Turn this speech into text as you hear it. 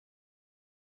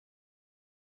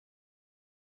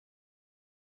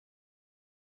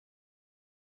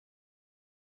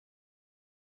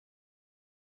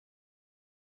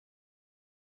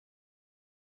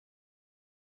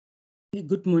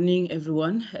Good morning,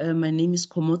 everyone. My name is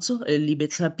Komotso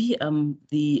Libetlapi. I'm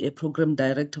the program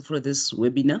director for this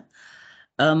webinar.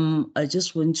 I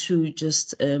just want to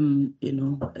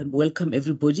welcome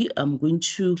everybody. I'm going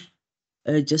to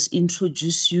just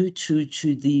introduce you to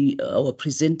our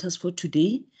presenters for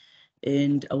today,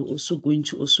 and I'm also going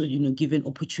to give an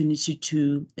opportunity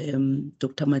to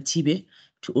Dr. Matibe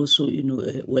to also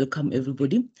welcome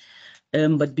everybody.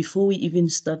 But before we even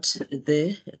start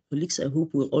there, colleagues, I hope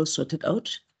we're all sorted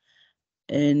out.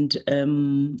 And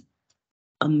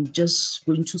I'm just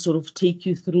going to sort of take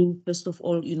you through, first of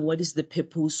all, what is the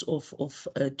purpose of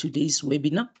today's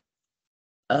webinar.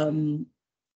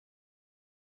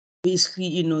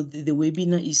 Basically, the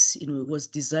webinar is, was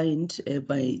designed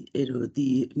by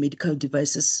the medical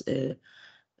devices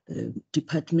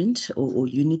department or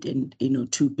unit, and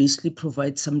to basically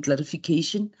provide some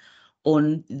clarification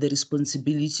on the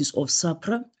responsibilities of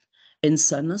SAHPRA and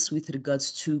SANAS with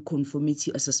regards to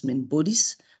conformity assessment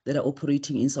bodies that are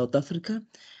operating in South Africa,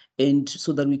 and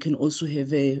so that we can also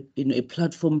have a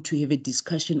platform to have a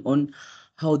discussion on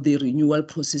how the renewal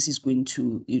process is going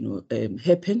to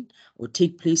happen or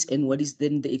take place, and what is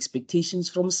then the expectations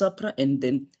from SAHPRA, and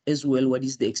then as well what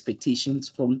is the expectations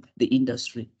from the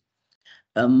industry.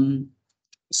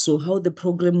 So how the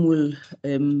program will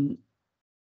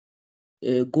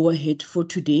go ahead for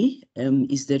today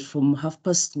is that from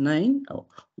 9:30,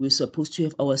 we're supposed to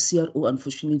have our CRO.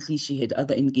 Unfortunately, she had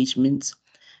other engagements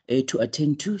to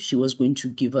attend to. She was going to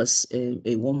give us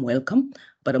a warm welcome,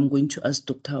 but I'm going to ask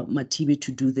Dr. Matibe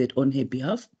to do that on her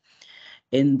behalf.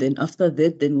 And then after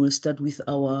that, then we'll start with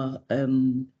our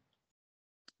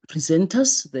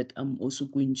presenters that I'm also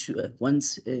going to,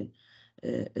 once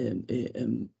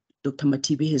Dr.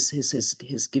 Matibe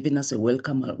has given us a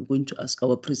welcome, I'm going to ask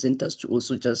our presenters to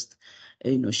also just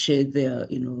share their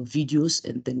videos,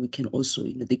 and then we can also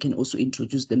they can also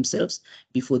introduce themselves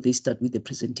before they start with the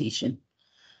presentation.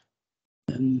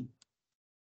 And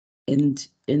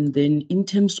then in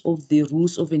terms of the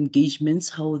rules of engagements,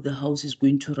 how the house is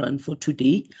going to run for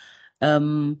today,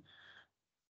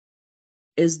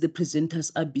 as the presenters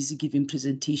are busy giving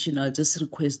presentation, I'll just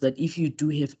request that if you do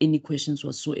have any questions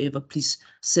whatsoever, please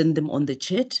send them on the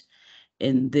chat.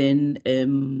 And then,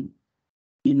 then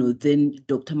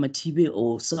Dr. Matibe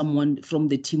or someone from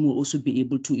the team will also be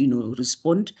able to,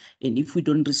 respond. And if we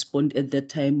don't respond at that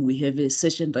time, we have a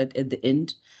session right at the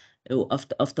end,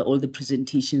 after all the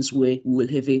presentations, where we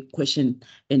will have a question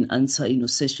and answer,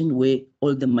 session where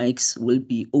all the mics will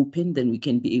be open. Then we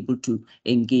can be able to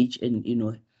engage and,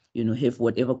 have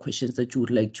whatever questions that you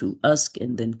would like to ask,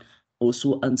 and then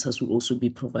also answers will also be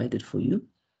provided for you.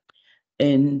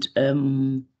 And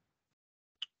and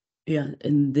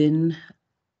then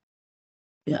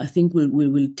I think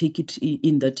we'll take it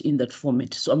in that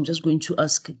format. So I'm just going to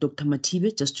ask Dr.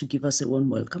 Matibe just to give us a warm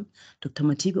welcome. Dr.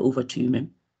 Matibe, over to you,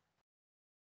 ma'am.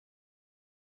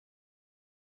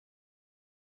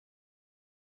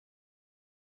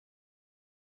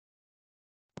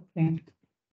 Okay.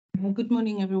 Good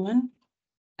morning, everyone.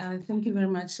 Thank you very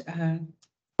much,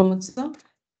 Komotso,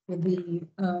 for the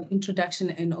introduction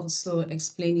and also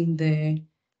explaining the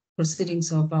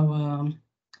proceedings of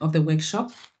the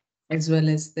workshop, as well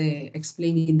as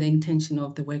explaining the intention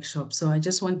of the workshop. So I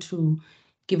just want to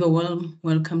give a warm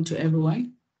welcome to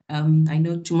everyone. I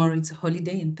know tomorrow it's a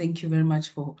holiday, and thank you very much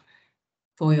for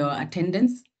your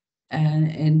attendance.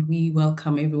 And we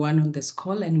welcome everyone on this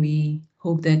call, and we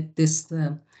hope that this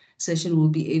session will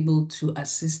be able to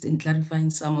assist in clarifying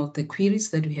some of the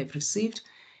queries that we have received,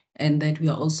 and that we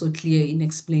are also clear in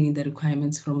explaining the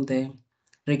requirements from the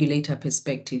regulator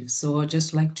perspective. So I'd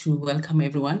just like to welcome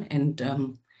everyone, and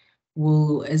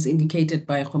we'll, as indicated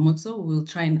by Komotso, we'll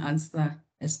try and answer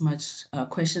as much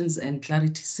questions and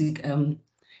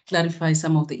clarify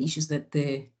some of the issues that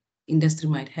the industry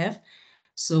might have.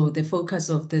 So the focus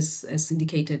of this, as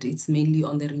indicated, it's mainly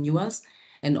on the renewals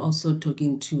and also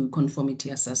talking to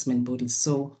conformity assessment bodies.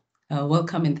 So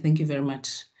welcome, and thank you very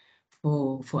much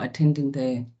for attending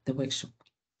the workshop.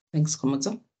 Thanks,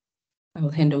 Komotso. I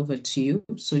will hand over to you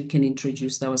so you can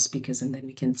introduce our speakers, and then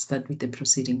we can start with the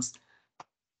proceedings.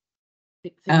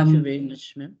 Thank you very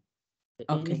much, ma'am.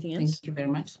 Okay, thank you very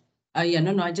much.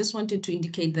 I just wanted to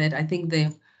indicate that I think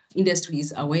the industry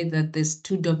is aware that there's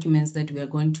 2 documents that we are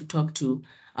going to talk to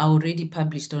are already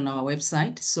published on our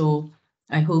website. So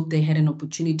I hope they had an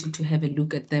opportunity to have a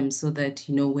look at them, so that,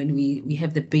 when we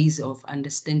have the base of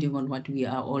understanding on what we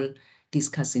are all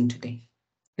discussing today.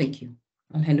 Thank you.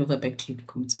 I'll hand over back to you,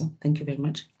 Komotso. Thank you very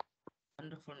much.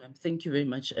 Wonderful, ma'am. Thank you very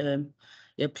much.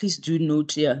 Please do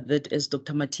note that, as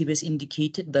Dr. Matibe has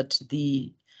indicated, that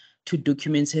the two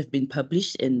documents have been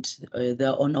published and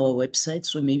they're on our website.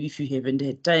 So maybe if you haven't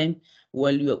had time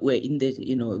while we're in the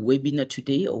webinar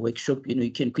today or workshop,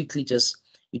 you can quickly just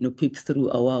peep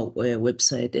through our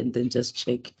website and then just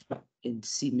check and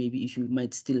see maybe if you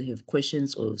might still have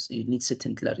questions or you need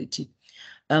certain clarity.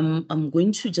 I'm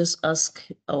going to just ask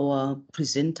our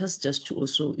presenters just to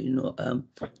also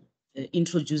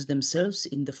introduce themselves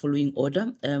in the following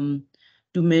order.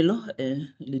 Dumelo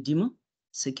Ledimo,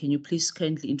 so can you please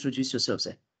kindly introduce yourself,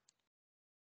 sir?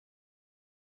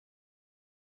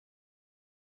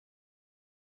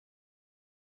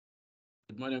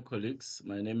 Good morning, colleagues.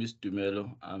 My name is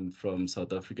Dumelo. I'm from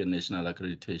South African National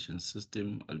Accreditation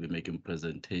System. I'll be making a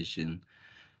presentation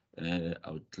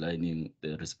outlining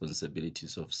the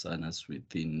responsibilities of SANAS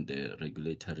within the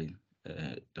regulatory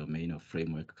domain of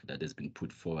framework that has been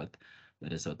put forward by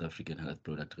the South African Health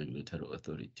Product Regulatory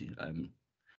Authority. I'm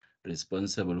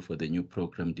responsible for the new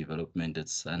program development at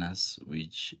SANAS,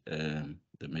 which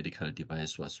the medical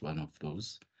device was one of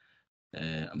those.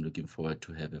 I'm looking forward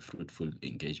to have a fruitful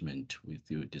engagement with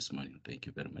you this morning. Thank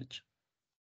you very much.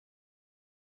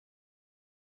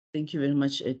 Thank you very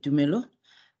much, Dumelo.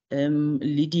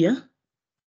 Lydia.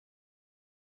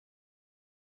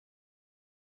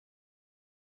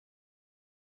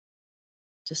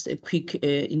 Just a quick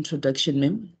introduction,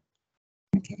 ma'am.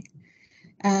 Okay.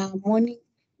 Morning,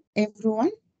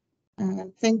 everyone.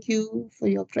 Thank you for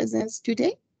your presence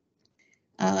today.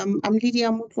 I'm Lydia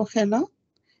Mutlogela,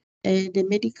 the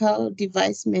Medical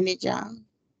Device Manager,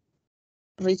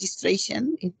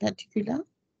 registration in particular.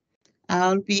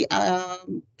 I'll be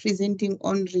presenting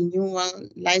on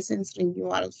license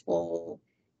renewals for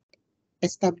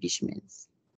establishments,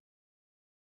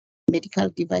 medical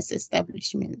device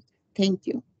establishments. Thank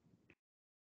you.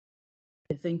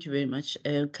 Thank you very much.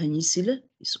 Kanyisile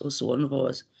is also one of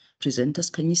our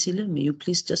presenters. Kanyisile, may you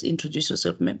please just introduce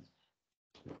yourself, ma'am?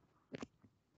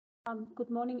 Good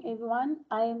morning, everyone.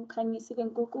 I am Kanyisile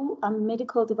Nkuku. I'm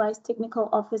Medical Device Technical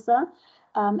Officer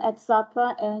at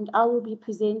SAHPRA, and I will be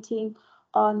presenting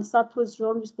on SAHPRA's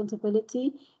role and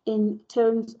responsibility in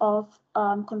terms of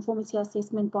Conformity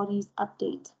Assessment Bodies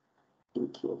update.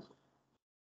 Thank you.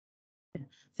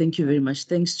 Thank you very much.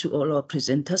 Thanks to all our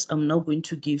presenters. I'm now going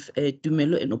to give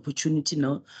Dumelo an opportunity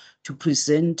now to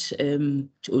present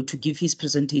or to give his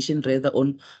presentation rather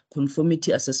on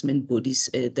Conformity Assessment Bodies,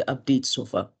 the updates so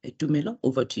far. Dumelo,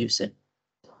 over to you, sir.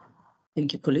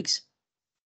 Thank you, colleagues.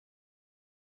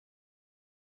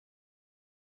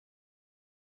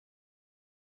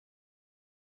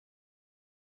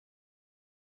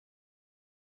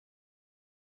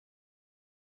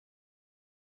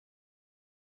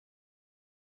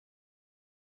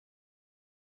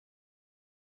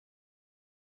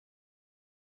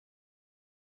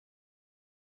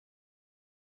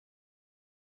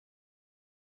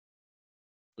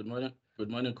 Good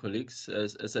morning, colleagues.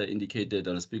 As I indicated,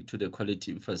 I'll speak to the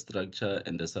quality infrastructure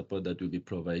and the support that we'll be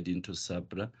providing to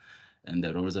SAHPRA and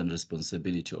the roles and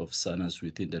responsibility of SANAS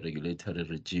within the regulatory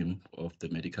regime of the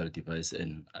medical device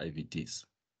and IVDs.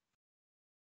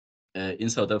 In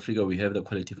South Africa, we have the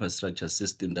quality infrastructure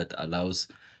system that allows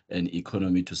an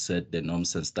economy to set the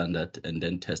norms and standard and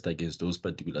then test against those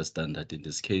particular standards. In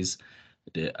this case,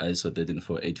 the ISO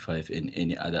 13485 and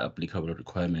any other applicable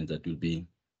requirement that will be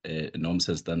norms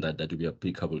and standard that will be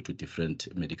applicable to different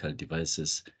medical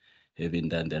devices, having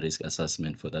done the risk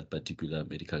assessment for that particular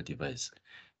medical device.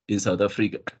 In South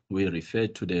Africa, we refer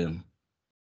to the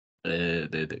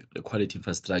quality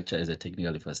infrastructure as a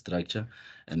technical infrastructure,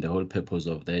 and the whole purpose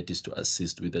of that is to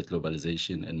assist with the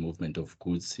globalization and movement of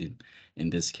goods, in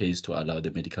this case, to allow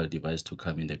the medical device to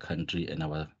come in the country and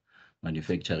our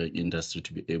manufacturing industry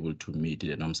to be able to meet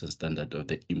the norms and standard of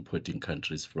the importing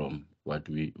countries from what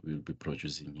we will be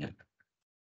producing here.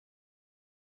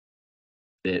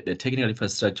 The technical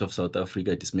infrastructure of South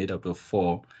Africa is made up of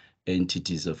four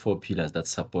entities, or four pillars that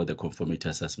support the Conformity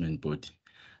Assessment Body.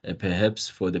 Perhaps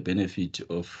for the benefit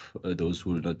of those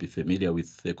who will not be familiar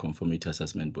with the Conformity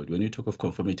Assessment Body, when you talk of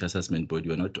Conformity Assessment Body,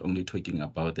 we're not only talking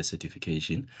about the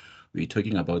certification, we're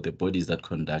talking about the bodies that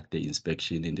conduct the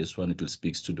inspection. In this one, it will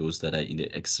speak to those that are in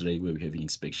the X-ray where we have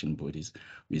inspection bodies.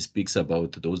 We speaks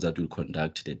about those that will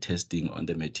conduct the testing on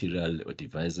the material or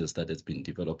devices that has been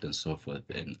developed and so forth.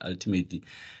 And ultimately,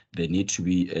 there need to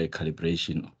be a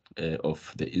calibration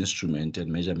of the instrument and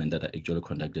measurement that are actually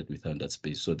conducted within that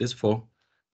space. So these four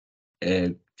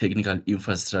technical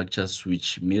infrastructures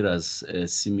which mirrors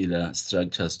similar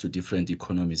structures to different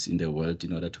economies in the world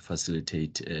in order to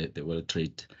facilitate the world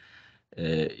trade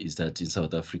is that in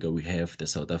South Africa we have the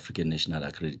South African National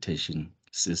Accreditation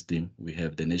System, we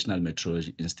have the National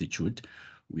Metrology Institute,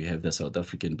 we have the South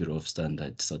African Bureau of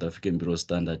Standards. South African Bureau of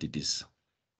Standards, it is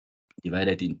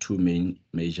divided in two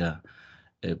major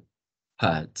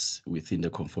parts within the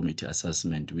conformity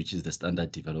assessment, which is the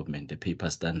standard development, the paper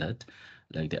standard,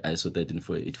 like the ISO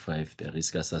 13485, the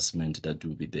risk assessment that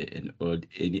will be there, and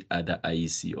any other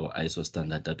IEC or ISO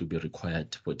standard that will be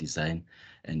required for design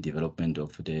and development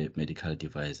of the medical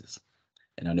devices.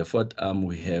 And on the fourth arm,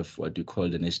 we have what we call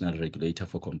the National Regulator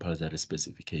for Compulsory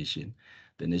Specification.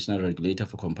 The National Regulator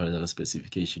for Compulsory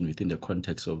Specification within the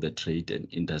context of the trade and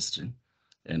industry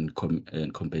and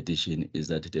competition is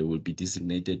that they will be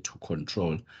designated to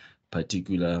control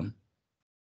particular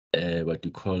what we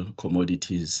call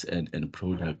commodities and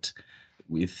product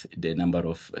with the number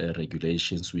of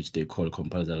regulations which they call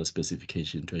compulsory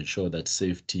specification to ensure that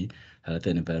safety, health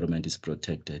and environment is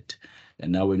protected.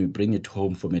 And now when we bring it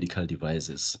home for medical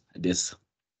devices, this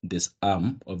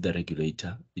arm of the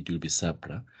regulator, it will be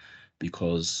SAHPRA,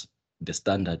 because the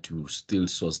standard to still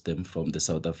source them from the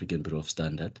South African Bureau of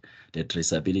Standard, the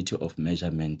traceability of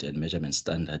measurement and measurement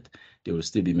standard, they will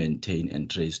still be maintained and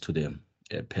traced to the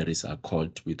Paris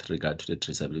Accord with regard to the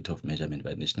traceability of measurement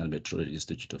by National Metrology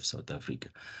Institute of South Africa.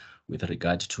 With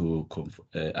regard to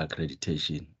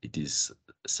accreditation, it is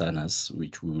SANAS,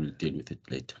 which we will deal with it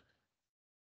later.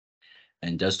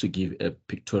 And just to give a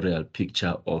pictorial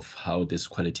picture of how this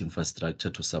quality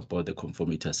infrastructure to support the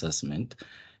conformity assessment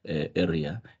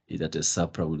area is that the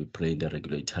SAHPRA will play the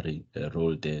regulatory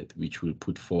role there, which will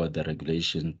put forward the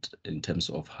regulation in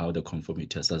terms of how the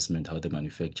conformity assessment, how the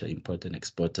manufacturer, importer and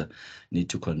exporter need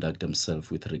to conduct themselves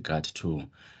with regard to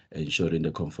ensuring the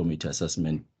conformity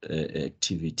assessment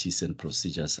activities and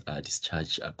procedures are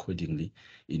discharged accordingly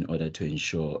in order to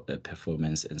ensure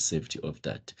performance and safety of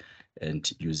that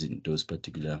and using those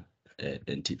particular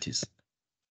entities.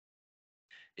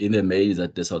 In the main is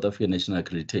that the South African National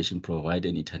Accreditation provide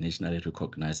an internationally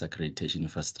recognized accreditation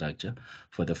infrastructure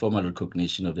for the formal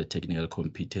recognition of the technical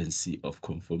competency of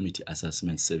conformity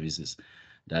assessment services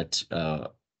that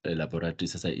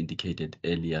laboratories, as I indicated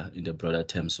earlier, in the broader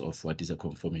terms of what is a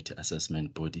conformity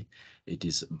assessment body, it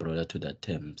is broader to that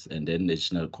terms. And then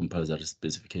national compulsory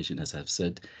specification, as I've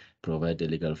said, provide the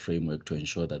legal framework to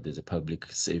ensure that there's a public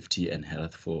safety and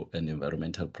health for and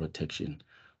environmental protection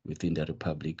within the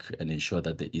Republic and ensure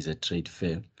that there is a trade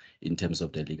fair in terms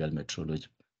of the Legal Metrology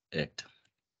Act.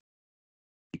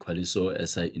 Equally so,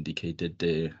 as I indicated,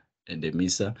 the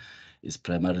MISA is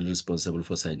primarily responsible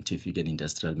for scientific and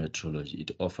industrial metrology.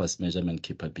 It offers measurement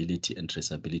capability and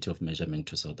traceability of measurement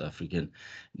to South African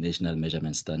National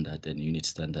Measurement Standard and Unit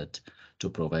Standard to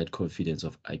provide confidence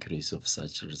of accuracy of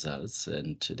such results,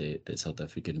 and the South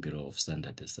African Bureau of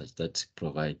Standard as such that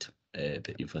provide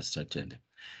the infrastructure.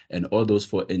 And all those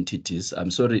four entities,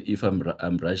 I'm sorry if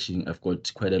I'm rushing, I've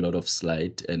got quite a lot of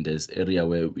slides and there's area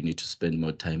where we need to spend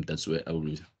more time. That's where I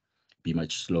will be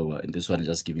much slower. And this one is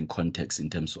just giving context in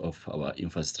terms of our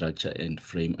infrastructure and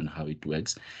frame and how it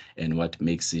works and what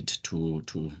makes it to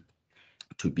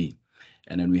be.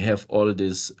 And then we have all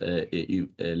this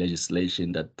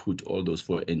legislation that put all those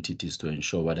four entities to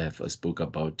ensure what I have spoke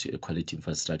about, quality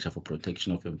infrastructure for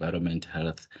protection of environment,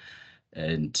 health,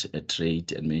 and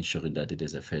trade, and ensuring that it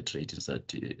is a fair trade. Is that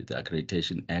the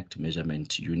Accreditation Act,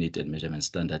 Measurement Unit and Measurement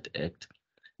Standard Act,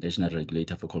 National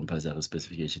Regulator for Compulsory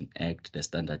Specification Act, the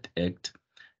Standard Act,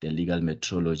 the Legal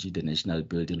Metrology, the National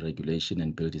Building Regulation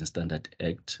and Building Standard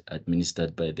Act,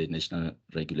 administered by the National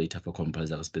Regulator for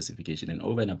Compulsory Specification. And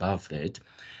over and above that,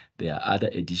 there are other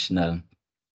additional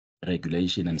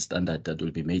regulation and standard that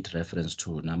will be made reference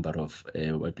to a number of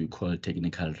what we call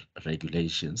technical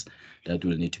regulations that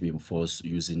will need to be enforced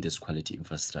using this quality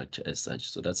infrastructure as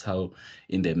such. So that's how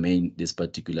in the main this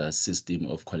particular system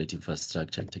of quality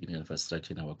infrastructure and technical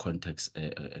infrastructure in our context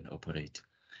and operate.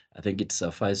 I think it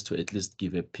suffices to at least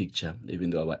give a picture, even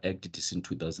though our act it is in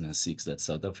 2006, that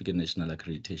South African National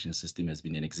Accreditation System has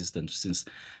been in existence since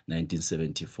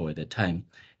 1974. At the time,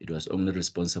 it was only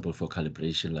responsible for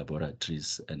calibration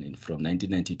laboratories, and from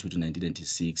 1992 to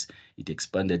 1996, it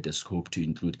expanded the scope to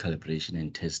include calibration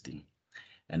and testing.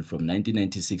 And from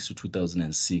 1996 to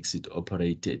 2006, it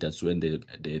operated. That's when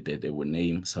they were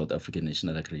named South African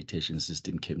National Accreditation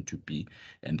System came to be,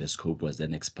 and the scope was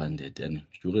then expanded. And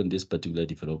during this particular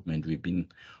development, we've been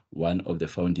one of the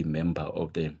founding member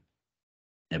of the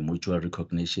mutual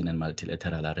recognition and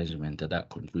multilateral arrangement that are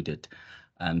concluded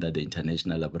under the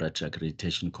International Laboratory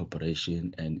Accreditation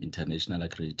Corporation and International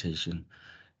Accreditation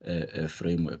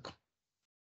Framework.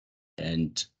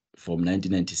 And from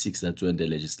 1996, that's when the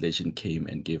legislation came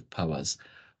and gave powers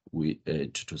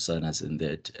to SANAS and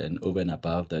that. And over and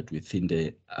above that, within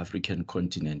the African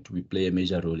continent, we play a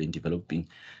major role in developing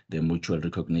the mutual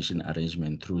recognition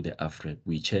arrangement through the AFREP.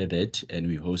 We chair that, and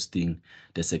we're hosting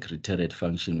the secretariat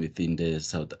function within the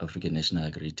South African National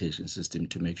Accreditation System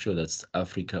to make sure that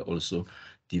Africa also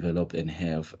develop and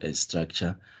have a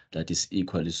structure that is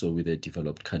equally so with the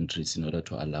developed countries in order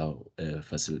to allow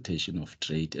facilitation of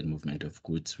trade and movement of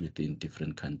goods within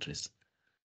different countries.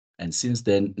 And since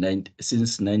then,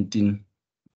 since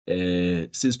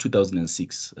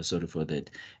 2006, sorry for that,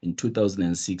 in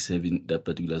 2006, having that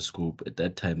particular scope, at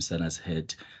that time, SANAS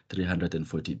had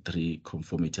 343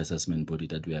 conformity assessment body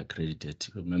that were accredited.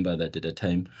 Remember that at the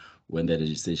time when the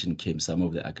registration came, some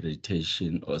of the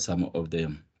accreditation or some of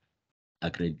the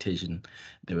accreditation,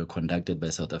 they were conducted by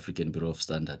South African Bureau of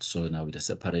Standards. So now the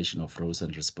separation of roles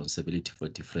and responsibility for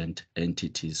different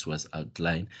entities was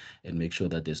outlined, and make sure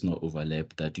that there's no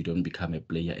overlap, that you don't become a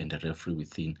player and a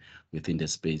referee within the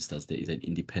space, that there is an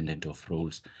independent of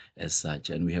roles as such.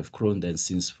 And we have grown then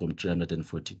since from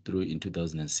 343 in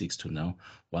 2006 to now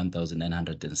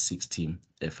 1,916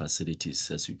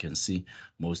 facilities. As you can see,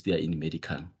 mostly are in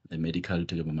medical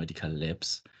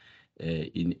labs,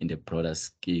 in the broader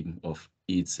scheme of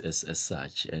it as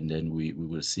such. And then we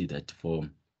will see that for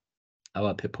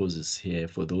our purposes here,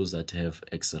 for those that have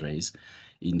X-rays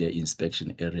in the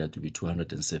inspection area to be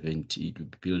 270, it will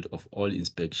be built of all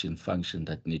inspection functions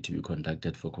that need to be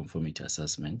conducted for conformity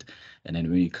assessment. And then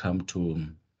when we come to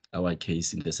our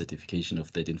case in the certification of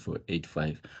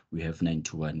 13485, we have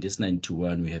 921. This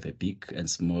 921, we have a big and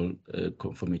small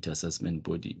conformity assessment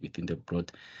body within the broad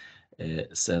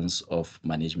sense of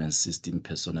management system,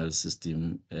 personnel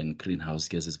system, and greenhouse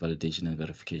gases validation and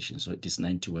verification. So it is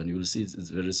 91. You will see it's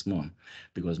very small,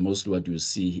 because mostly what you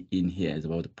see in here is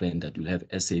about the plan that will have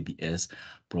SABS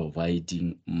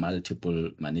providing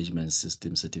multiple management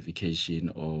system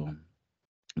certification, or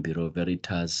Bureau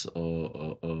Veritas,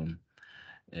 or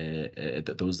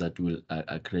those that will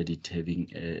accredit having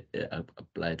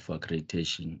applied for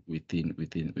accreditation within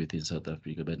South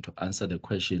Africa. But to answer the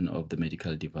question of the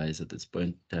medical device at this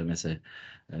point in time, as I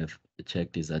have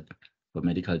checked, is that for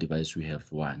medical device we have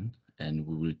one, and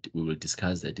we will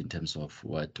discuss that in terms of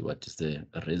what is the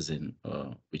reason,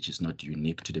 which is not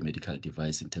unique to the medical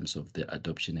device in terms of the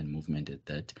adoption and movement at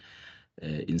that.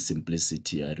 In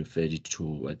simplicity, I referred it to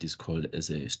what is called as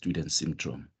a student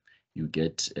syndrome. You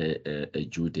get a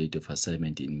due date of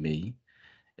assignment in May.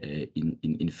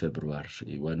 In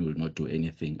February, one will not do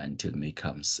anything until May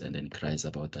comes, and then cries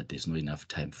about that there's not enough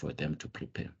time for them to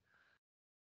prepare.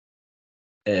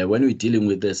 When we're dealing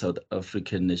with the South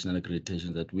African national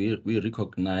accreditation, that we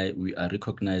are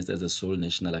recognized as a sole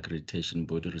national accreditation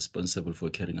body responsible for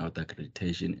carrying out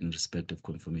accreditation in respect of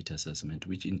conformity assessment,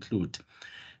 which include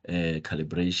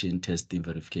calibration, testing,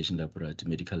 verification laboratory,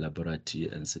 medical laboratory,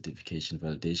 and certification,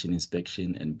 validation,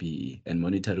 inspection, and BE, and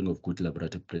monitoring of good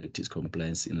laboratory practice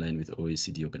compliance in line with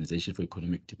OECD, Organization for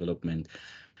Economic Development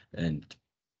and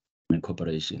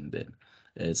Cooperation, then,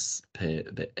 as per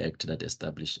the act that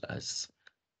established us.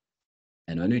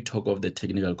 And when we talk of the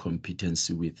technical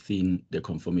competency within the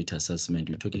conformity assessment,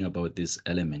 we're talking about this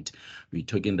element. We're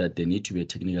talking that there need to be a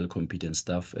technical competent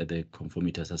staff at the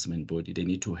conformity assessment body. They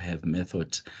need to have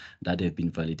methods that have been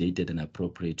validated and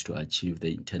appropriate to achieve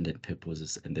the intended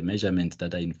purposes. And the measurements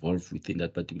that are involved within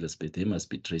that particular space, they must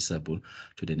be traceable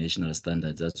to the national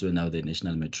standards. That's where now the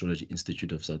National Metrology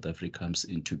Institute of South Africa comes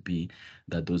into being,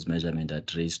 that those measurements are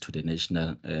traced to the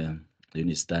national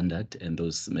unit standard, and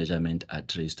those measurements are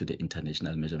traced to the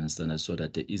international measurement standard, so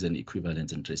that there is an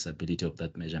equivalence and traceability of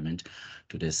that measurement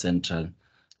to the central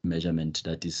measurement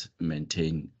that is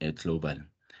maintained global.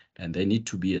 And there need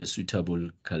to be a suitable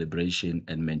calibration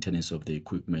and maintenance of the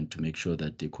equipment to make sure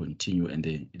that they continue, and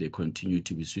they continue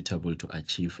to be suitable to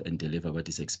achieve and deliver what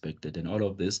is expected. And all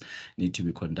of this need to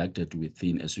be conducted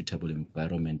within a suitable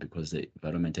environment, because the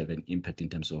environment have an impact in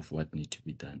terms of what needs to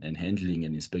be done. And handling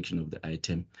and inspection of the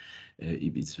item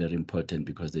is very important,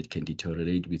 because it can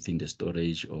deteriorate within the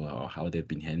storage or how they've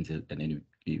been handled, and then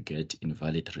you get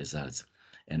invalid results.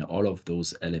 And all of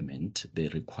those elements, they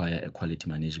require a quality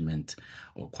management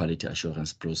or quality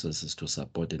assurance processes to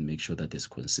support and make sure that there's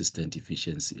consistent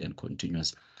efficiency and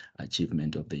continuous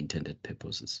achievement of the intended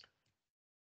purposes.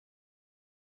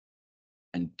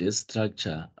 And this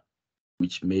structure,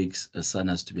 which makes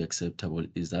SANAS to be acceptable,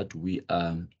 is that we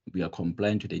are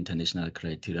compliant to the international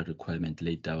criteria requirement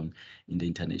laid down in the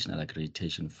International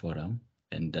Accreditation Forum,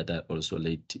 and that are also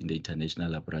laid in the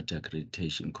International Laboratory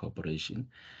Accreditation Corporation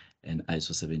and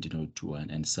ISO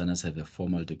 17021. And SANAS have a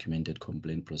formal documented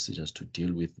complaint procedures to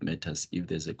deal with matters if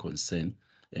there's a concern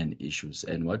and issues.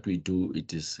 And what we do,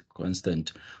 it is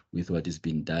constant with what is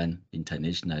being done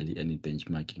internationally and in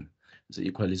benchmarking. So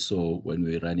equally so, when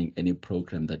we're running any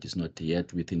program that is not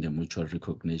yet within the mutual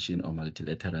recognition or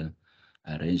multilateral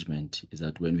arrangement, is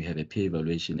that when we have a peer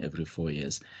evaluation every 4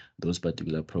 years, those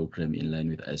particular program in line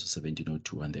with ISO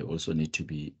 17002, and they also need to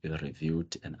be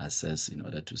reviewed and assessed in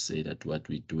order to say that what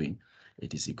we're doing,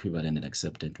 it is equivalent and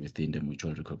accepted within the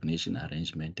mutual recognition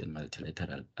arrangement and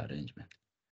multilateral arrangement.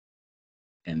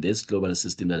 And this global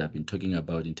system that I've been talking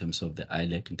about in terms of the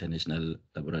ILAC, International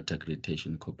Laboratory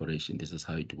Accreditation Corporation, this is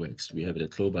how it works. We have the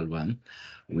global one,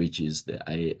 which is the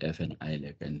IAF and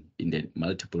ILAC. And in the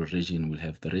multiple region, we'll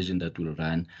have the region that will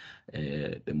run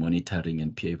the monitoring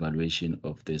and peer evaluation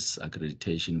of these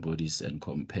accreditation bodies and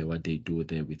compare what they do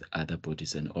there with other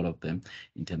bodies, and all of them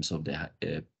in terms of the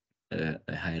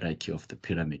a hierarchy of the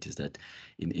pyramid is that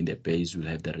in the base we'll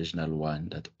have the regional one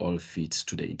that all fits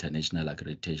to the international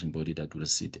accreditation body that will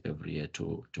sit every year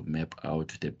to map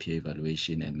out the peer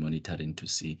evaluation and monitoring to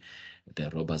see the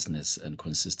robustness and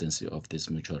consistency of this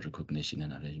mutual recognition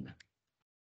and arrangement.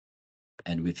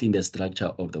 And within the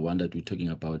structure of the one that we're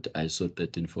talking about, ISO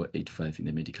 13485 in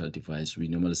the medical device, we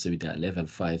normally say there are level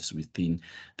 5s within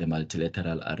the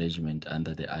multilateral arrangement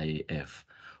under the IAF,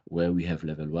 where we have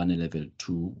level 1 and level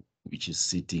 2, which is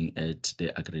sitting at the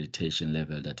accreditation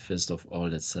level, that first of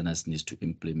all, that SANAS needs to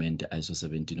implement the ISO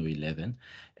 17011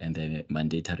 and the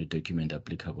mandatory document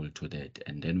applicable to that.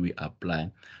 And then we apply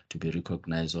to be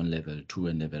recognized on level 2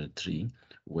 and level 3,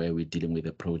 where we're dealing with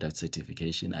the product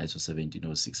certification, ISO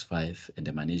 17065, and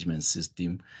the management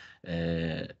system.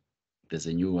 There's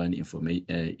a new one,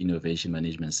 innovation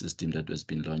management system that was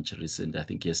been launched recently, I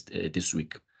think this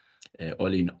week.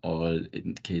 All in all,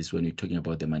 in case when you're talking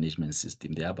about the management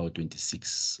system, there are about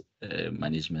 26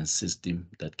 management system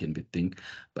that can be think.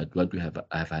 But what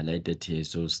I've highlighted here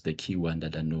is those the key one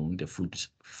that are known: the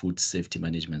food safety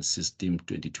management system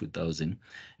 22,000,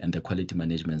 and the quality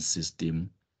management system,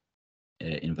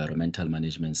 environmental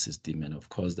management system, and of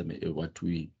course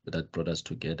that brought us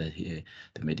together here,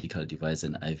 the medical device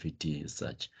and IVD as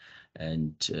such,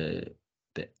 and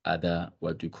the other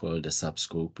what we call the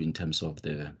subscope in terms of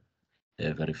the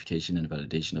verification and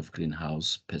validation of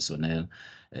greenhouse personnel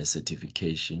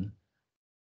certification.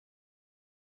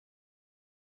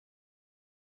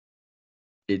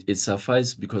 It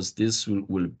suffices because this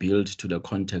will build to the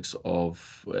context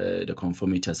of the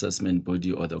Conformity Assessment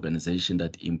Body or the organization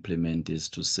that implement this,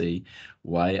 to say,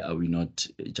 why are we not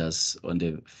just on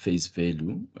the face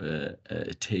value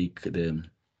take the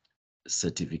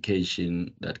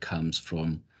certification that comes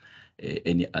from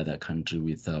any other country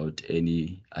without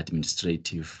any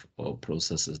administrative or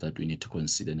processes that we need to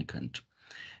consider in a country.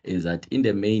 Is that in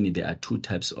the main, there are two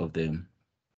types of the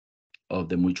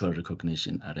mutual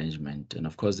recognition arrangement. And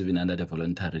of course, even under the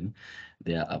voluntary,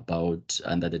 they are about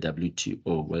under the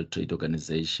WTO, World Trade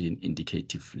Organization,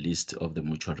 indicative list of the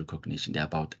mutual recognition. There are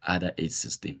about other 8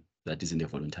 systems that is in the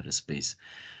voluntary space.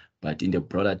 But in the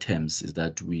broader terms is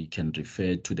that we can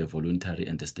refer to the voluntary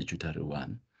and the statutory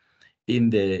one.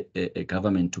 In the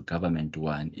government-to-government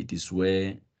one, it is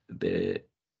where the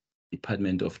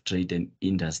Department of Trade and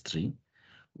Industry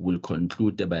will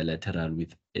conclude the bilateral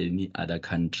with any other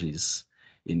countries.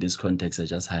 In this context, I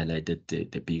just highlighted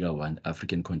the bigger one,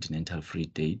 African Continental Free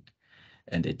Trade,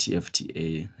 and the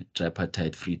TFTA,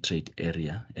 Tripartite Free Trade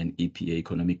Area, and EPA,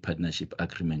 Economic Partnership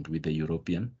Agreement with the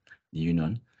European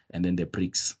Union, and then the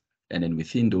BRICS. And then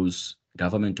within those,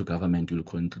 government to government will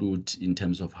conclude in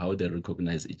terms of how they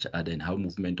recognize each other and how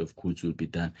movement of goods will be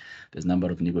done. There's a number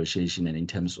of negotiation, and in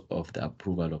terms of the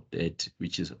approval of that,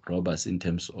 which is robust in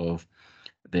terms of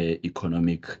the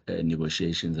economic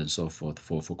negotiations and so forth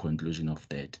for conclusion of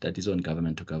that. That is on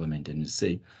government to government, and you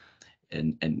say,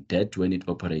 and that when it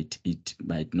operates, it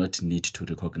might not need to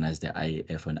recognize the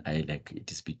IAF and ILAC.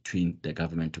 It is between the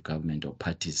government to government or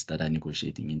parties that are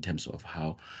negotiating in terms of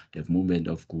how the movement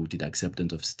of goods, the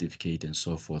acceptance of certificate and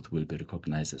so forth will be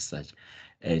recognized as such.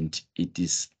 And it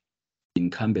is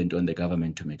incumbent on the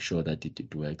government to make sure that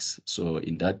it works. So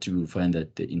in that, you will find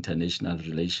that the International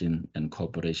Relation and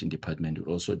Cooperation Department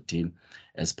will also deal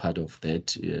as part of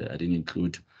that. I didn't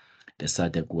include the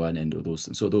SADC one and those.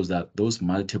 So those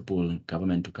multiple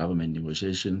government to government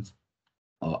negotiations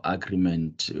or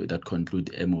agreement that conclude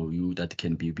MOU that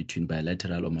can be between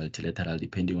bilateral or multilateral,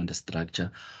 depending on the structure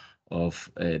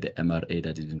of the MRA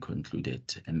that is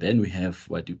concluded. And then we have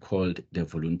what you call the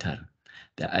voluntary.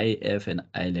 The IAF and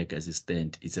ILAC as it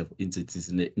stands, it's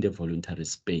in the voluntary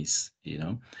space,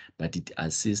 but it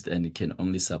assists and it can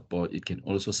only support, it can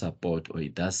also support, or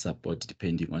it does support,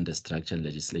 depending on the structure and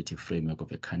legislative framework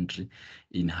of a country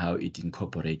in how it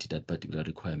incorporates that particular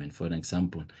requirement. For an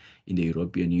example, in the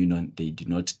European Union, they do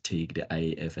not take the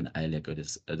IAF and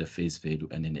ILAC at the face value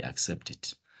and then they accept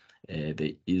it.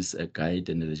 There is a guide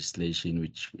and a legislation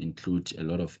which include a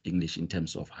lot of English in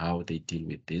terms of how they deal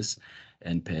with this.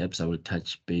 And perhaps I will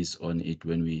touch base on it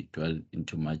when we dwell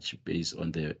into much based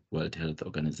on the World Health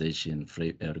Organization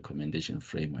recommendation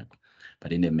framework.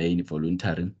 But in the main,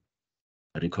 voluntary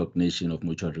recognition of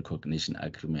mutual recognition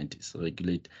agreement is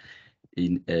regulate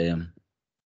in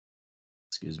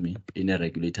in a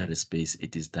regulatory space.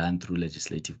 It is done through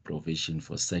legislative provision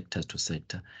for sector to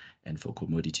sector and for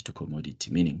commodity to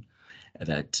commodity, meaning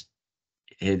that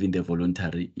having the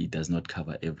voluntary, it does not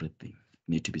cover everything.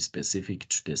 Need to be specific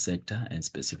to the sector and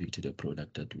specific to the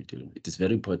product that we deal with. It is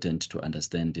very important to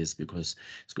understand this because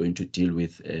it's going to deal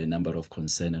with a number of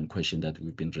concern and questions that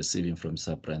we've been receiving from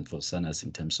SAHPRA and for SANAS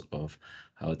in terms of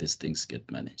how these things get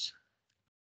managed.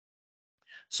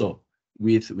 So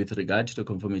with regard to the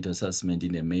conformity assessment,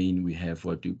 in the main, we have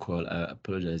what we call, I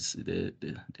apologize, the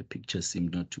picture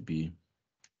seemed not to be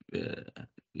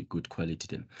good quality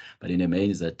then, but in the main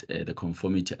is that the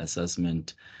conformity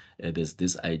assessment, there's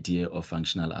this idea of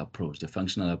functional approach. The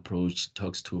functional approach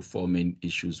talks to four main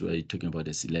issues where you're talking about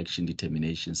the selection,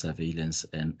 determination, surveillance,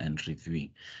 and reviewing.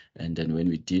 And then when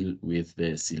we deal with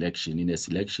the selection, in the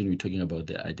selection, we're talking about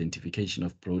the identification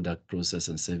of product, process,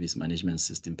 and service management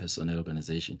system, personnel,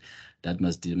 organization that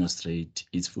must demonstrate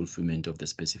its fulfillment of the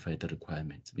specified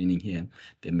requirements, meaning here,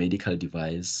 the medical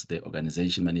device, the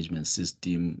organization management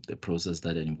system, the process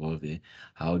that are involved there,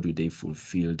 how do they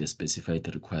fulfill the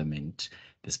specified requirement?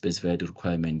 The specified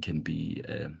requirement can be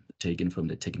taken from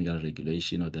the technical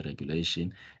regulation or the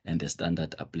regulation and the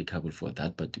standard applicable for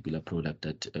that particular product,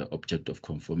 that object of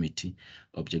conformity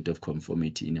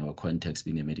in our context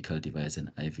being a medical device and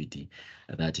IVD,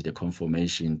 that the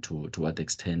conformation to what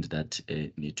extent that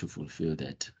need to fulfill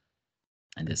that.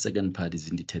 And the second part is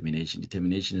in determination.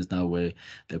 Determination is now where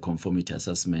the conformity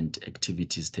assessment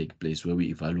activities take place, where we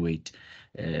evaluate,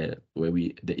 there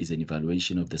is an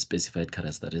evaluation of the specified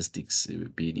characteristics,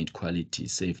 being it quality,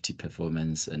 safety,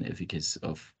 performance, and efficacy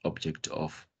of object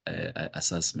of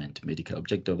assessment. Medical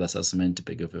object of assessment,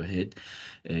 back of your head,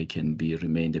 can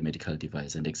remain the medical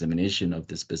device, and examination of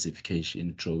the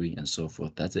specification, drawing, and so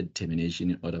forth. That's a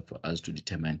determination in order for us to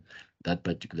determine that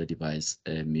particular device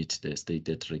meets the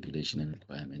stated regulation and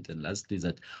requirement. And lastly, is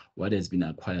that what has been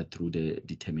acquired through the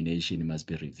determination must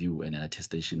be reviewed and an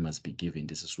attestation must be given.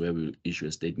 This is where we'll issue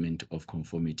a statement of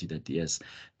conformity that yes,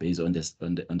 based on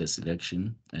the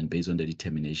selection and based on the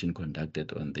determination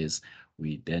conducted on this,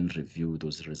 we then review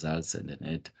those results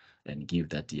and give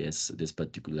that yes, this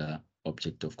particular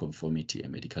object of conformity, a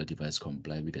medical device,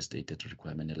 comply with the stated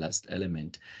requirement. The last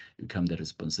element becomes the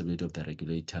responsibility of the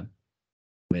regulator,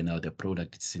 where now the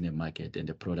product is in a market and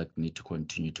the product need to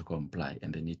continue to comply,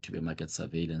 and there need to be market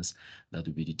surveillance that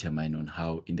will be determined on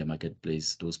how in the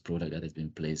marketplace those products that has been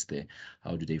placed there,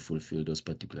 how do they fulfill those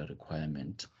particular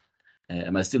requirements.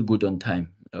 Am I still good on time?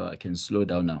 I can slow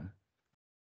down now.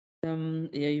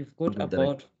 Yeah, you've got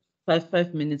about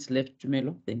 5 minutes left,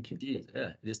 Tumelo. Thank you.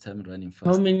 Yeah, this time running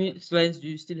fast. How many slides do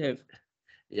you still have?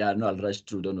 Yeah, no, I'll rush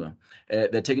through, don't worry.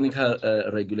 The technical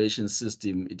regulation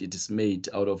system, it is made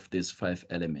out of these 5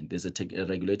 elements. There's a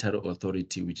regulatory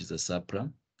authority, which is a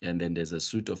SAHPRA, and then there's a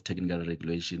suite of technical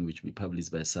regulation, which we publish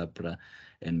by SAHPRA,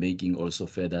 and making also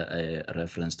further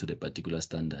reference to the particular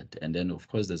standard. And then, of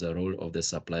course, there's a role of the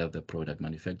supplier of the product,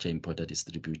 manufacturer, importer,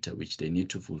 distributor, which they need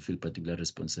to fulfill particular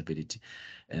responsibility.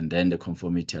 And then the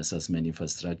conformity assessment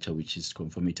infrastructure, which is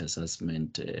conformity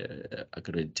assessment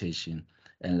accreditation.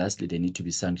 And lastly, they need to be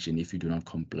sanctioned if you do not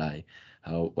comply.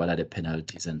 What are the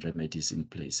penalties and remedies in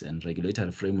place? And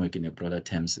regulatory framework in a broader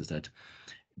terms is that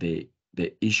the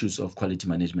issues of quality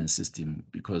management system,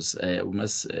 because we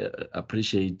must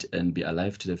appreciate and be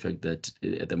alive to the fact that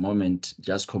at the moment,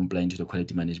 just complying to the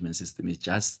quality management system is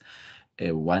just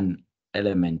one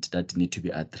element that need to be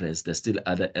addressed. There's still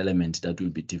other elements that will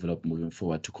be developed moving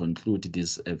forward to conclude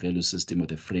this value system or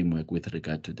the framework with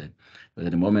regard to that. But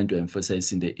at the moment, we're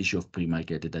emphasizing the issue of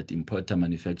pre-market, that importer,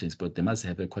 manufacturer, export, they must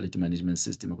have a quality management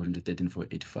system according to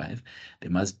 13485. They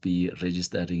must be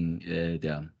registering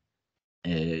their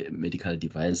medical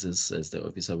devices, as the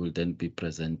officer will then be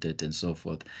presented and so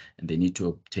forth, and they need to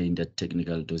obtain that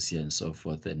technical dossier and so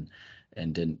forth, and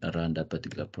then run that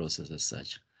particular process as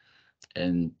such.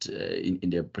 And in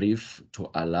the brief, to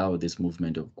allow this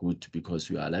movement of goods, because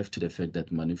we are alive to the fact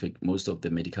that most of the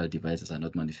medical devices are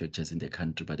not manufactured in the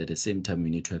country, but at the same time, we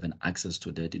need to have an access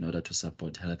to that in order to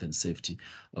support health and safety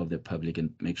of the public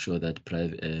and make sure that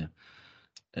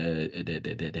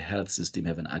the health system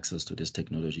have an access to this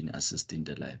technology in assisting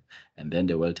the life. And then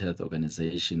the World Health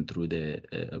Organization, through the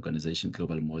organization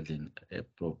global modeling,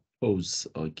 propose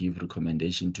or give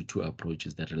recommendation to two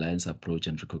approaches: the reliance approach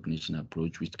and recognition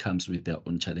approach, which comes with their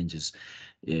own challenges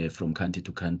from country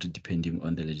to country, depending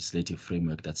on the legislative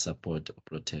framework that support or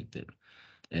protect them.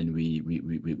 And we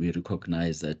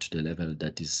recognize that to the level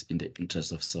that is in the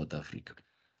interest of South Africa.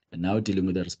 And now dealing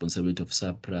with the responsibility of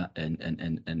SAHPRA and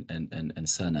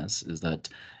SANAS is that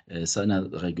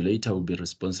SANAS regulator will be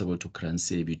responsible to grant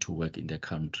CAB to work in the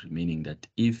country, meaning that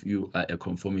if you are a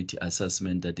conformity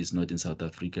assessment that is not in South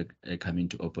Africa coming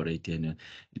to operate, and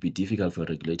it'd be difficult for a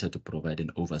regulator to provide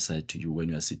an oversight to you when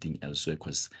you are sitting elsewhere,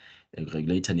 because a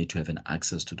regulator need to have an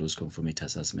access to those conformity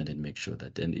assessment and make sure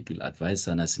that then it will advise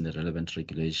SANAS in the relevant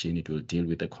regulation. It will deal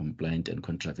with the compliant and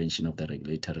contravention of the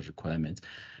regulatory requirements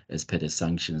as per the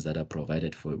sanctions that are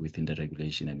provided for within the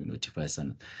regulation, and we notify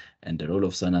SANAS. And the role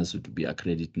of SANAS would be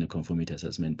accrediting a conformity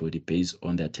assessment body based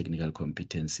on their technical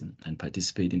competency and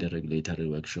participate in the regulatory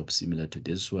workshop similar to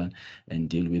this one and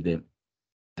deal with the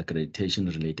accreditation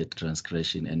related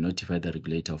transgression and notify the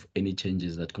regulator of any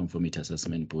changes that conformity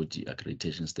assessment body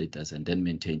accreditation status, and then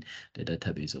maintain the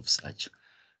database of such.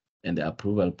 And the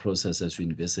approval process as we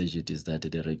envisage it is that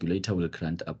the regulator will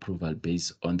grant approval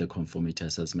based on the conformity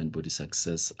assessment body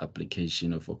success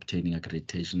application of obtaining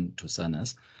accreditation to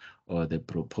SANAS, or the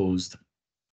proposed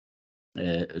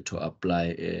to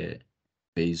apply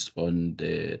based on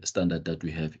the standard that we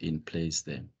have in place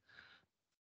there.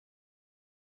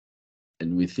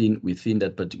 And within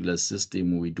that particular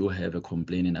system, we do have a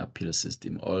complaint and appeal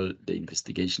system. All the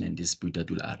investigation and dispute that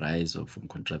will arise from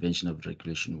contravention of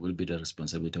regulation will be the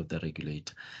responsibility of the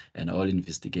regulator. And all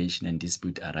investigation and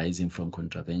dispute arising from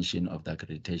contravention of the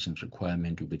accreditation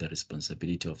requirement will be the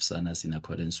responsibility of SANAS in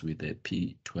accordance with the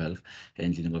P12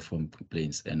 handling of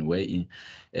complaints. And where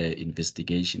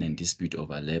investigation and dispute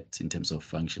overlaps in terms of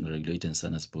function, regulator and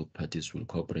SANAS, both parties will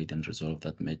cooperate and resolve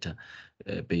that matter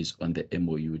based on the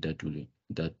MOU that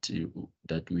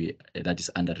is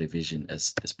under revision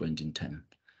at this point in time.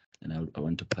 And I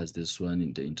want to pass this one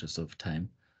in the interest of time.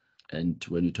 And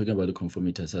when you're talking about the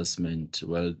conformity assessment,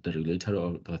 well, the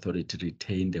regulatory authority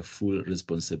retain the full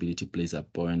responsibility placed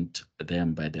upon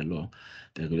them by the law.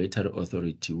 The regulatory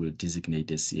authority will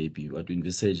designate a CAB. What we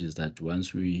envisage is that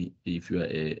if you are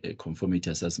a conformity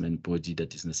assessment body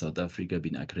that is in South Africa,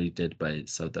 been accredited by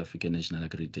South African National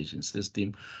Accreditation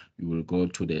System, you will go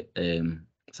to the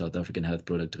South African Health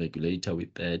Product Regulator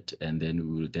with that, and then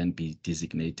we will then be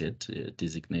designated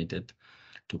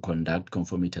to conduct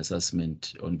conformity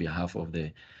assessment on behalf of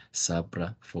the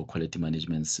SAHPRA for quality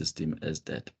management system as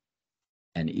that.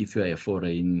 And if you are a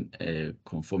foreign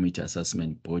conformity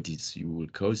assessment bodies, you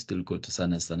will still go to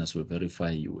SANAS. SANAS will verify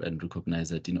you and recognize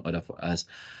that in order for us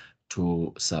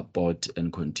to support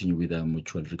and continue with a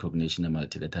mutual recognition and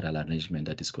multilateral arrangement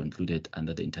that is concluded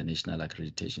under the International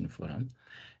Accreditation Forum.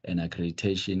 And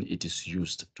accreditation, it is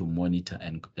used to monitor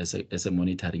and as a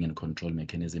monitoring and control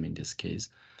mechanism in this case.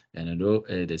 And although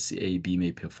the CAB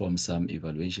may perform some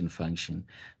evaluation function,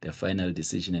 the final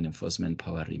decision and enforcement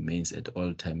power remains at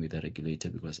all time with the regulator,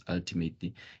 because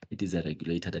ultimately it is a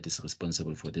regulator that is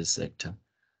responsible for this sector.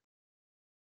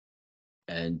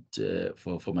 And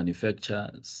for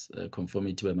manufacturers,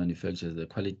 conformity by manufacturers, the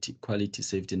quality,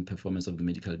 safety, and performance of the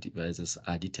medical devices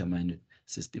are determined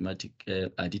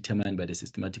by the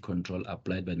systematic control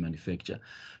applied by the manufacturer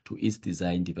to its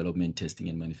design, development, testing,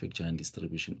 and manufacture and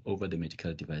distribution over the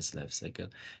medical device life cycle.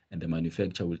 And the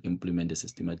manufacturer will implement the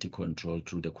systematic control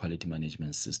through the quality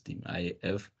management system.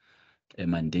 IAF, a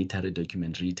mandatory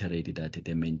document, reiterated that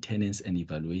the maintenance and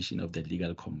evaluation of the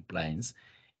legal compliance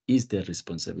is the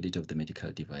responsibility of the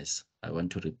medical device. I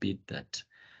want to repeat that.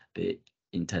 The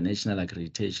International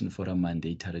Accreditation Forum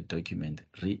mandatory document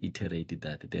reiterated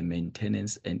that the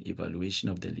maintenance and evaluation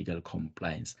of the legal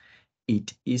compliance,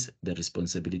 it is the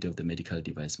responsibility of the medical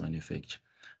device manufacturer.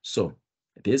 So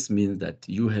this means that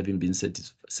you having been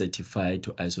certified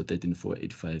to ISO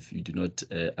 13485, you do not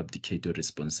abdicate your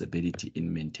responsibility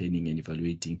in maintaining and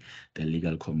evaluating the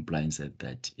legal compliance at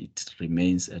that. It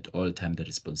remains at all times the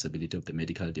responsibility of the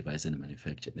medical device and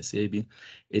manufacturer. The CAB,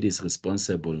 it is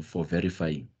responsible for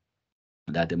verifying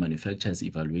that the manufacturer has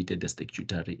evaluated the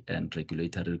statutory and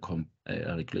regulatory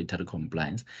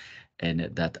compliance, and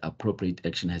that appropriate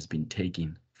action has been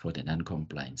taken for the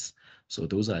non-compliance. So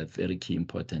those are very key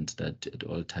important that at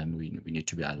all time we need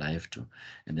to be alive to.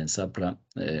 And then SAHPRA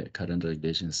current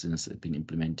regulations since have been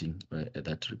implementing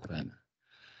that requirement.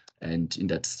 And in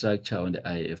that structure on the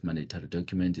IAF mandatory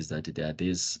document is that there are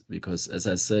these, because as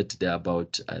I said, there are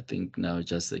about, I think now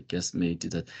just a guesstimate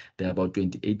is that there are about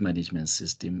 28 management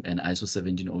system, and ISO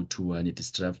 17021, it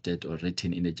is drafted or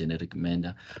written in a generic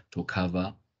manner to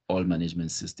cover all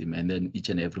management system. And then each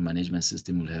and every management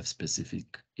system will have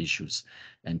specific issues.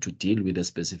 And to deal with the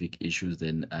specific issues,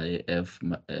 then IAF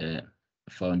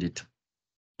found it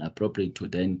appropriate to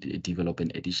then develop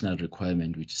an additional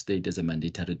requirement which state as a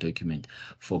mandatory document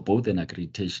for both an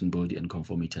accreditation body and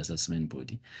conformity assessment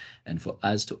body. And for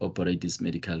us to operate this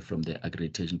medical from the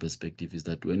accreditation perspective is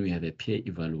that when we have a peer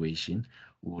evaluation,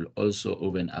 we will also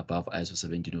over and above ISO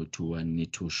 17021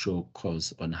 need to show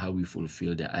cause on how we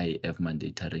fulfill the IAF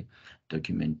mandatory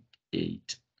document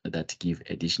 8 that give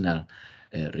additional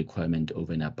requirement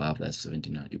over and above that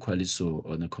 79. Equally so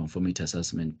on the conformity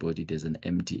assessment body, there's an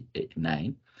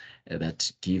MD9 that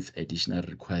give additional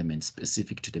requirements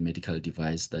specific to the medical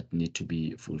device that need to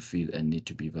be fulfilled and need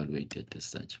to be evaluated as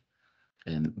such.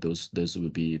 And those will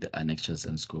be the annexures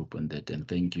and scope on that. And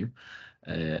thank you.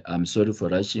 I'm sorry for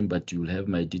rushing, but you'll have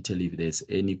my detail if there's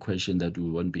any question that we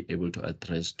won't be able to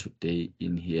address today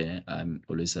in here. I'm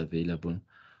always available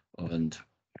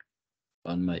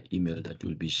on my email that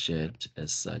will be shared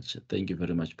as such. Thank you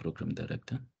very much, Program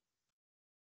Director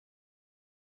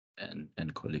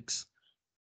and colleagues.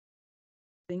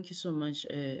 Thank you so much,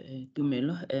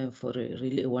 Tumelo, for a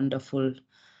really wonderful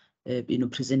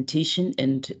presentation,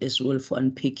 and as well for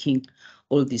unpacking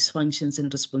all these functions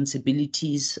and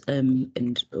responsibilities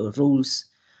and roles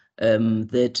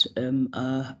that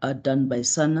are done by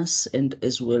SANAS, and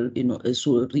as well, as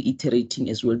well reiterating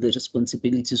as well the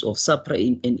responsibilities of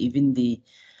SAHPRA and even the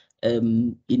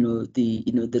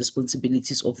the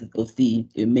responsibilities of the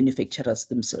manufacturers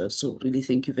themselves. So really,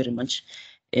 thank you very much.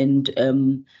 And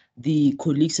the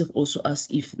colleagues have also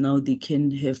asked if now they can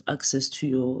have access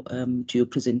to your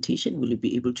presentation. Will you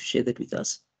be able to share that with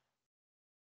us?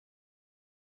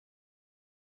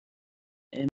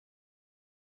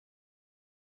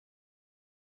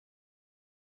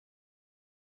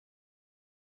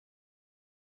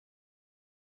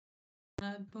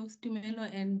 Both Tumelo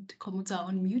and Komuta are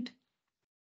on mute.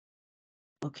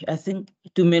 Okay, I think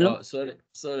Tumelo. Oh,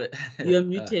 sorry. You're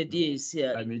muted. Yes,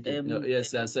 yeah. I muted. No,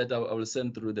 yes, I said I will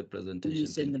send through the presentation. You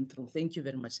send them through. Thank you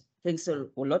very much. Thanks a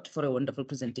lot for a wonderful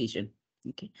presentation.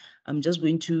 Okay, I'm just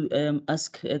going to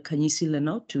ask Kanyisila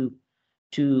now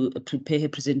to prepare her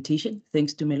presentation.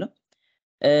 Thanks, Tumelo.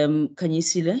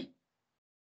 Kanyisila,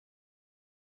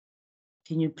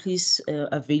 can you please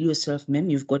avail yourself, ma'am?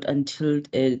 You've got until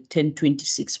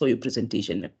 10:26 for your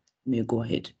presentation. May you go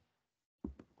ahead.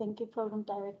 Thank you, Program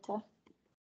Director.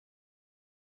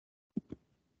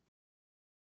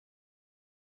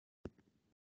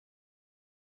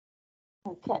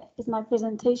 Okay, is my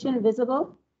presentation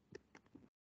visible?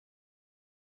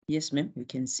 Yes, ma'am, you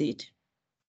can see it.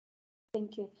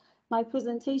 Thank you. My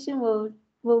presentation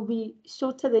will be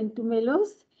shorter than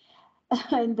Tumelo's,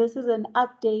 and this is an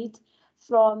update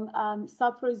from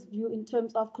SAHPRA's view in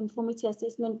terms of conformity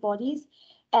assessment bodies,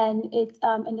 and it's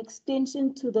an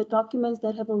extension to the documents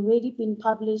that have already been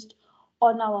published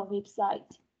on our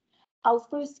website. I'll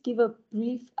first give a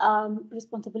brief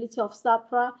responsibility of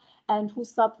SAHPRA and who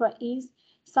SAHPRA is.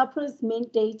 SAHPRA's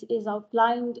mandate is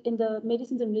outlined in the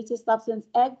Medicines and Related Substances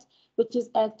Act, which is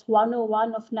Act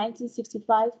 101 of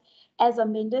 1965 as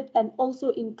amended, and also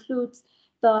includes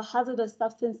the Hazardous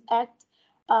Substance Act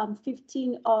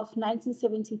 15 of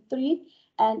 1973,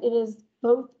 and it is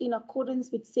both in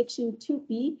accordance with Section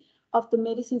 2B of the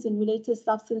Medicines and Related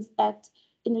Substances Act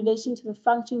in relation to the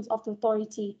functions of the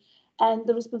authority. And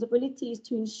the responsibility is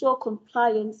to ensure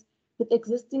compliance with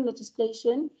existing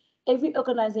legislation. Every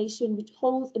organization which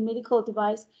holds a medical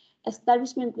device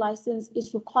establishment license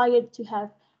is required to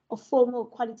have a formal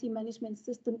quality management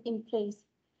system in place.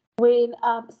 When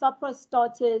SAHPRA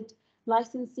started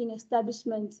licensing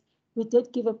establishments, we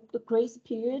did give a grace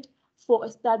period for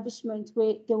establishments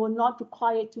where they were not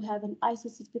required to have an ISO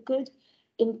certificate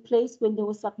in place when they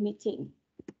were submitting.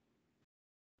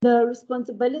 The ISO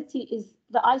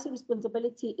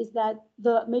responsibility is that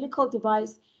the medical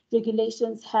device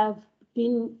regulations have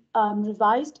been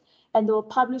revised, and they were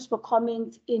published for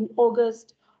comment in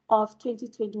August of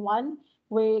 2021,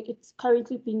 where it's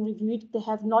currently being reviewed. They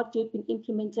have not yet been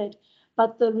implemented,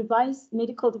 but the revised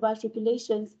medical device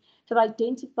regulations have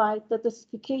identified that the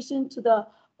certification to the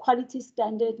quality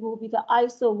standard will be the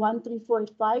ISO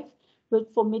 13485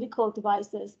 for medical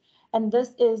devices. And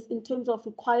this is in terms of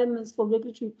requirements for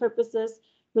regulatory purposes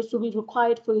which will be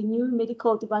required for a new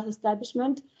medical device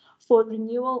establishment, for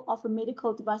renewal of a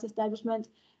medical device establishment,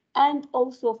 and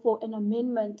also for an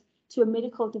amendment to a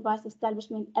medical device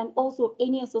establishment, and also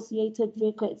any associated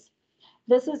records.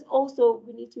 This is also,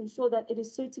 we need to ensure that it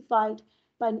is certified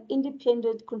by an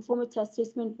independent conformity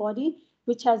assessment body,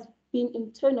 which has been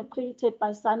in turn accredited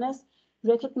by SANAS,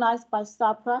 recognized by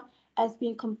SAHPRA as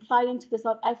being compliant to the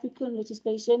South African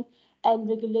legislation and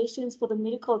regulations for the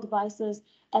medical devices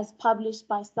as published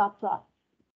by SAHPRA.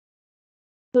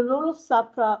 The role of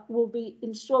SAHPRA will be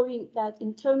ensuring that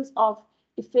in terms of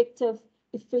effective,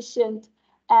 efficient,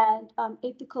 and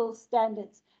ethical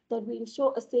standards, that we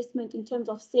ensure assessment in terms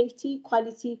of safety,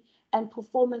 quality, and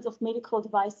performance of medical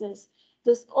devices.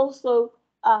 This also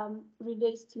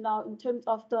relates to now in terms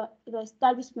of the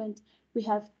establishment. We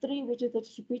have three, which is the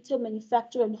distributor,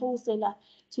 manufacturer, and wholesaler,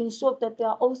 to ensure that they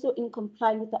are also in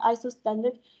compliance with the ISO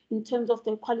standard in terms of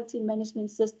their quality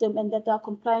management system, and that they are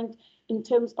compliant in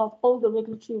terms of all the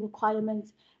regulatory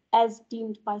requirements as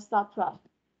deemed by SAHPRA.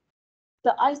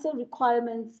 The ISO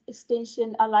requirements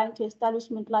extension aligned to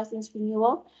establishment license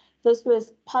renewal. This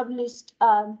was published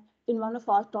in one of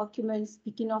our documents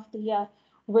beginning of the year,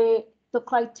 where the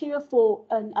criteria for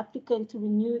an applicant to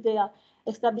renew their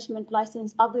establishment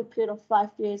license after a period of 5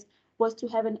 years was to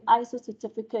have an ISO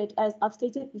certificate. As I've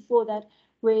stated before, that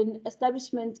when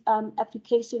establishment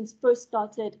applications first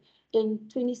started in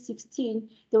 2016,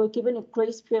 they were given a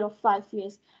grace period of 5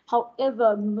 years.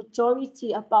 However,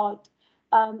 majority, about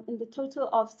in the total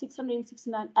of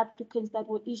 669 applicants that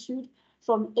were issued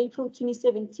from April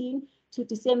 2017 to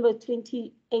December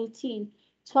 2018,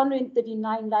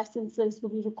 239 licenses will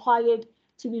be required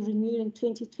to be renewed in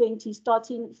 2020,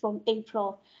 starting from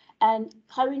April. And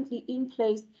currently in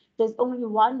place, there's only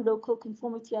one local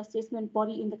conformity assessment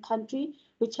body in the country,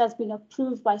 which has been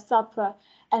approved by SAHPRA.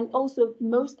 And also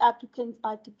most applicants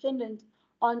are dependent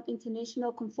on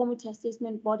international conformity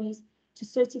assessment bodies to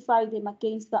certify them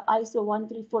against the ISO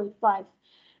 13485.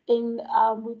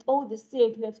 With all this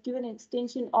said, we have given an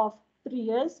extension of 3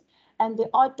 years, and there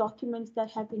are documents that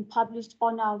have been published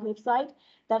on our website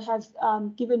that have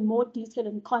given more detail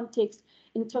and context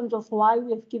in terms of why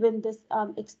we have given this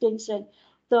extension.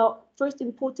 The first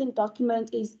important document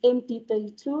is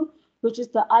MD32, which is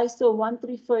the ISO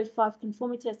 13485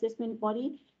 Conformity Assessment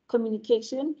Body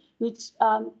communication, which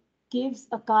gives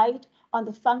a guide on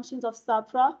the functions of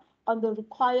SAHPRA, on the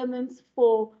requirements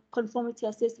for conformity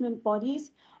assessment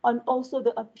bodies, on also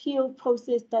the appeal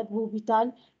process that will be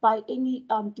done by any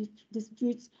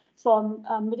disputes from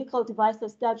medical device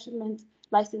establishment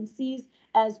licensees,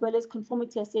 as well as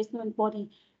conformity assessment body.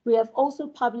 We have also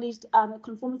published a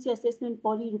conformity assessment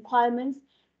body requirements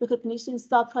recognition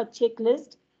SAHPRA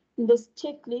checklist. In this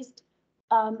checklist,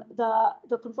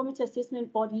 the conformity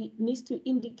assessment body needs to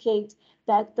indicate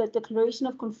that the declaration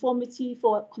of conformity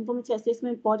for conformity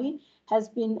assessment body has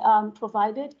been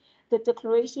provided. The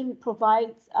declaration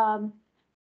provides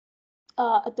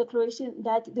a declaration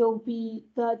that they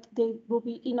will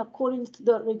be in accordance to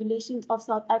the regulations of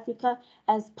South Africa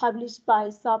as published by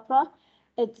SAHPRA.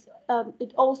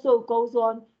 It also goes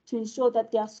on to ensure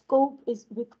that their scope is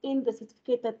within the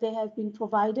certificate that they have been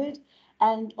provided,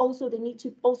 and also they need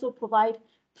to also provide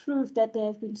proof that they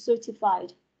have been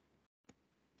certified.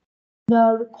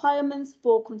 The requirements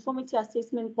for conformity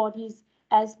assessment bodies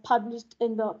as published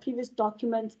in the previous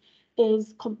document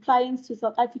is compliance to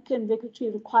South African regulatory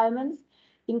requirements,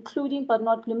 including but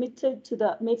not limited to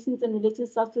the Medicines and Related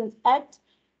Substances Act,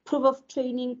 proof of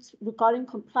training regarding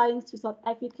compliance to South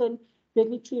African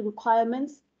regulatory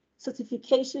requirements,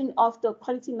 certification of the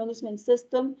quality management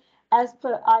system as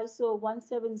per ISO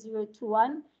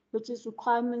 17021, which is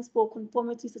requirements for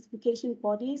conformity certification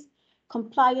bodies,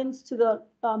 compliance to the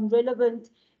relevant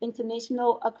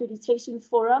international accreditation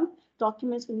forum,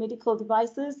 documents for medical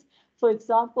devices, for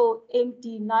example,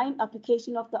 MD9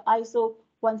 application of the ISO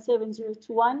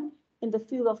 17021 in the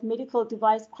field of medical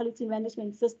device quality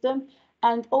management system,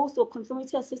 and also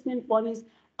conformity assessment bodies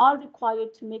are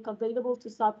required to make available to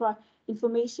SAHPRA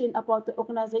information about the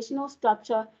organizational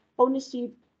structure,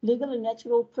 ownership, legal and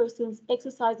natural persons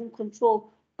exercising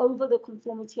control over the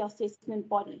conformity assessment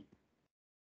body.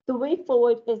 The way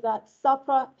forward is that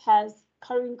SAHPRA has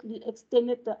currently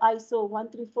extended the ISO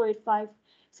 13485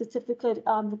 certificate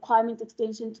requirement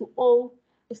extension to all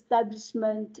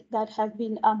establishments that have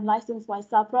been licensed by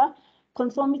SAHPRA.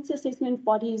 Conformity assessment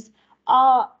bodies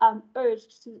are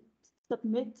urged to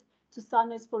submit to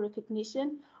SANAS for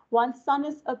recognition. Once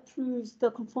SANAS approves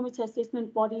the conformity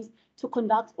assessment bodies to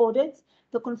conduct audits,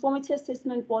 the conformity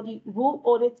assessment body will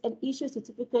audit and issue a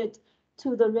certificate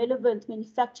to the relevant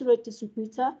manufacturer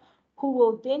distributor, who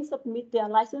will then submit their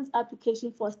license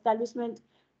application for establishment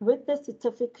with the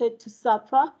certificate to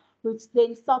SAHPRA, which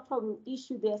then SAHPRA will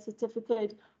issue their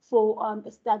certificate for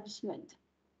establishment.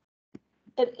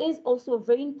 It is also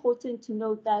very important to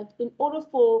note that in order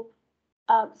for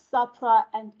SAHPRA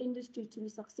and industry to be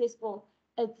successful,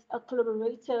 it's a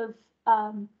collaborative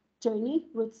journey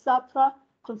with SAHPRA,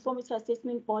 Conformity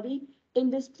Assessment Body,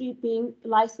 industry being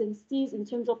licensees in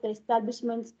terms of the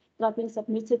establishments that are being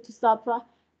submitted to SAHPRA,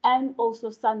 and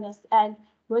also SANAS. And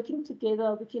working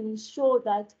together, we can ensure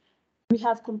that we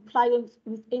have compliance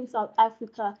within South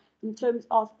Africa in terms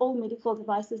of all medical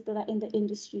devices that are in the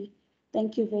industry.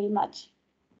 Thank you very much.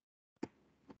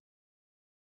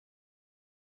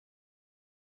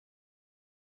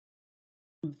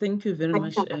 Thank you very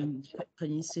much,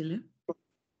 Kanyisile,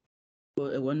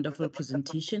 for a wonderful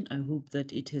presentation. I hope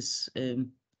that it has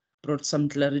brought some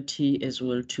clarity as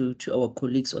well to our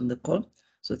colleagues on the call.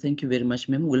 So thank you very much,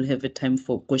 ma'am. We'll have a time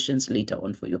for questions later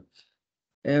on for you.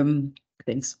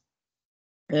 Thanks.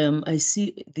 I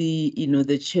see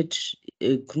the chat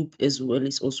group as well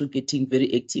is also getting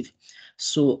very active.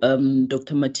 So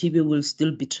Dr. Matibe will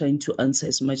still be trying to answer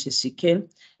as much as she can,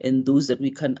 and those that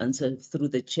we can answer through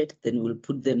the chat, then we'll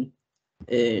put them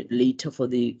later for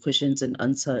the questions and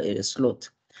answer slot.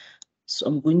 So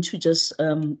I'm going to just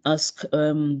ask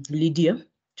Lydia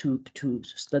to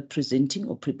start presenting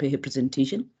or prepare her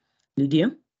presentation.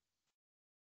 Lydia.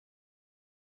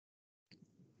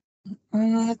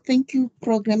 Thank you,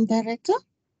 Program Director.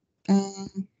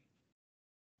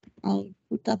 I'll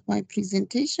put up my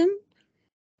presentation.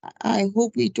 I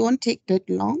hope it won't take that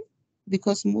long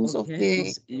because most of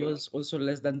the... Yours also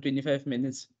less than 25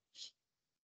 minutes.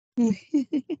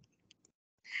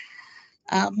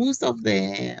 Most of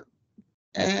the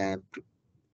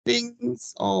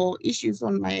things or issues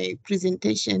on my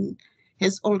presentation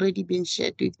has already been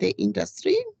shared with the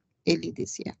industry early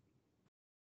this year.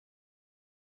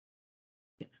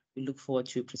 We look forward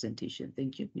to your presentation.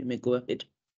 Thank you. You may go ahead.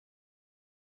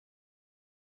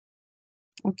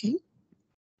 Okay.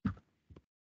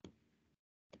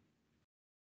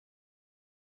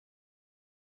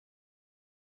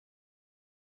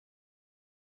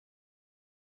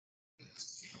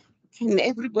 Can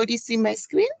everybody see my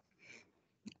screen?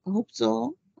 I hope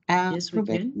so. Yes, we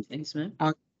can. Thanks, ma'am.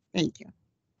 Thank you.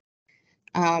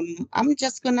 I'm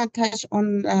just going to touch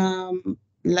on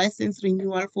license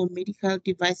renewal for medical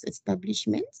device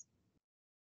establishments.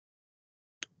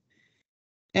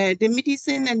 The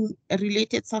Medicine and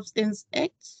Related Substance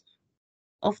Act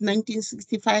of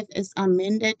 1965 as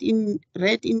amended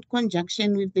read in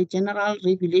conjunction with the General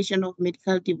Regulation of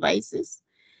Medical Devices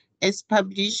as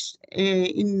published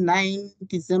in 9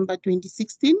 December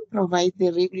 2016, provides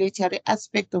the regulatory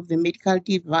aspect of the medical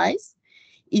device,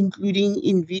 including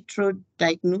in vitro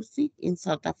diagnostic in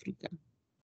South Africa.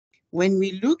 When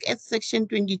we look at Section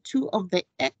 22 of the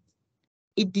Act,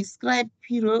 it describes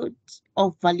periods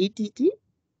of validity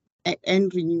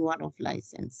and renewal of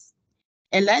license.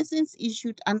 A license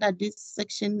issued under this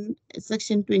section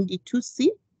 22C,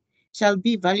 shall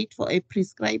be valid for a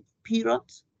prescribed period,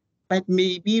 but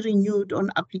may be renewed on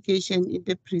application in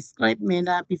the prescribed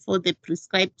manner before the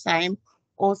prescribed time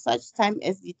or such time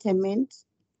as determined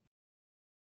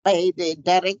by the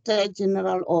Director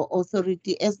General or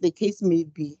authority as the case may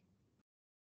be,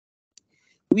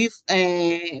 with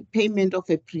a payment of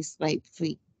a prescribed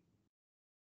fee.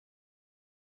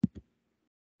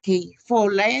 Okay,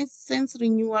 for license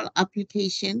renewal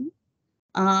application,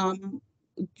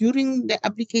 during the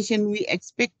application, we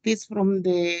expect this from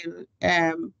the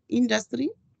industry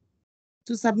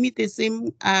to submit the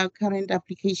same current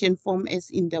application form as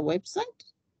in the website.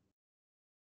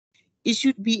 It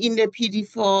should be in the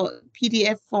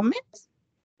PDF format,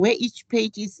 where each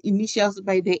page is initialed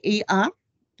by the AR,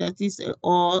 that is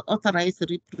or authorized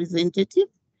representative,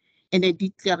 and a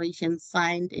declaration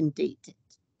signed and dated.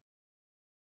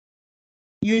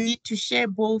 You need to share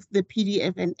both the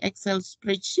PDF and Excel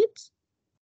spreadsheet,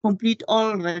 complete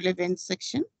all relevant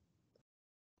sections.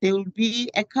 There will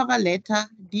be a cover letter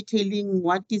detailing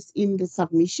what is in the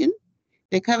submission.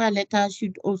 The cover letter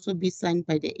should also be signed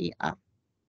by the AR.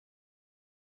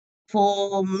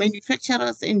 For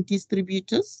manufacturers and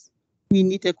distributors, we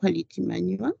need a quality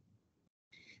manual.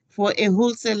 For a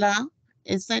wholesaler,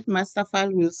 a site master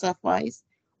file will suffice,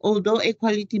 although a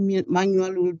quality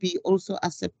manual will be also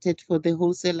accepted for the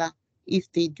wholesaler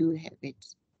if they do have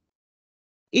it.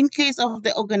 In case of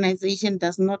the organization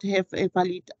does not have a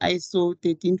valid ISO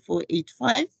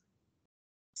 13485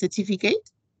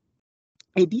 certificate,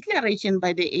 a declaration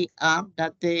by the AR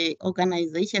that the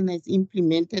organization has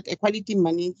implemented a quality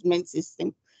management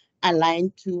system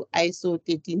aligned to ISO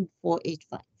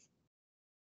 13485.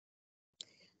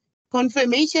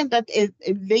 Confirmation that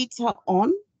later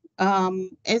on,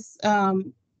 as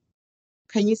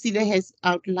Kanyisile has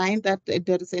outlined, that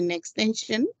there is an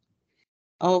extension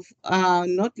of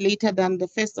not later than the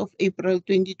 1st of April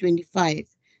 2025.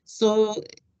 So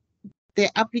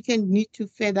the applicant need to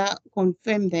further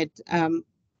confirm that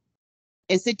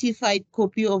a certified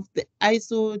copy of the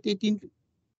ISO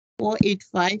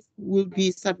 13485 will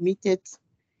be submitted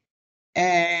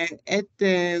at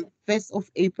the 1st of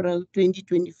April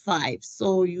 2025.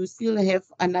 So you still have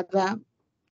another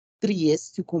 3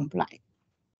 years to comply.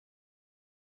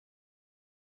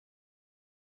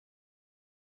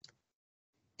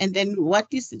 And then what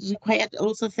is required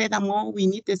also furthermore, we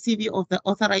need the CV of the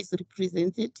authorized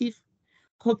representative,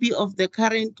 copy of the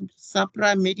current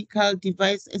SAHPRA medical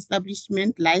device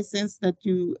establishment license that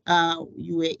you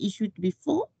were issued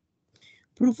before,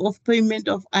 proof of payment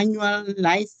of annual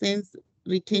license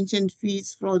retention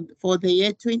fees for the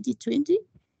year 2020,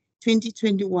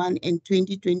 2021, and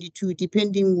 2022,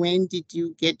 depending when did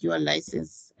you get your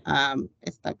license,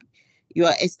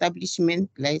 your establishment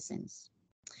license.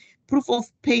 Proof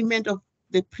of payment of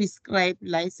the prescribed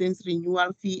license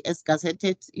renewal fee as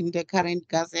gazetted in the current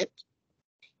gazette.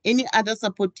 Any other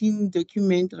supporting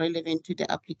document relevant to the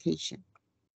application.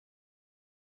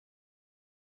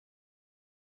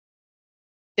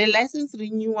 The license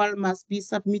renewal must be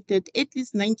submitted at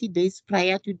least 90 days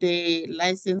prior to the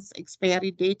license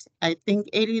expiry date. I think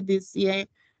early this year,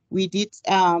 we did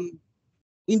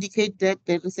indicate that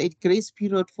there is a grace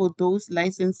period for those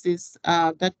licenses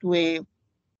that were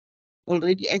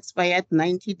already expired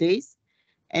 90 days.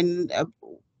 And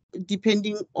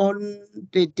depending on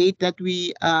the date that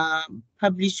we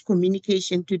publish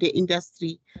communication to the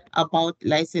industry about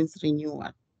license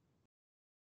renewal.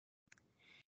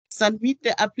 Submit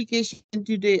the application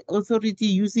to the authority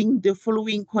using the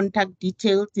following contact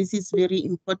details. This is very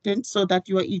important so that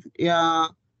your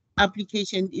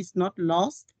application is not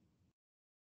lost.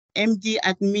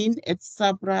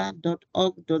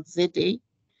 mdadmin@sahpra.org.za.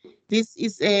 This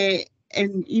is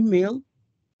an email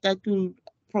that will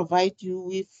provide you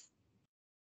with,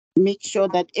 make sure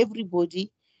that everybody,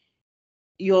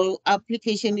 your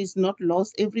application is not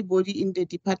lost. Everybody in the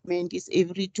department is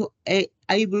able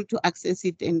to access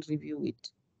it and review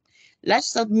it. Large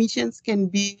submissions can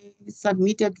be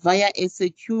submitted via a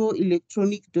secure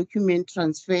electronic document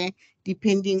transfer,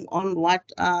 depending on what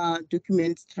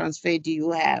document transfer do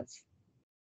you have.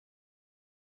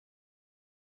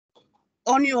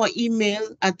 On your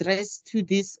email address to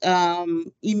this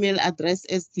email address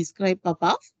as described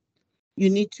above, you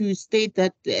need to state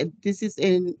that this is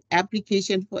an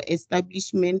application for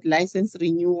establishment license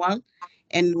renewal,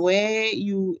 and where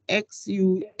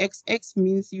XX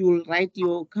means you will write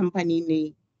your company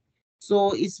name.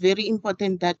 So it's very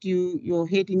important that your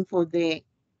heading for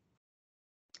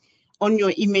on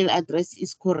your email address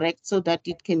is correct so that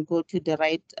it can go to the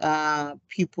right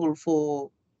people for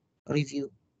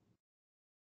review.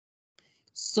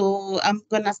 So I'm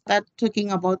gonna start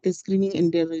talking about the screening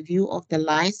and the review of the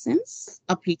license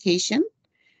application.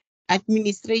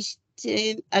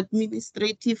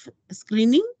 Administrative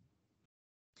screening.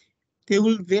 They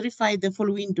will verify the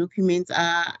following documents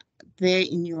are there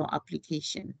in your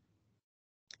application.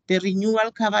 The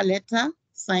renewal cover letter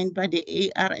signed by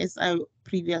the AR, as I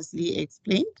previously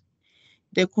explained.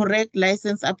 The correct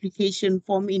license application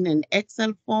form in an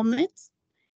Excel format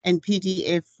and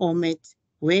PDF format,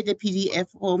 where the PDF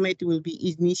format will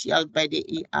be initialed by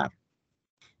the AR.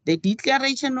 The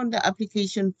declaration on the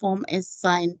application form as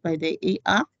signed by the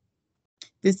AR.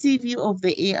 The CV of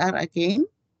the AR again.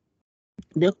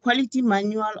 The quality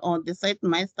manual or the site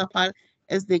master file,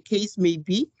 as the case may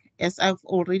be. As I've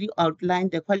already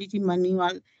outlined, the quality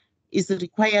manual is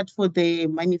required for the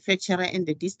manufacturer and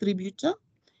the distributor,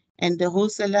 and the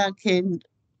wholesaler can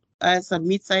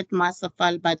submit site master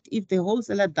file, but if the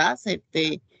wholesaler does have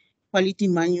the quality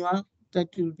manual,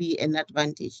 that will be an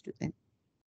advantage to them.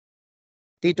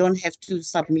 They don't have to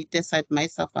submit the site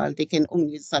master file, they can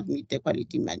only submit the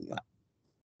quality manual.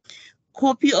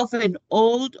 Copy of an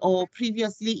old or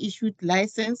previously issued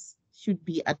license should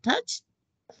be attached.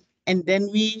 And then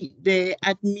the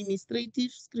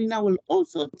administrative screener will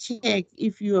also check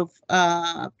if you have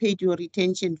paid your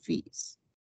retention fees.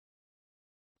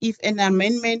 If an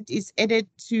amendment is added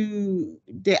to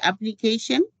the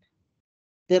application,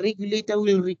 the regulator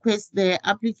will request the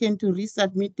applicant to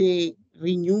resubmit the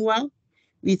renewal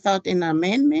without an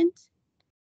amendment,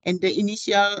 and the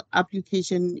initial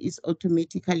application is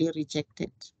automatically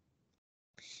rejected.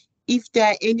 If there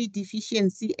are any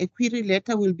deficiency, a query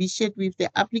letter will be shared with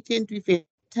the applicant with a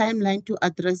timeline to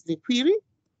address the query.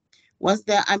 Once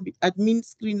the admin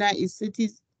screener is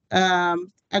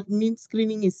admin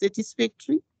screening is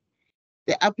satisfactory,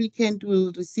 the applicant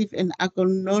will receive an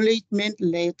acknowledgement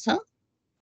letter.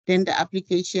 Then the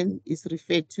application is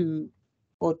referred to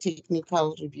for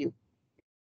technical review.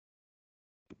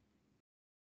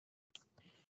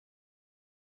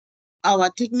 Our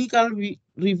technical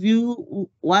review,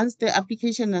 once the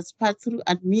application has passed through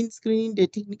admin screening, the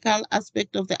technical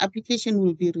aspect of the application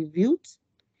will be reviewed.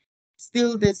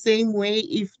 Still the same way,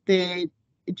 if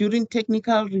during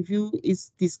technical review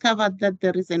is discovered that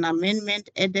there is an amendment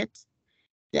added,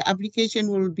 the application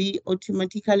will be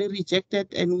automatically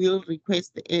rejected and will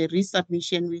request a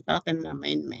resubmission without an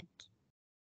amendment.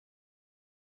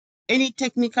 Any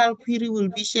technical query will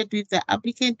be shared with the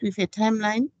applicant with a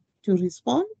timeline to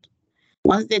respond.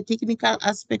 Once the technical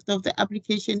aspect of the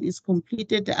application is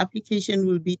completed, the application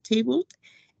will be tabled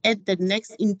at the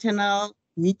next internal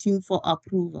meeting for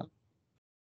approval.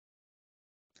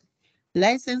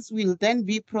 License will then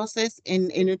be processed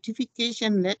and a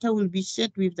notification letter will be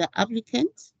shared with the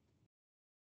applicant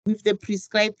with the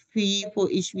prescribed fee for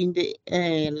issuing the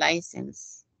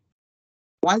license.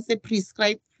 Once the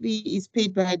prescribed fee is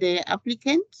paid by the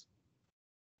applicant,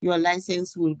 your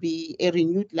license will be, a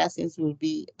renewed license will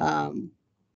be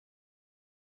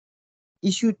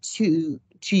issued to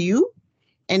you,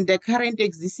 and the current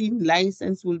existing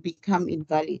license will become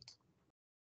invalid.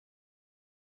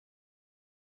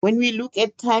 When we look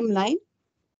at timeline,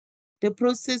 the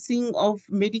processing of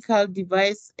medical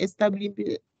device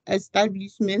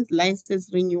establishment license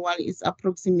renewal is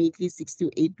approximately 6 to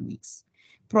 8 weeks,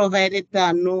 provided there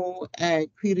are no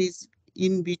queries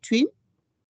in between.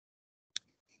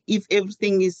 If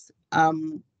everything is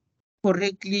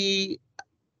correctly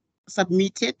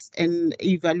submitted and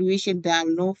evaluation, there are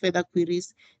no further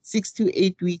queries, 6 to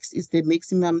 8 weeks is the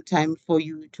maximum time for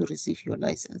you to receive your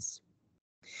license.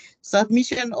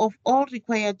 Submission of all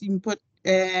required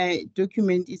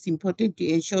document is important to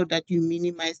ensure that you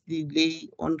minimize delay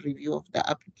on review of the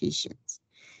applications.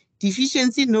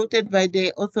 Deficiency noted by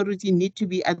the authority need to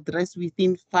be addressed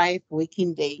within 5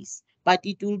 working days, but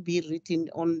it will be written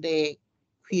on the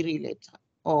query letter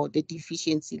or the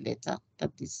deficiency letter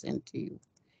that is sent to you.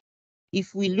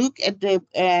 If we look at the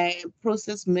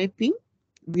process mapping,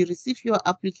 we receive your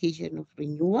application of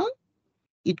renewal.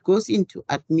 It goes into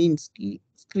admin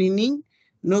screening.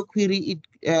 No query,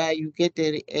 you get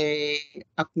a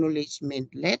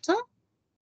acknowledgement letter.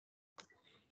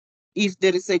 If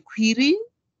there is a query,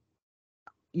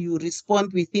 you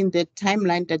respond within the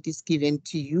timeline that is given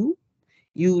to you.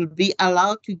 You will be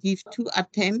allowed to give 2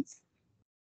 attempts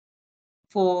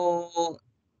for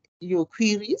your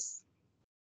queries,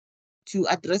 to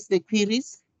address the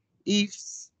queries.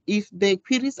 If the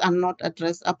queries are not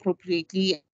addressed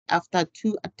appropriately after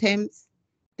 2 attempts,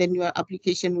 then your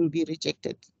application will be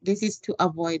rejected. This is to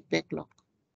avoid backlog.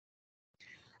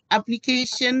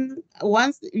 Application,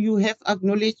 once you have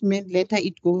acknowledgement letter,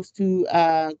 it goes to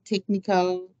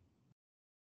technical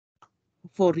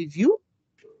for review.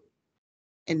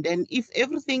 And then if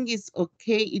everything is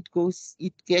okay, it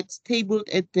gets tabled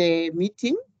at the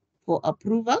meeting for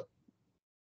approval.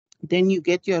 Then you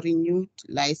get your renewed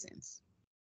license.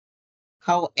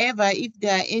 However, if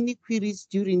there are any queries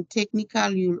during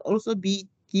technical, you'll also be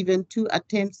given 2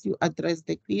 attempts to address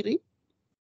the query.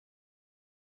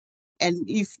 And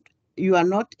if you are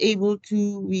not able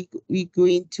to, we're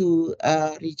going to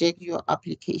reject your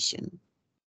application.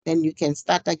 Then you can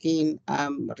start again,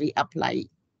 reapply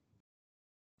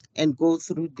and go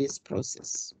through this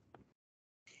process.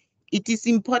 It is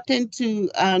important to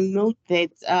note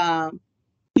that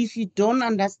if you don't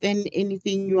understand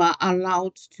anything, you are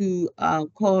allowed to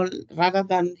call rather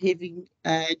than having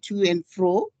to and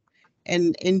fro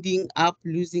and ending up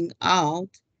losing out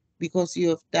because you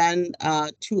have done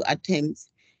 2 attempts.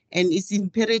 And it's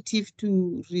imperative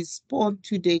to respond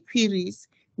to the queries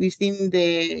within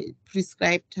the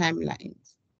prescribed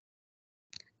timelines.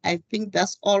 I think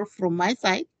that's all from my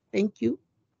side. Thank you.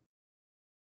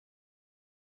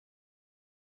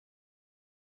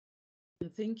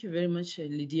 Thank you very much,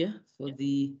 Lydia, for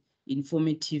the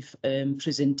informative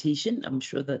presentation. I'm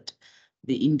sure that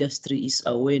the industry is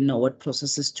aware now what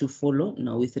processes to follow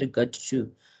now with regard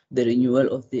to the renewal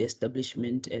of the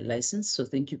establishment license. So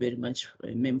thank you very much,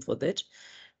 ma'am, for that.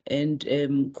 And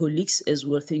colleagues as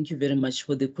well, thank you very much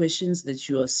for the questions that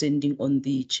you are sending on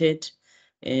the chat.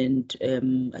 And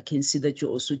I can see that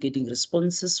you're also getting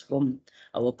responses from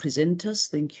our presenters.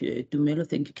 Thank you, Dumelo.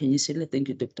 Thank you, Kenyisela. Thank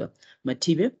you, Dr.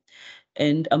 Matibe.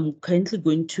 And I'm kindly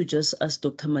going to just ask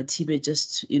Dr. Matibe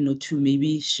just, to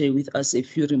maybe share with us a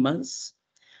few remarks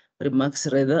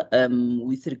rather,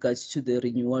 with regards to the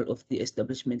renewal of the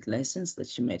establishment license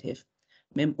that you might have.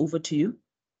 Ma'am, over to you.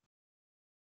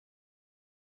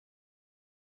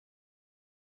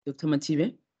 Dr.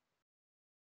 Matibe?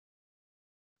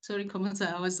 Sorry,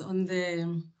 Komotso, I was on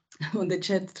the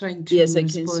chat trying to Yes, I can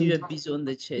see respond. you're busy on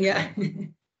the chat. Yeah.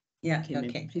 Yeah, Okay, ma'am.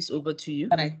 okay. Please, over to you.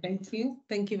 All right, thank you.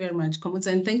 Thank you very much,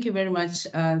 Komotso, and thank you very much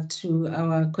to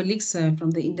our colleagues from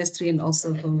the industry and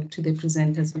also to the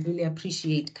presenters. We really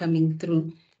appreciate coming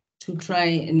through to try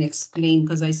and explain,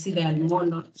 because I see there are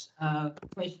more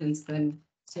questions than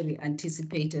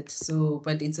anticipated. So,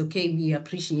 but it's okay. We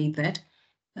appreciate that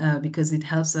because it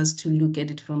helps us to look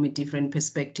at it from a different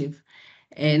perspective.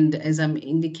 And as I'm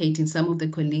indicating, some of the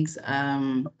colleagues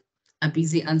are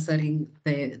busy answering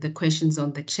the questions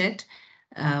on the chat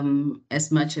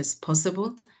as much as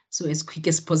possible. So as quick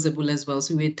as possible as well.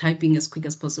 So we're typing as quick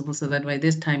as possible so that by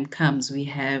this time comes, we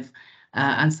have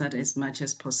answered as much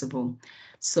as possible.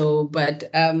 So, but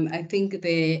I think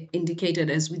they indicated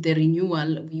as with the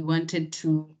renewal, we wanted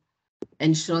to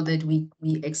ensure that we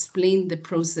explain the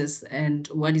process and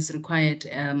what is required.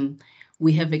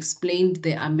 We have explained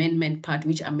the amendment part,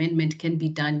 which amendment can be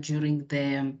done during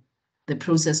the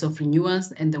process of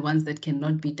renewals and the ones that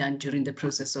cannot be done during the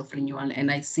process of renewal.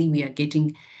 And I see we are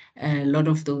getting a lot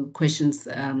of the questions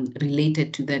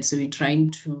related to that. So we're trying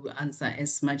to answer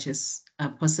as much as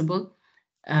possible.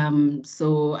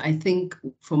 So I think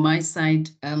for my side,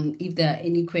 if there are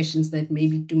any questions that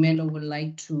maybe Tumelo would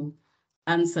like to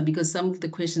answer, because some of the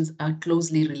questions are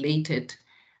closely related,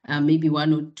 maybe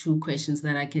one or two questions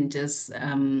that I can just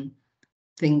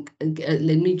think,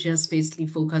 let me just basically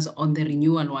focus on the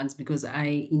renewal ones, because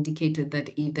I indicated that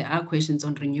if there are questions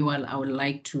on renewal, I would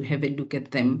like to have a look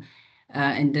at them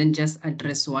and then just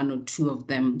address one or two of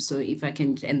them. So if I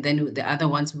can, and then the other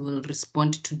ones we will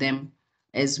respond to them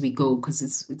as we go,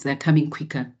 because they're coming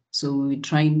quicker. So we're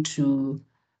trying to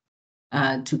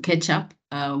catch up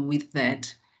with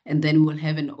that. And then we'll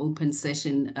have an open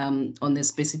session on the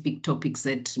specific topics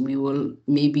that we will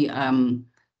maybe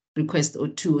request or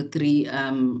two or three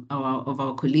of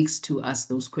our colleagues to ask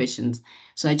those questions.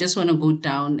 So I just want to go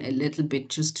down a little bit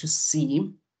just to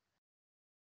see,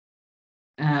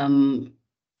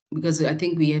 because I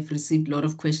think we have received a lot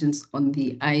of questions on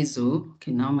the ISO.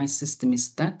 Okay, now my system is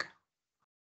stuck.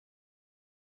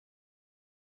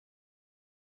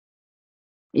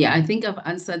 Yeah, I think I've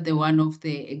answered the one of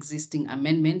the existing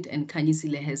amendment, and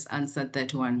Kanyisile has answered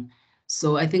that one.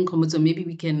 So I think, Komotso, maybe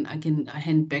I can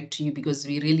hand back to you, because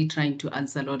we're really trying to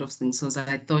answer a lot of things. So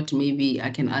I thought maybe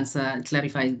I can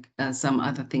clarify some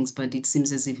other things, but it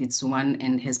seems as if it's one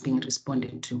and has been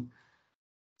responded to.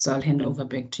 So I'll hand over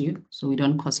back to you so we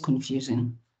don't cause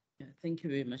confusion. Yeah, thank you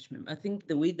very much, ma'am. I think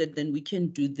the way that then we can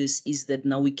do this is that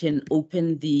now we can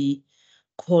open the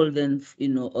call then,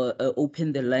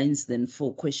 open the lines then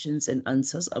for questions and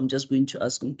answers. I'm just going to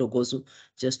ask Ntokozo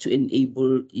just to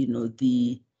enable,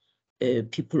 the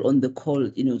people on the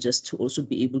call, just to also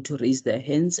be able to raise their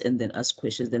hands and then ask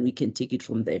questions. Then we can take it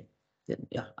from there. Then,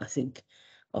 yeah, I think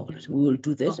we will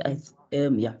do that. Okay.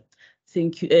 Yeah,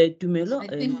 thank you, Tumelo.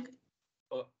 I think.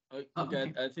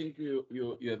 Okay, I think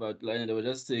you have outlined. I was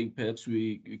just saying perhaps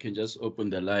we can just open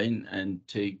the line and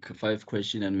take 5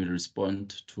 questions and we'll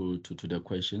respond to the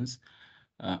questions.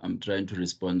 I'm trying to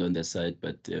respond on the side,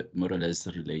 but more or less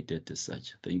related as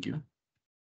such. Thank you.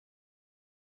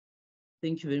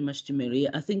 Thank you very much, Tumelo.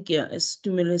 I think, yeah, as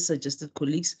Tumelo suggested,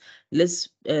 colleagues, let's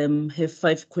have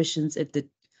 5 questions at the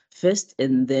first,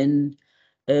 and then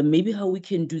maybe how we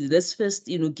can do this. Let's first,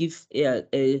 give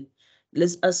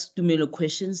let's ask Tumelo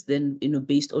questions, then,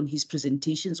 based on his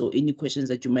presentations or any questions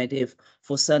that you might have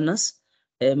for SANAS,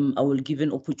 I will give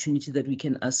an opportunity that we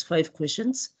can ask 5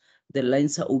 questions. The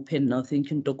lines are open now.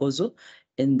 Thank you, Ntokozo.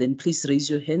 And then please raise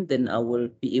your hand, then I will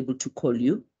be able to call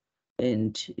you.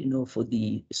 And,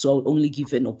 so I'll only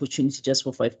give an opportunity just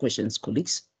for 5 questions,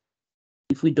 colleagues.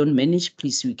 If we don't manage,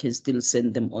 please, we can still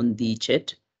send them on the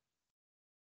chat.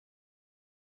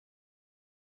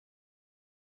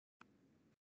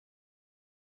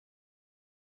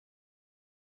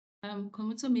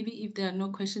 Komotso, maybe if there are no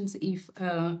questions,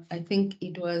 I think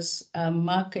it was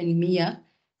Mark and Mia,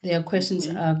 their questions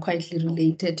are quite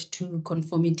related to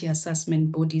conformity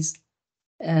assessment bodies.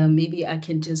 Maybe I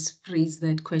can just phrase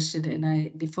that question,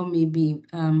 and before maybe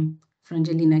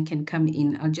Frangelina can come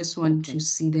in, I just want to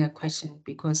see their question,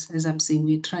 because as I'm saying,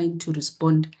 we're trying to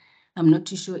respond. I'm not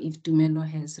too sure if Tumelo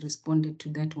has responded to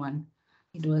that one.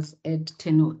 It was at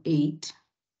 10:08.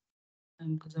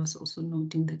 Because I was also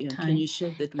noting the time. Can you share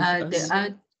that with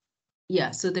us? Yeah,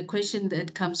 so the question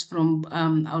that comes from,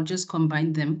 I'll just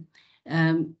combine them.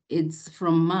 It's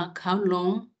from Mark. How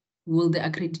long will the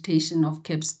accreditation of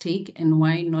CAPS take, and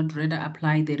why not rather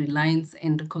apply the reliance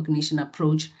and recognition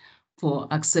approach for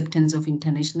acceptance of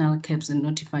international CAPS and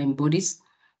notifying bodies?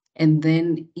 And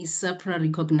then is SAHPRA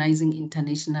recognizing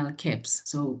international caps?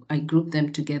 So I grouped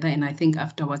them together, and I think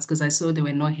afterwards, because I saw there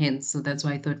were no hands, so that's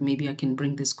why I thought maybe I can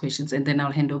bring these questions, and then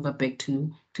I'll hand over back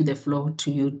to the floor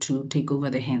to you to take over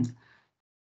the hands.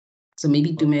 So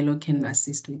maybe Dumelo can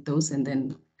assist with those, and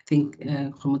then I think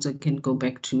Khomotso can go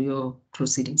back to your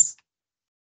proceedings.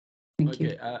 Thank you.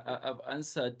 Okay, I've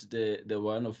answered the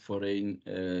one of foreign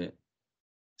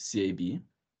CAB,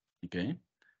 okay?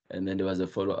 And then there was a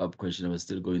follow-up question. I was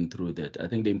still going through that. I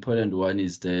think the important one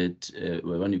is that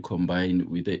when you combine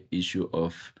with the issue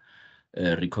of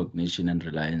recognition and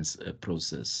reliance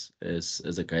process as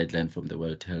a guideline from the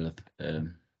World Health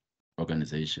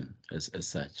Organization as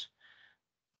such.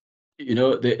 You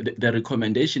know, the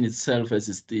recommendation itself, as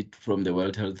stated from the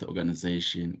World Health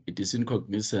Organization, it is in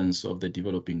cognizance of the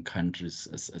developing countries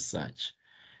as such,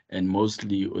 and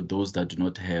mostly those that do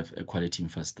not have a quality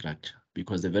infrastructure,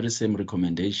 because the very same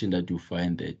recommendation that you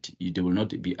find that they will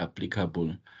not be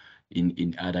applicable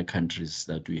in other countries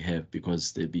that we have,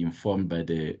 because they'll be informed by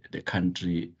the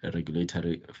country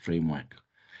regulatory framework.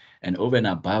 And over and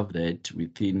above that,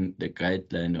 within the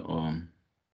guideline or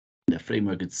the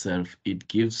framework itself, it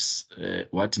gives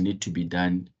what need to be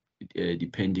done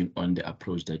depending on the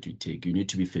approach that you take. You need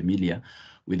to be familiar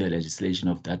with the legislation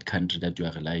of that country that you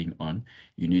are relying on.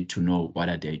 You need to know what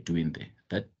are they doing there.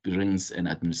 That brings an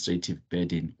administrative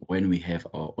burden when we have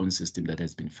our own system that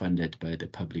has been funded by the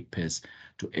public purse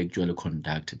to actually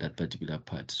conduct that particular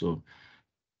part. So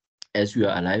as we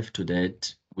are alive to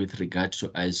that, with regard to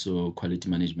ISO quality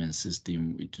management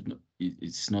system,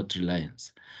 it's not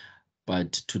reliance.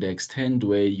 But to the extent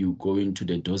where you go into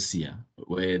the dossier,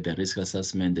 where the risk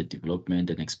assessment, the development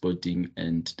and exporting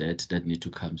and that need to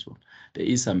come from, there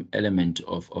is some element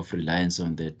of reliance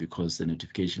on that, because the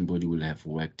notification body will have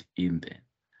worked in there.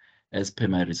 As per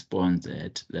my response,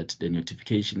 that the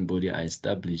notification body are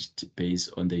established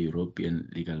based on the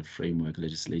European legal framework,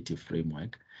 legislative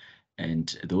framework.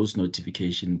 And those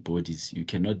notification bodies, you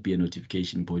cannot be a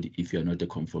notification body if you are not a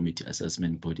conformity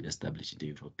assessment body established in the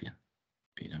European.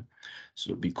 You know,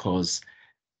 so because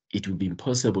it would be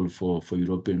impossible for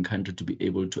European country to be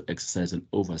able to exercise an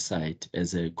oversight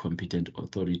as a competent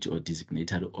authority or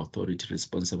designated authority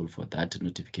responsible for that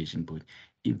notification body,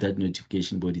 if that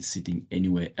notification body is sitting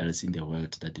anywhere else in the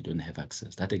world that they don't have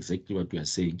access. That's exactly what we are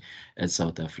saying at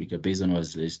South Africa, based on our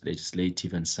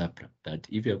legislative and SAHPRA, that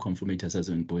if you're a conformity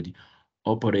assessment body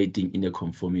operating in a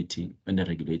conformity in a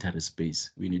regulatory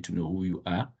space, we need to know who you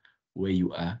are, where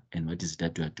you are, and what is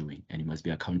that you are doing, and you must be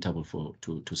accountable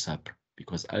to SAHPRA,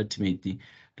 because ultimately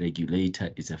regulator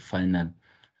is a final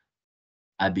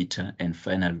arbiter and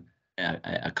final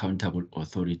accountable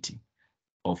authority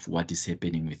of what is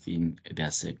happening within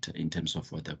their sector in terms of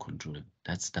what they're controlling.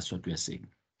 That's what we are saying.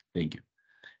 Thank you.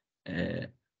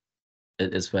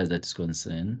 As far as that is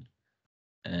concerned,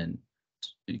 and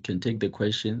you can take the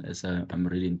question as I'm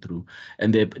reading through.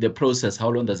 And the process, how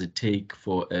long does it take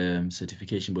for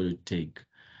certification body to take?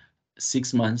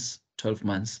 6 months, 12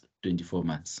 months, 24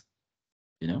 months,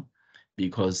 you know,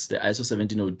 because the ISO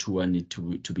 17021 need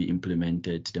to be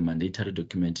implemented, the mandatory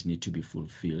document need to be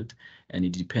fulfilled, and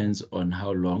it depends on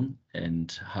how long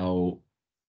and how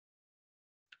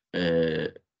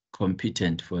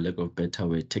competent, for lack of better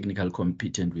word, technical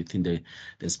competent within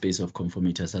the space of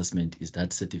conformity assessment is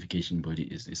that certification body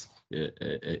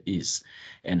is,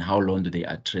 and how long do they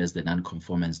address the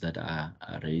non-conformance that are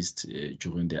raised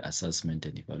during the assessment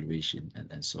and evaluation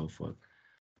and so forth,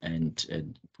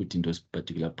 and putting those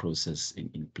particular process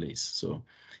in place. So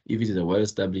if it is a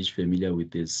well-established, familiar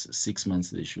with this, 6 months,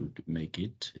 they should make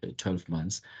it 12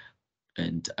 months.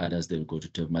 And others, they'll go to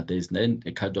 12 months. There's then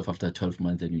a cutoff after 12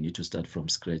 months, then you need to start from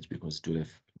scratch, because it will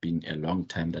have been a long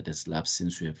time that has lapsed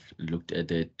since we have looked at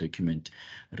the document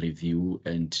review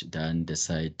and done the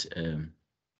site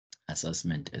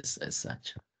assessment as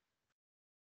such.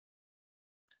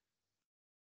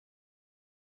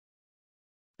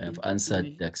 I've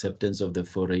answered the acceptance of the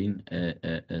foreign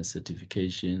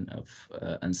certification.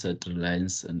 I've answered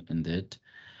reliance and that.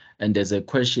 And there's a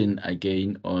question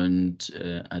again on,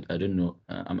 I don't know,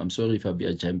 I'm sorry if I'll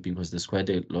be jumping, because there's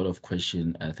quite a lot of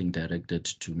question, I think, directed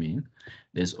to me.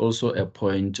 There's also a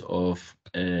point of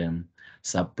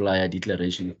supplier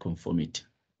declaration of conformity,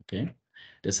 okay?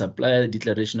 The supplier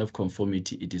declaration of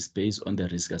conformity, it is based on the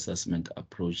risk assessment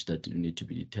approach that need to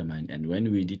be determined. And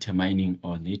when we're determining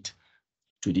on it,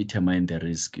 to determine the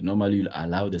risk, normally you'll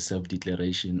allow the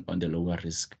self-declaration on the lower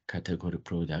risk category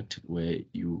product, where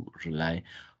you rely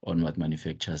on what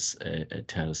manufacturers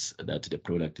tells that the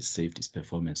product is safe, its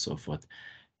performance, so forth,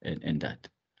 and that.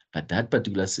 But that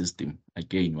particular system,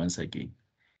 once again,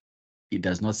 it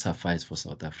does not suffice for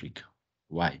South Africa.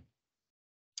 Why?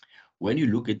 when you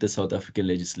look at the South African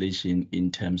legislation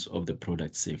in terms of the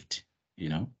product safety, you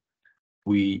know,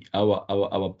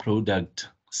 our product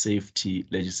safety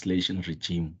legislation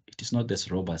regime, it is not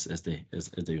as robust as the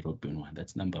European one.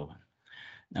 That's number one.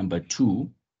 Number two,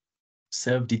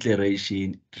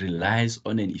 self-declaration relies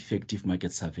on an effective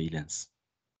market surveillance,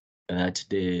 that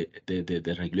the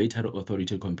regulatory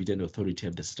authority, competent authority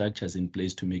have the structures in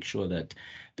place to make sure that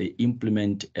they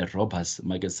implement a robust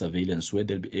market surveillance where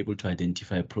they'll be able to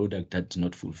identify a product that does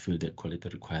not fulfill the quality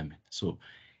requirement. So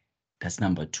that's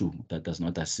number two, that does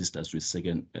not assist us with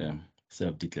second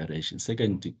self-declaration.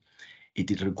 Second,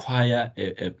 it require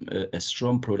a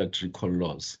strong product recall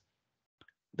laws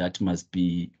that must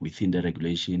be within the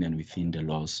regulation and within the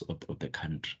laws of the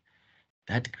country.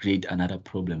 That create another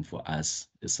problem for us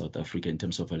as South Africa in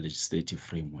terms of a legislative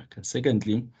framework. And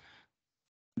secondly,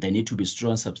 there need to be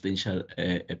strong, substantial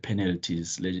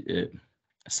penalties,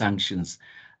 sanctions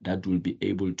that will be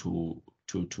able to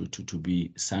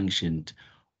be sanctioned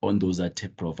on those that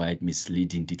provide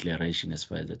misleading declaration as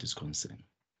far as that is concerned.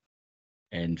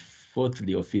 And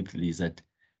fourthly or fifthly is that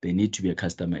there need to be a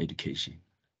customer education.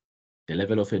 The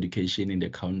level of education in the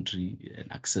country and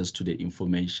access to the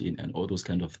information and all those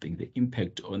kind of things, the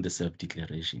impact on the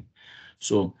self-declaration.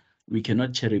 So we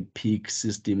cannot cherry pick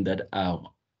systems that are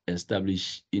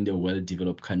established in the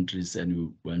well-developed countries and we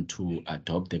want to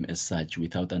adopt them as such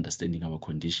without understanding our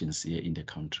conditions here in the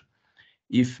country.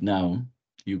 If now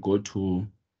you go to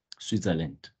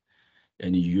Switzerland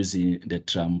and you're using the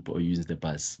tram or using the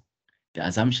bus, the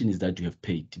assumption is that you have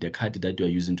paid. The card that you are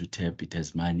using to tap, it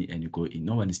has money and you go in.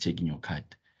 No one is checking your card.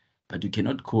 But you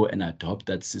cannot go and adopt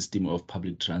that system of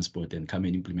public transport and come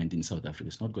and implement in South Africa.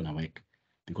 It's not going to work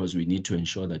because we need to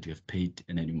ensure that you have paid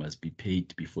and then you must be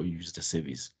paid before you use the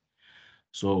service.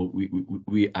 So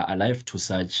we are alive to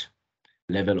such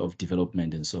level of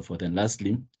development and so forth. And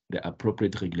lastly, the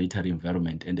appropriate regulatory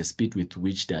environment and the speed with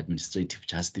which the administrative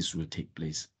justice will take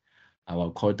place.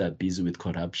 Our court are busy with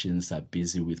corruptions, are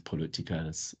busy with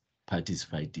political parties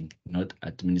fighting, not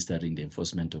administering the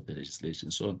enforcement of the legislation.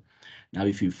 So now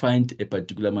if you find a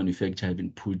particular manufacturer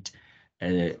having put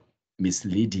a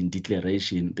misleading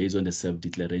declaration based on the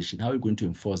self-declaration, how are you going to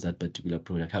enforce that particular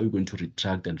product? How are you going to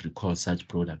retract and recall such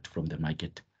product from the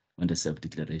market on the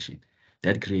self-declaration?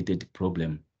 That created a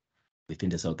problem within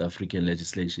the South African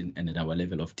legislation and at our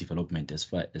level of development as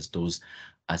far as those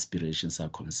aspirations are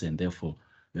concerned. Therefore,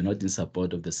 we're not in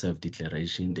support of the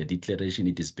self-declaration. The declaration,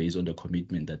 it is based on the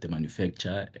commitment that the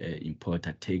manufacturer,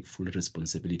 importer take full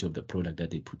responsibility of the product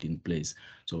that they put in place.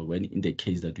 So when in the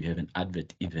case that we have an adverse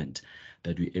event,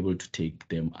 that we're able to take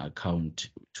them account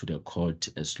to the court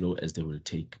as low as they will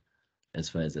take as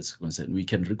far as that's concerned. We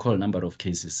can recall a number of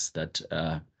cases that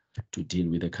to deal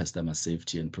with the customer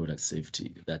safety and product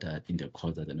safety that are in the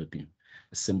court that are not being.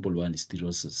 A simple one is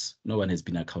cirrhosis. No one has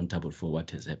been accountable for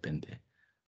what has happened there.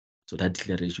 So that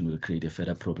declaration will create a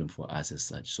further problem for us as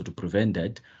such. So to prevent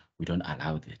that, we don't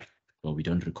allow that, or we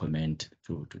don't recommend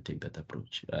to take that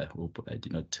approach. I hope I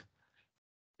did not.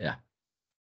 Yeah.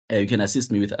 You can assist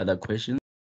me with other questions.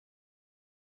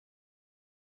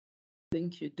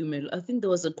 Thank you, Dumelo. I think there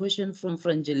was a question from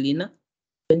Frangelina.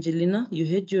 Angelina, you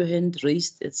had your hand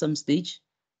raised at some stage.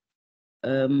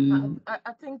 I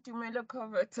think Dumelo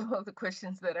covered all the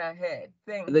questions that I had.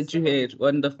 Thanks. That you had.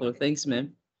 Wonderful. Thanks,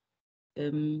 ma'am.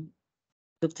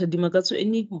 Dr. Dimakatso,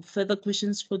 any further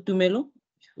questions for Dumelo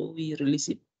before we release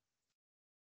it?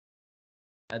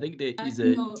 I think there is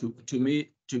a to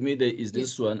me there is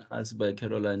this one asked by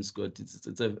Caroline Scott.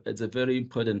 It's a very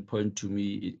important point to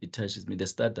me. It touches me, the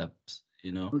startups,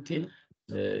 you know. Okay.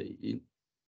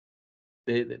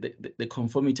 The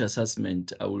conformity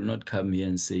assessment, I will not come here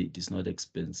and say it is not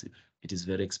expensive. It is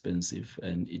very expensive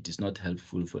and it is not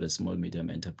helpful for the small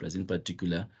medium enterprise, in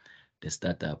particular the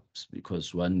startups,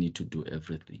 because one need to do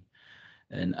everything.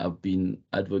 And I've been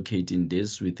advocating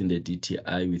this within the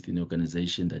DTI, within the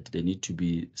organization, that there need to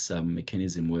be some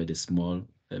mechanism where the small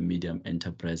medium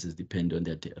enterprises, depend on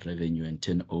their revenue and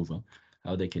turnover,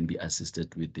 how they can be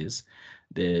assisted with this.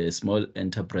 The Small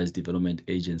Enterprise Development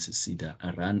Agency, SEDA,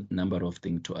 run a number of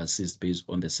things to assist based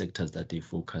on the sectors that they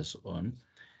focus on.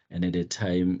 And at the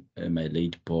time, my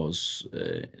late boss,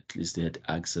 at least they had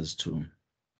access to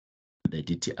the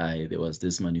DTI, there was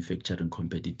this manufacturing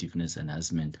competitiveness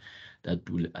enhancement that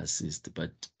will assist,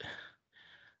 but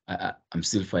I'm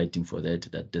still fighting for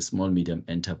that the small medium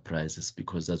enterprises,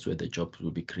 because that's where the jobs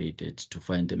will be created, to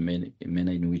find a manner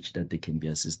in which that they can be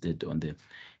assisted on the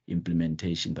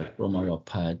implementation. But from our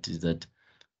part is that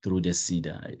through the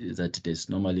SEDA, is that there's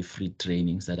normally free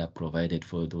trainings that are provided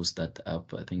for those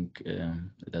startups. I think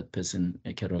that person,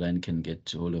 Caroline, can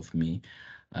get hold of me.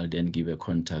 I'll then give a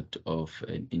contact of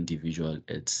an individual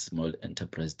at Small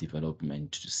Enterprise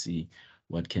Development to see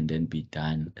what can then be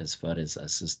done as far as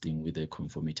assisting with the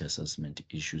conformity assessment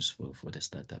issues for the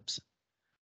startups.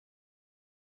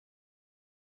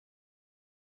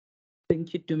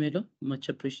 Thank you, Dumelo. Much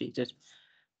appreciated.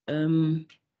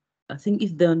 I think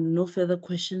if there are no further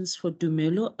questions for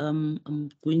Dumelo, I'm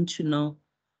going to now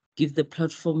give the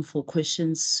platform for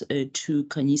questions to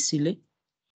Kanyisile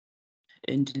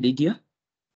and Lydia.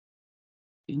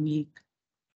 Any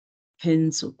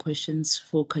hands or questions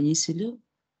for Kanyisile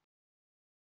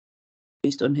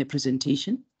based on her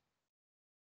presentation?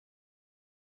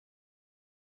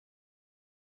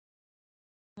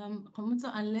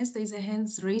 Unless there's a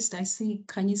hands raised, I see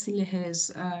Kanyisile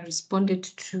has responded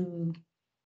to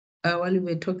while we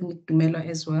were talking with Dumelo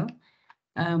as well.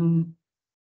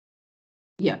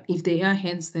 Yeah, if there are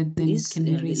hands that then can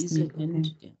be raised. There is a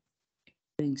hand. Yeah.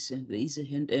 Thanks. There is a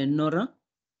hand. Nora,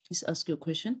 please ask your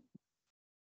question.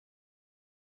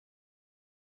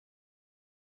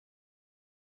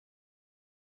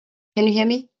 Can you hear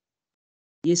me?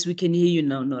 Yes, we can hear you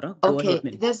now, Nora. Go Okay,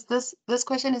 ahead, this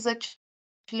question is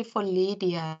actually for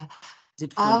Lydia. is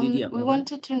it for Lydia? We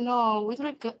wanted to know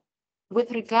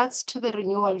with regards to the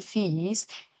renewal fees,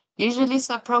 usually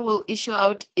SAHPRA will issue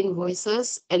out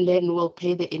invoices and then we'll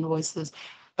pay the invoices,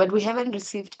 but we haven't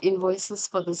received invoices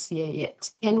for this year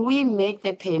yet. Can we make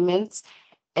the payments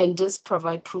and just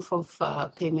provide proof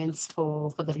of payments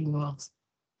for the renewals?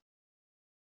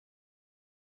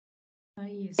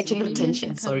 Yes. Actually,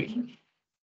 retention, sorry.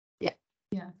 Yeah,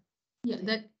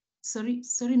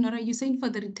 sorry, Nora, you saying for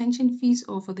the retention fees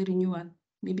or for the renewal?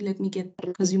 Maybe let me get,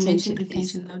 because you mentioned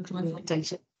retention.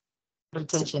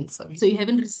 Retention, sorry. So you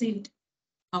haven't received,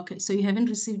 okay, so you haven't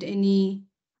received any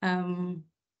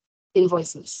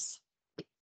invoices.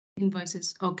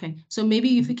 Okay, so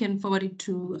maybe if you can forward it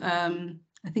to,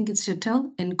 I think it's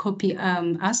Chantel, and copy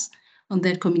us on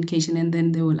that communication, and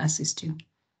then they will assist you.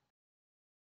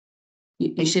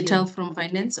 You should tell from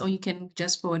finance, or you can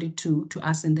just forward it to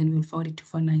us, and then we'll forward it to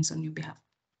finance on your behalf.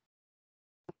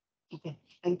 Okay,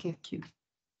 thank you. Thank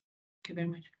you very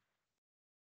much.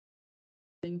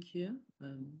 Thank you,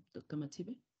 Dr.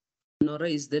 Matibe. Nora,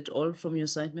 is that all from your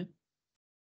side, ma'am?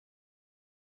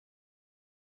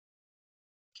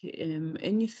 Okay,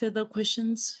 any further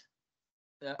questions?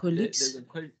 Colleagues?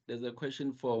 There's a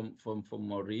question from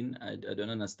Maureen. I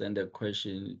don't understand the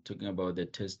question talking about the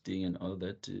testing and all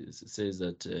that. It says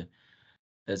that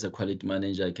as a quality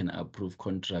manager, I can approve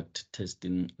contract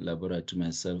testing laboratory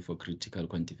myself for critical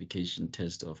quantification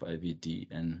test of IVD,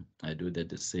 and I do that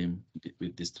the same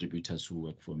with distributors who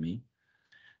work for me.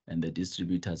 And the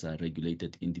distributors are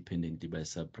regulated independently by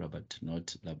SAHPRA, but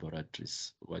not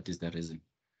laboratories. What is the reason?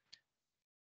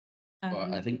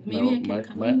 I think maybe now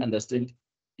my understanding.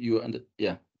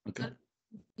 Yeah, okay.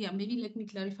 Yeah, maybe let me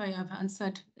clarify. I've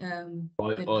answered the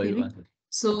query.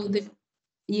 So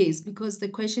yes, because the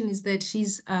question is that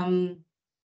she's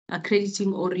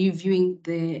accrediting or reviewing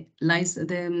the labs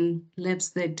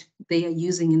that they are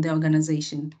using in the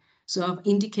organization. So I've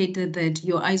indicated that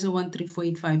your ISO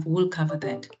 13485 will cover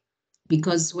that,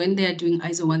 because when they are doing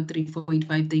ISO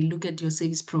 13485, they look at your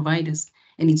service providers,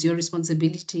 and it's your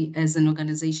responsibility as an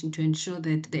organization to ensure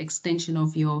that the extension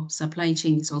of your supply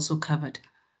chain is also covered.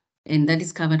 And that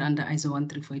is covered under ISO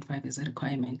 13485 as a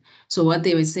requirement. So what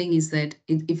they were saying is that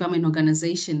if I'm an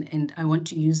organization and I want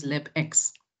to use Lab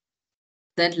X,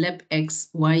 that Lab X,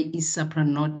 why is SAHPRA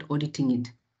not auditing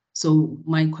it? So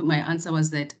my answer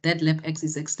was that Lab X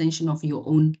is extension of your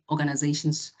own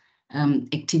organization's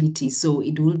activities. So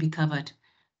it will be covered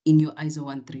in your ISO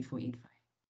 13485.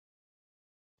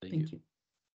 Thank you.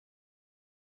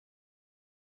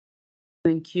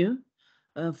 Thank you.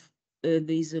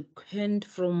 There's a hand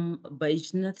from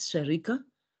Baijnath Sharika.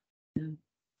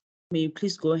 May you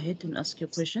please go ahead and ask your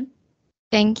question?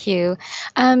 Thank you.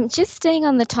 Just staying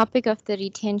on the topic of the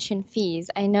retention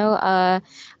fees, I know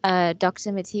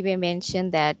Dr. Matibe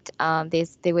mentioned that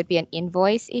there would be an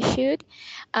invoice issued.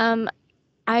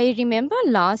 I remember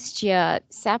last year,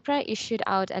 SAHPRA issued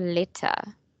out a letter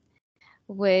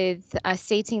with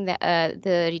stating that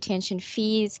the retention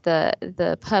fees,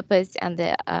 the purpose, and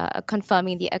the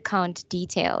confirming the account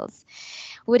details.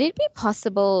 Would it be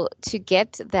possible to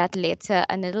get that letter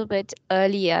a little bit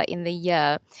earlier in the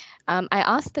year? I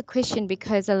asked the question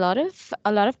because a lot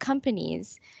of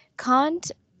companies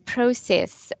can't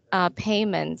process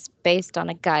payments based on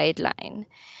a guideline,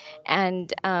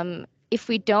 and if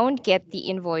we don't get the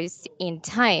invoice in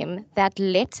time, that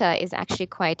letter is actually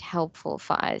quite helpful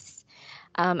for us.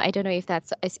 I don't know if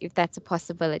that's a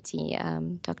possibility,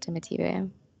 Dr. Matibe.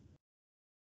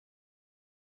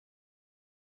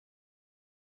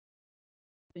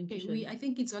 Thank you, Okay, Shani. I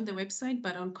think it's on the website,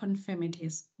 but I'll confirm it.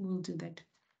 Yes, we'll do that.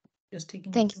 Just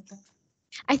taking Thank note of that.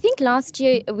 I think last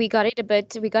year we got it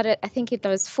I think it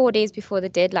was 4 days before the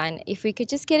deadline. If we could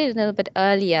just get it a little bit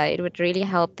earlier, it would really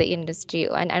help the industry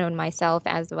and on myself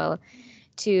as well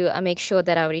to make sure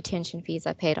that our retention fees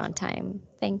are paid on time.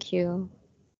 Thank you.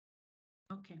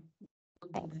 Okay,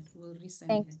 we'll do Thanks. that. We'll resend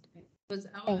Thanks. that. Because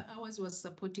Thanks. ours was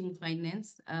supporting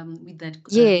finance with that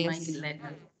Yes. reminder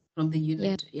letter from the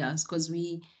unit. Yes, because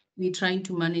we're trying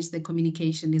to manage the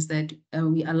communication is that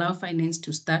we allow finance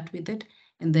to start with it.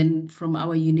 And then from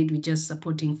our unit, we're just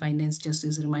supporting finance just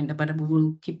as a reminder, but we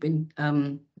will keep in,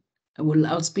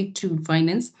 I'll speak to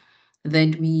finance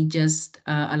that we just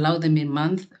allow them a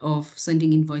month of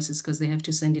sending invoices because they have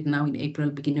to send it now in April,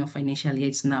 beginning of financial year,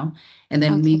 it's now. And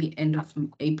then Okay. maybe end of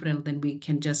April, then we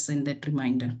can just send that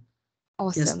reminder.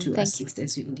 Awesome. Just to Thank assist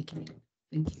as you indicated.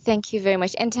 Thank you. Thank you very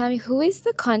much. And tell me, who is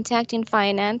the contact in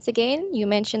finance again? You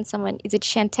mentioned someone. Is it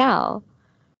Chantal?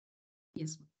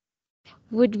 Yes.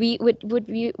 Would we be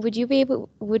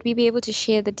able to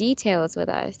share the details with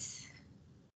us?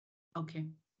 Okay.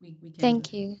 We can.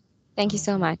 Thank you. Thank you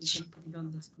so much. We can put it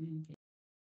on this communication.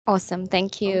 Awesome.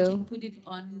 Thank We you. can put it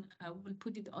on. We'll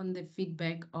put it on the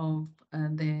feedback of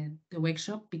the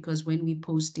workshop because when we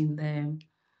post in the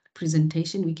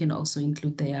presentation, we can also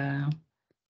include their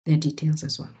details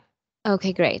as well.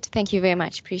 Okay, great. Thank you very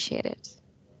much. Appreciate it.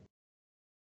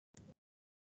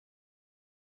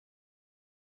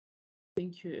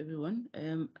 Thank you, everyone.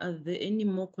 Are there any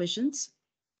more questions?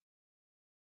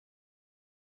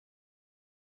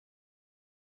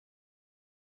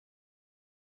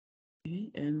 Okay,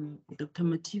 Dr.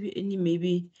 Mativi, any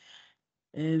maybe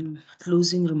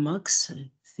closing remarks? I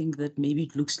think that maybe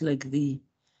it looks like the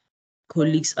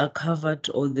colleagues are covered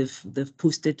or they've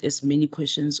posted as many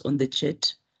questions on the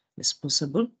chat as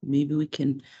possible. Maybe we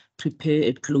can prepare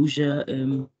a closure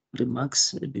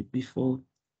remarks a bit before.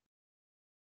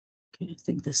 Okay, I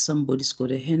think there's somebody's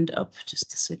got a hand up.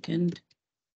 Just a second.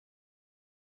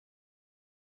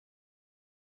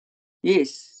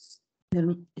 Yes.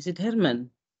 Is it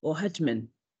Herman or Hartman?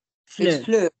 It's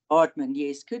Fleur Hartman,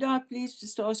 yes. Could I please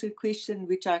just ask a question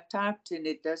which I typed and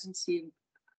it doesn't seem,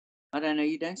 I don't know,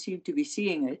 you don't seem to be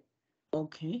seeing it.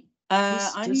 Okay.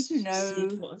 I need to know, say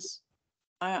it for us.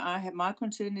 I have, my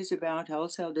concern is about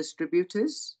wholesale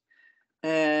distributors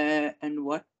and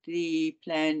what the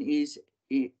plan is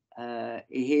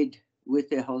ahead with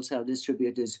the wholesale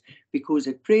distributors, because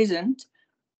at present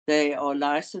they are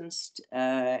licensed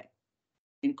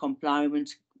in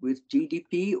compliance with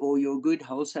GDP or your good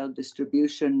wholesale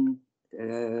distribution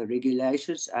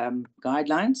regulations,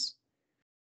 guidelines.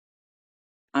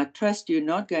 I trust you're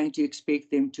not going to expect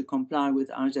them to comply with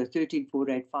ISO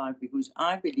 13485 because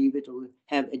I believe it will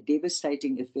have a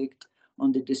devastating effect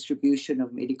on the distribution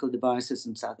of medical devices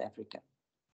in South Africa.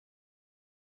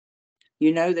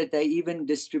 You know that they even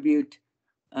distribute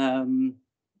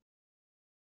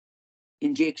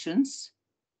injections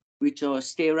which are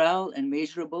sterile and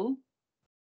measurable.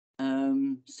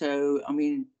 So, I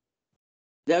mean,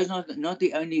 those are not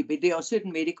the only, but there are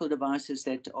certain medical devices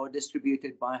that are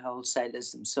distributed by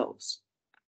wholesalers themselves.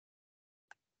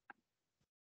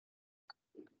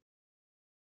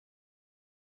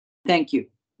 Thank you.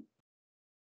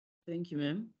 Thank you,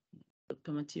 ma'am.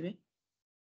 Dr. Matibe.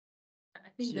 I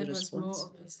think that was more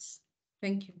of a,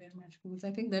 thank you very much, because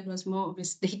I think that was more of a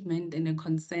statement and a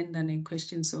concern than a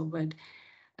question. So, but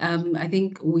I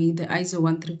think with the ISO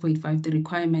 13485, the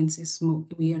requirements is more,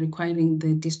 we are requiring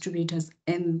the distributors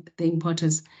and the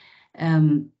importers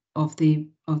of the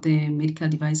medical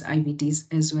device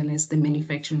IVDs, as well as the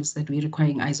manufacturers that we're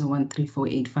requiring ISO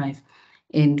 13485.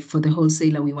 And for the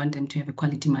wholesaler, we want them to have a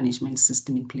quality management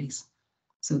system in place.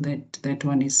 So that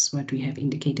one is what we have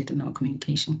indicated in our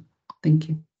communication. Thank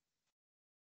you.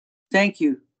 Thank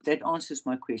you. That answers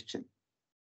my question.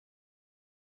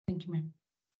 Thank you, ma'am.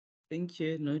 Thank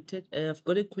you. Noted. I've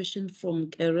got a question from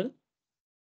Carol.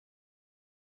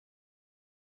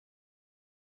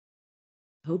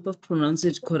 I hope I've pronounced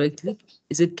it correctly.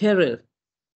 Is it Carol?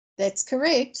 That's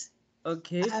correct.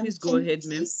 Okay, please go ahead,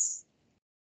 ma'am.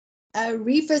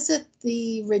 Revisit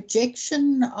the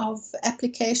rejection of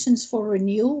applications for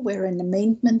renewal where an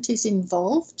amendment is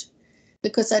involved,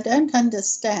 because I don't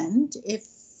understand if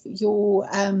you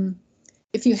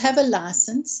have a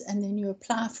license and then you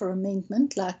apply for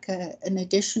amendment, like an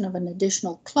addition of an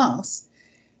additional class,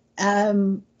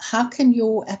 how can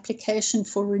your application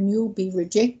for renewal be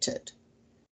rejected?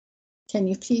 Can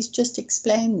you please just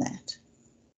explain that?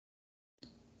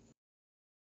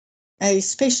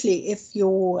 Especially if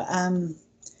your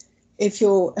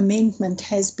amendment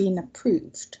has been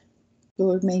approved,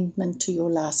 your amendment to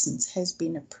your license has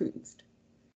been approved.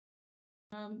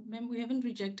 Ma'am, we haven't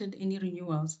rejected any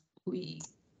renewals.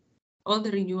 All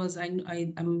the renewals,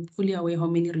 I'm fully aware how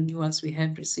many renewals we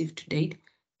have received to date.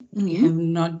 We have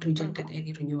not rejected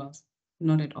any renewals,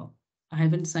 not at all. I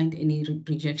haven't signed any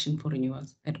rejection for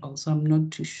renewals at all, so I'm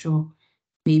not too sure.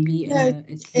 Maybe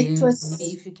it's clear.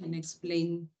 Maybe if you can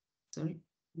explain, sorry,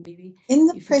 maybe in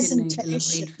the if presentation,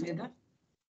 you can elaborate further.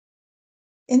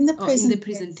 In the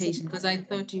presentation, because I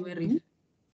thought you were.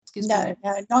 No,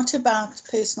 not about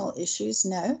personal issues,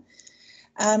 no.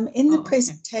 In the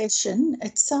presentation,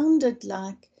 it sounded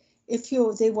like if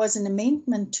there was an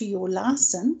amendment to your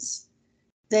license,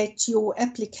 that your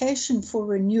application for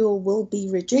renewal will be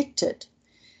rejected.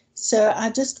 So I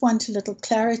just want a little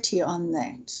clarity on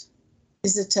that.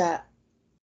 Is it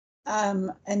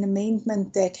an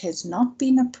amendment that has not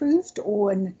been approved,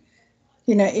 or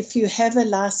if you have a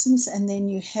license and then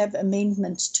you have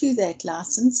amendments to that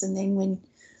license, and then when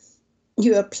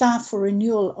you apply for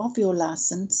renewal of your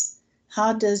license,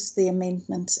 how does the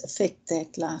amendment affect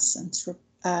that license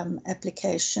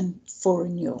application for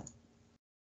renewal?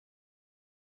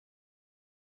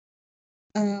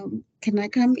 Can I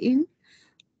come in?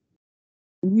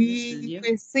 We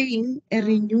were saying a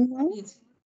renewal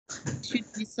should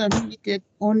be submitted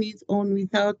on its own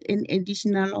without an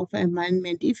additional of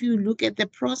amendment. If you look at the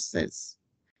process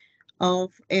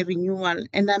of a renewal,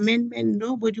 an amendment,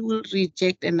 nobody will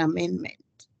reject an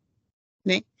amendment.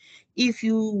 Okay? If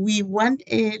we want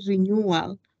a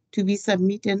renewal to be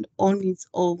submitted on its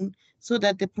own so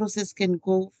that the process can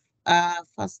go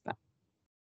faster.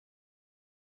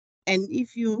 And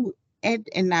if you add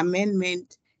an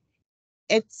amendment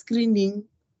at screening,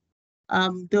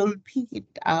 they'll pick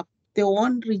it up. They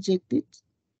won't reject it.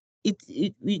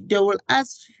 They will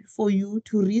ask for you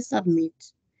to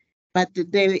resubmit, but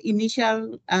the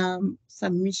initial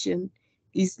submission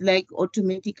is like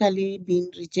automatically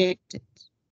being rejected.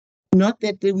 Not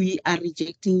that we are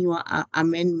rejecting your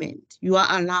amendment. You are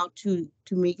allowed to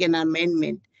make an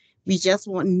amendment. We just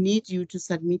need you to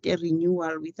submit a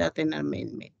renewal without an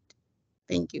amendment.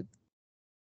 Thank you.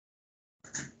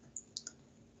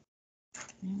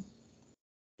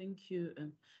 Thank you.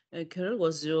 Carol,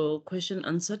 was your question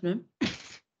answered, ma'am?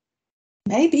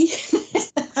 Maybe.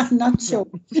 I'm not sure.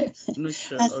 Not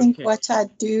sure. I think what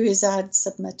I'd do is I'd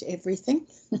submit everything.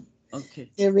 Okay.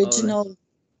 The original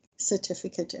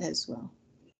certificate as well.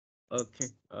 Okay.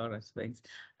 All right. Thanks.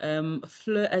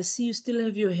 Fleur, I see you still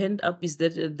have your hand up. Is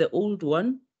that the old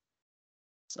one?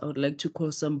 So I would like to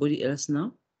call somebody else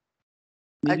now.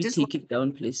 Maybe take it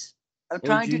down, please. I'm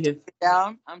trying to take it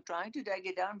down. I'm trying to take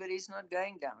it down, but it's not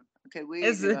going down. Okay, where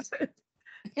is it?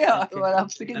 Yeah, okay. well, I'm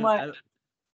putting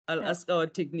I'll ask our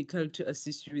technical to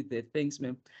assist you with that. Thanks,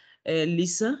 ma'am.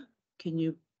 Lisa, can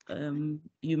you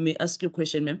you may ask your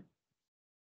question, ma'am.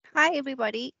 Hi,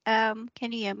 everybody. Can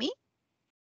you hear me?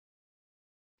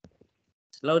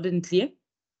 It's loud and clear.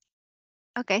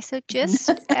 Okay, so just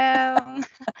to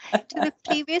the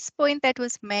previous point that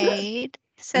was made,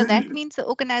 so that means the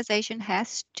organization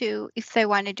has to, if they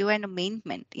want to do an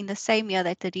amendment in the same year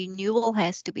that the renewal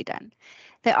has to be done,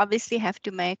 they obviously have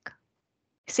to make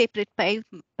separate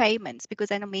payments,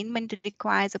 because an amendment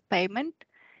requires a payment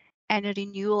and a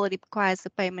renewal requires a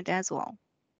payment as well.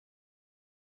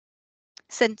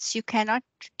 Since you cannot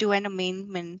do an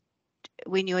amendment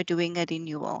when you're doing a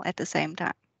renewal at the same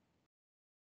time.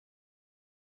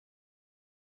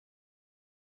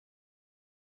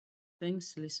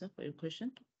 Thanks, Lisa, for your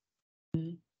question.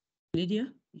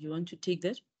 Lydia, you want to take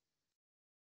that?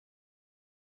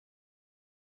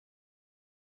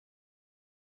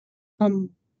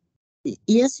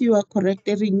 Yes, you are correct.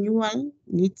 A renewal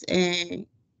needs a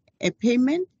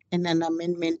payment and an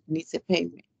amendment needs a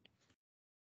payment.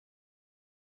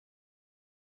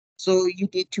 So you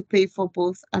need to pay for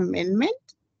both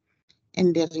amendment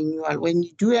and the renewal. When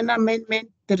you do an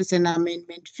amendment, there is an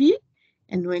amendment fee.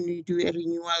 And when you do a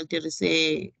renewal, there is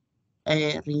a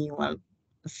renewal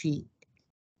fee.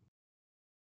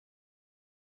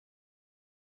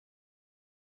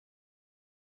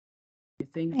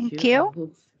 Thank you. I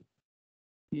hope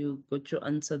you got your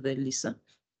answer there, Lisa.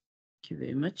 Thank you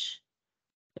very much.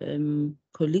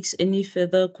 Colleagues, any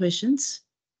further questions?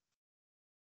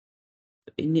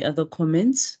 Any other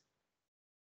comments?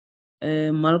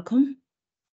 Malcolm,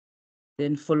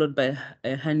 then followed by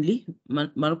Hanley.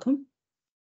 Malcolm?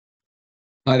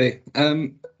 Hi there.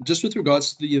 Just with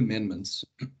regards to the amendments,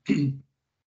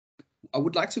 I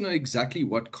would like to know exactly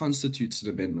what constitutes an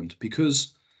amendment,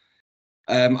 because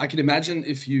I can imagine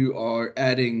if you are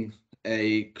adding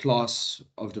a class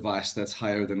of device that's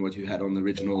higher than what you had on the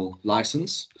original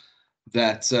license,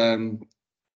 that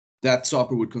that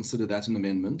SAHPRA would consider that an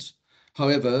amendment.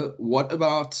 However, what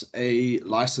about a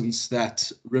license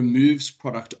that removes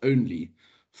product only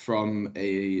from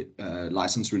a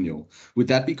license renewal? Would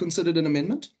that be considered an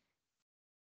amendment?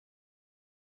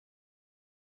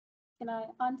 Can I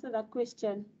answer that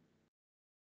question?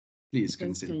 Please,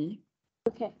 consider.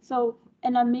 Okay, so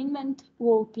an amendment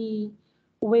will be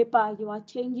whereby you are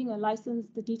changing a license,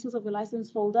 the details of the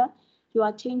license holder, you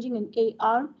are changing an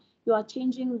AR, you are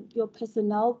changing your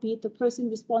personnel, be it the person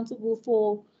responsible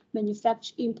for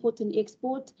manufacture, import and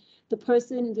export, the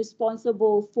person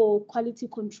responsible for quality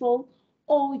control,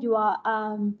 or you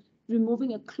are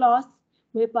removing a class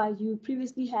whereby you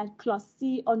previously had class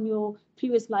C on your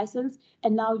previous license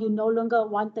and now you no longer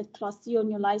want that class C on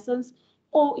your license,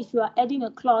 or if you are adding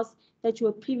a class that you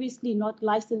were previously not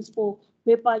licensed for,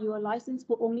 whereby you are licensed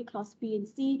for only class B and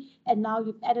C, and now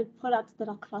you've added products that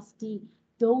are class D.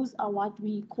 Those are what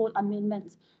we call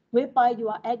amendments, whereby you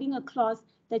are adding a class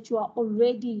that you are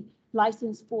already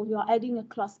licensed for. You are adding a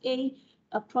class A,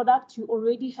 a product, you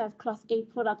already have class A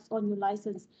products on your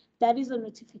license. That is a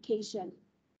notification.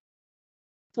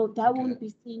 So that won't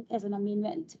be seen as an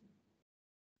amendment.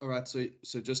 All right, so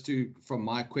just to, from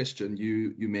my question,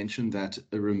 you mentioned that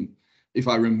if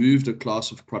I removed a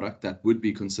class of product, that would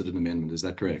be considered an amendment. Is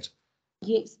that correct?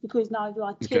 Yes, because now you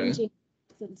are changing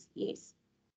license. Yes.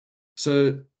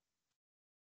 So,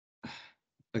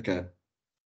 okay,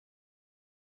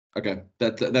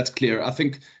 that's clear. I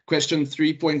think question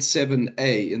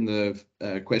 3.7a in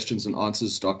the questions and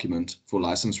answers document for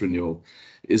license renewal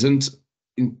isn't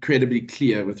incredibly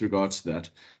clear with regards to that.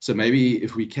 So maybe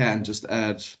if we can just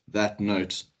add that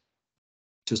note,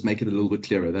 just make it a little bit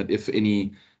clearer that if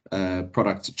any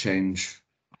product change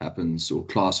happens or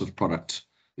class of product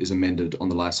is amended on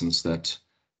the license, that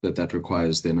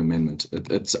requires then amendment.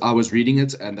 I was reading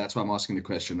it and that's why I'm asking the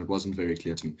question. It wasn't very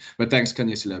clear to me. But thanks,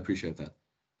 Kanyesile, I appreciate that.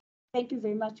 Thank you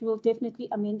very much. We'll definitely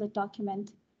amend the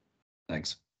document.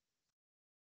 Thanks.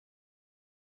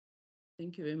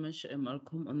 Thank you very much,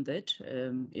 Malcolm, on that.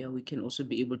 Yeah, we can also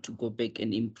be able to go back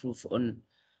and improve on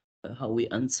how we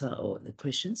answer all the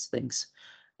questions. Thanks.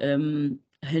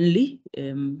 Henley,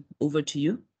 over to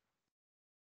you.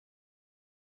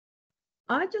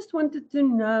 I just wanted to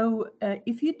know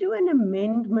if you do an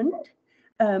amendment,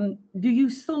 do you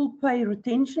still pay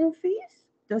retention fees?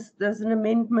 Does an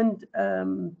amendment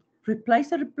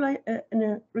replace a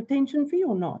retention fee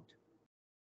or not?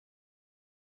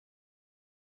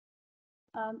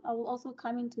 I will also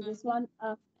come into this one.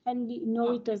 Henley,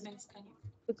 no, it doesn't.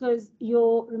 Because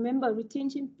remember,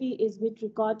 retention fee is with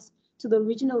regards to the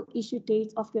original issue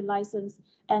date of your license,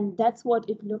 and that's what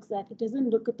it looks at. It doesn't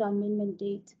look at the amendment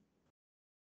date.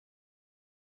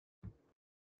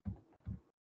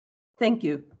 Thank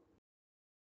you.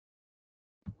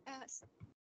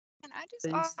 Can I just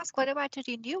ask, what about a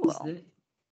renewal?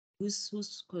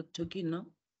 Who's talking now?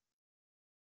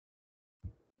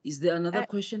 Is there another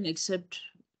question except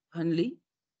Hanley?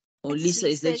 Or Lisa,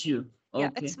 is that you? Yeah,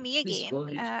 Okay. it's me Please again. go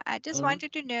ahead. I just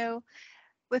wanted to know,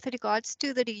 with regards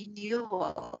to the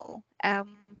renewal,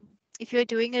 if you're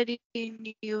doing a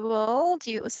renewal,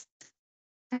 do you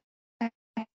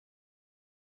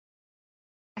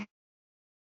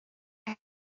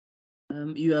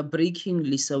you are breaking,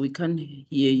 Lisa. We can't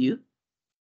hear you.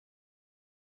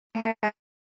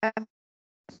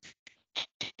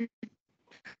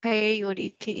 Pay your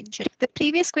retention. The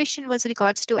previous question was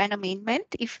regards to an amendment,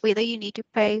 if whether you need to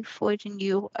pay for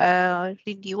renewal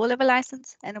of a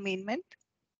license, an amendment.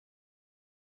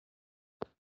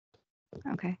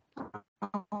 Okay.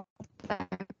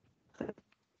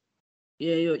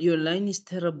 Yeah, your line is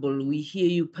terrible. We hear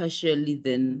you partially,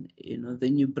 then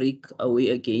you break away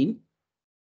again.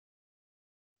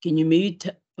 Can you maybe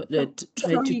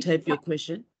try to type your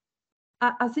question?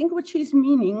 I think what she's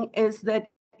meaning is that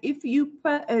if you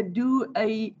do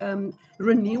a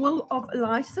renewal of a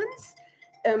license,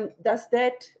 does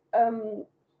that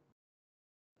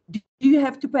do you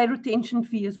have to pay retention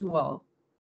fee as well?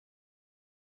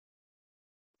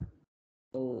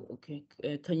 Oh, okay.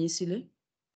 Kanyesile?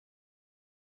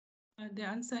 The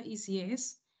answer is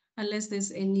yes, unless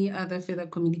there's any other further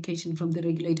communication from the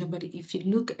regulator. But if you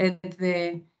look at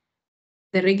the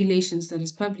regulations that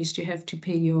is published, you have to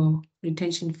pay your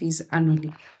retention fees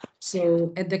annually.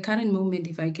 So at the current moment,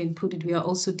 if I can put it, we are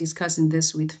also discussing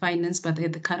this with finance, but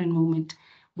at the current moment,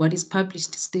 what is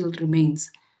published still remains.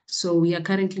 So we are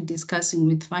currently discussing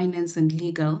with finance and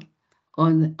legal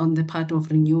on the part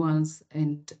of renewals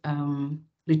and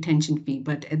retention fee.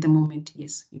 But at the moment,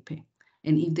 yes, you pay.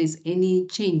 And if there's any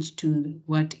change to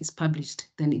what is published,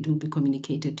 then it will be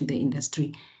communicated to the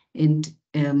industry. And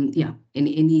yeah,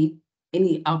 any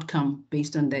any outcome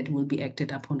based on that will be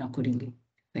acted upon accordingly.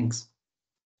 Thanks.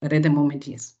 But at the moment,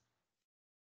 yes.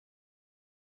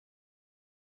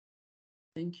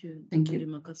 Thank you. Thank you.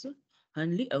 Makaso.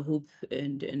 Hanley, I hope,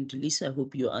 and Lisa, I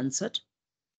hope you answered.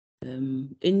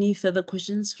 Any further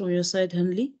questions from your side,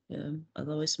 Hanley?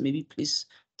 Otherwise, maybe please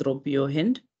drop your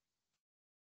hand.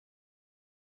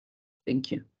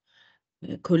 Thank you.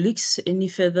 Colleagues, any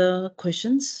further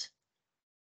questions?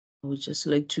 I would just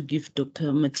like to give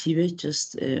Dr. Matibe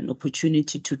just an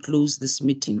opportunity to close this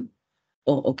meeting.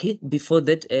 Oh, okay. Before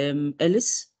that,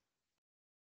 Alice?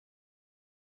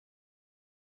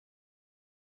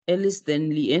 Alice,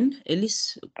 then Leanne.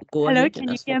 Alice, go Hello, ahead can and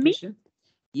you ask hear your me? question.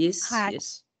 Yes, Hi.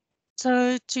 yes.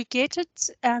 So to get it,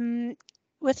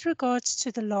 with regards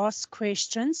to the last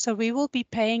question, so we will be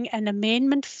paying an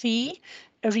amendment fee,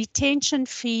 a retention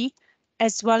fee,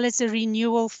 as well as a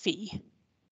renewal fee.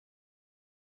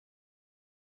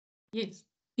 Yes.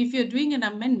 If you're doing an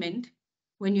amendment,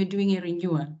 when you're doing a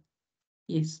renewal,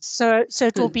 yes. So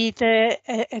it will be the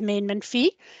amendment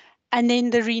fee, and then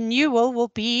the renewal will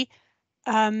be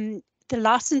the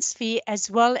license fee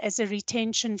as well as a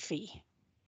retention fee.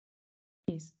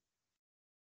 Yes.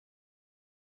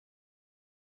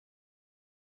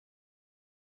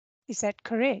 Is that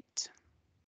correct?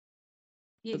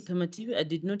 Yes. Dr. Matibe, I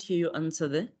did not hear your answer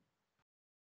there.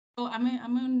 Oh,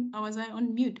 was I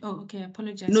on mute? Oh, okay, I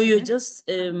apologize. No, for you're that. just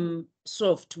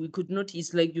soft. We could not.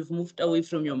 It's like you've moved away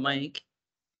from your mic.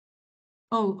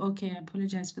 Oh, okay, I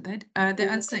apologize for that.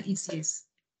 The answer is yes.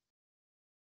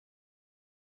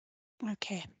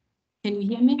 Okay. Can you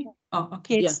hear me? Oh,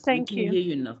 okay. Yes, Yeah, thank we can you. hear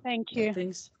you now. Thank Yeah, you.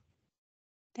 thanks.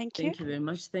 Thank you. Thank you very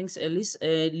much. Thanks, Alice.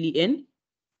 Leanne?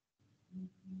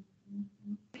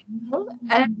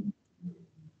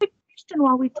 Question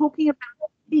while we're talking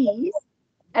about fees,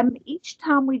 each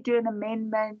time we do an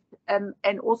amendment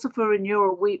and also for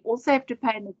renewal, we also have to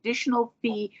pay an additional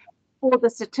fee for the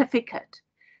certificate.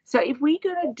 So if we're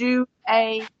going to do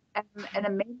an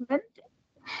amendment,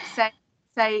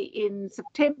 say in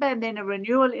September and then a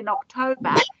renewal in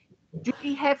October, do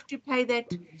we have to pay that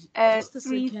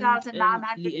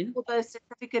 3,900 for the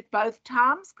certificate both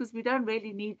times? Because we don't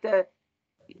really need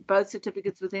both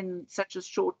certificates within such a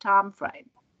short time frame.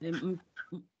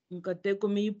 Nkateko,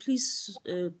 may you please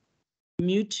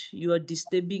mute? You are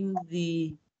disturbing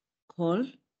the call.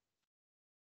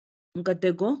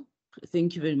 Nkateko,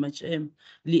 thank you very much.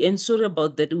 Leanne, sorry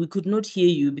about that. We could not hear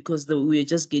you because we were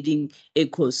just getting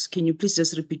echoes. Can you please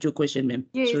just repeat your question, ma'am?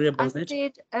 Yes, sorry about that.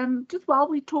 I said, just while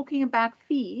we're talking about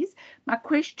fees, my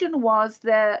question was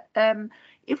that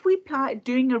if we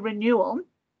doing a renewal,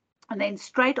 and then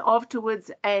straight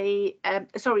afterwards an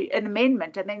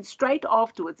amendment, and then straight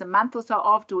afterwards, a month or so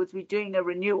afterwards, we're doing a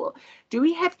renewal. Do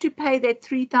we have to pay that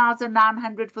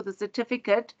 3,900 for the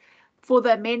certificate for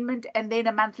the amendment and then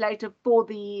a month later for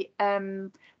the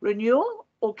renewal,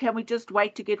 or can we just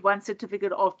wait to get one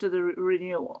certificate after the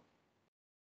renewal?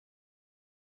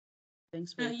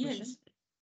 Thanks for the question. Yes.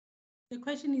 The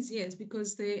question is yes,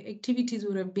 because the activities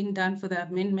would have been done for the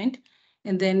amendment,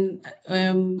 and then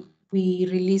we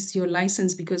release your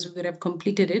license because we would have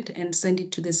completed it and send it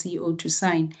to the CEO to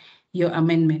sign your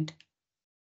amendment.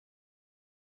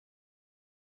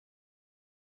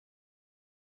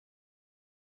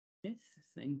 Yes,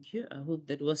 thank you. I hope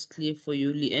that was clear for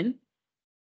you, Leanne.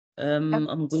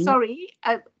 Sorry,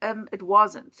 it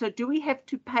wasn't. So do we have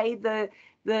to pay the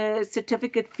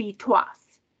certificate fee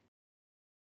twice?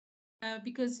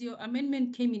 Because your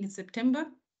amendment came in September,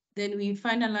 then we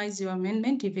finalize your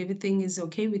amendment. If everything is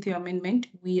okay with your amendment,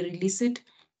 we release it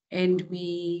and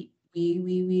we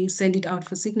send it out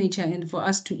for signature. And for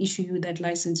us to issue you that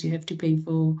license, you have to pay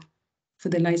for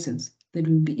the license that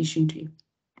will be issued to you.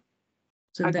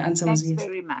 So okay, the answer was yes. Thanks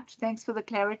very much. Thanks for the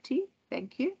clarity.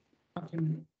 Thank you. Okay.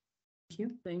 Thank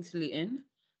you. Thanks, Leanne.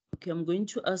 Okay, I'm going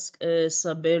to ask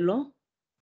Sabelo.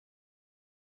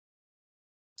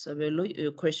 Sabelo,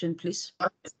 your question, please.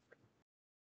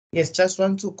 Yes, just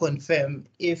want to confirm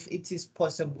if it is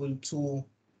possible to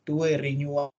do a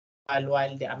renewal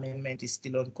while the amendment is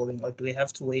still ongoing, or do we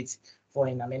have to wait for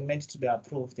an amendment to be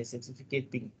approved, the certificate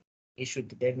being issued,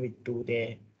 then we do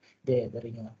the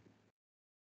renewal?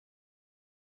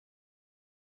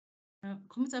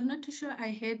 I'm not too sure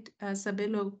I heard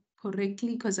Sabelo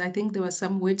correctly because I think there was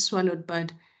some words swallowed,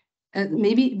 but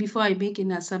maybe before I make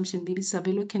an assumption, maybe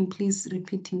Sabelo can please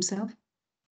repeat himself.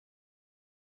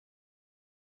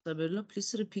 Sabelo,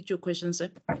 please repeat your question, sir.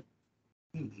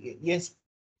 Yes.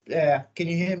 Can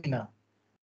you hear me now?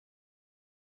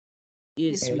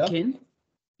 Yes, Hello? we can.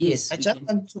 Yes, I we just can.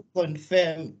 want to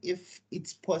confirm if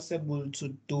it's possible to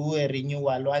do a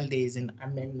renewal while there is an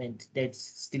amendment that's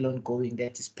still ongoing,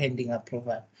 that is pending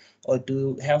approval, or do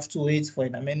you have to wait for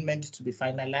an amendment to be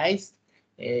finalized,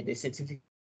 the certificate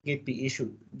be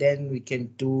issued, then we can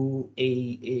do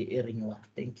a renewal.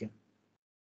 Thank you.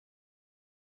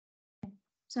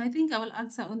 So I think I will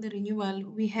answer on the renewal.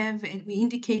 We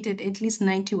indicated at least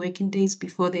 90 working days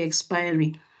before the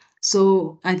expiry.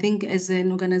 So I think as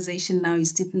an organization now, you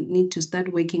still need to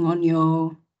start working on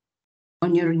your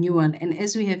renewal. And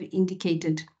as we have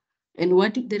indicated, and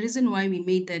what the reason why we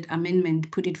made that amendment,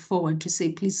 put it forward to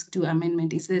say, please do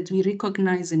amendment, is that we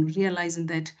recognize and realizing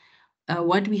that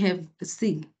what we have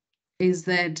seen is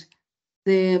that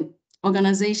the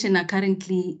organization are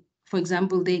currently, for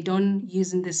example, they don't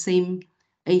using the same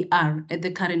AR at the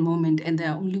current moment, and they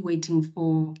are only waiting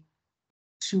for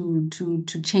to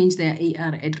change their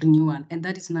AR at renewal, and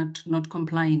that is not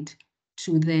compliant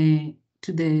to the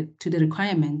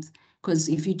requirements. Because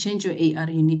if you change your AR,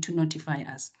 you need to notify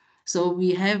us. So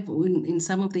we have in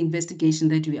some of the investigation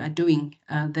that we are doing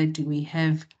that we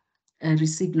have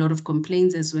received a lot of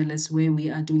complaints, as well as where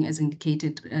we are doing, as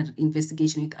indicated,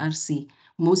 investigation with RC.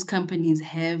 Most companies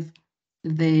have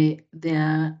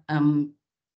their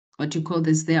what you call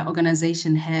this, their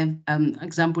organization have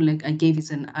example like I gave is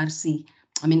an RC,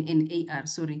 an AR,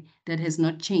 sorry, that has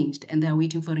not changed, and they're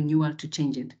waiting for renewal to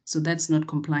change it. So that's not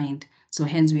compliant. So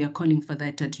hence we are calling for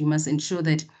that you must ensure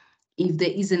that if there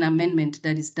is an amendment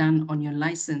that is done on your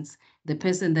license, the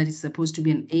person that is supposed to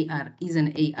be an AR is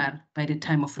an AR by the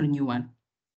time of renewal.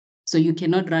 So you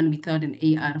cannot run without an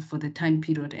AR for the time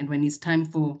period, and when it's time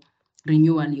for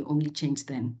renewal, you only change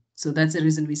then. So that's the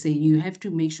reason we say you have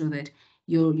to make sure that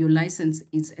your license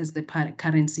is as the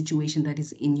current situation that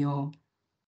is in your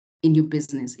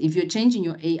business. If you're changing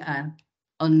your AR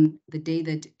on the day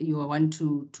that you want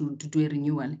to do a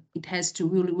renewal, it has to,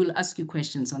 we'll ask you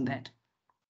questions on that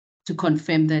to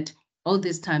confirm that all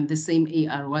this time the same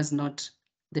AR was not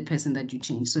the person that you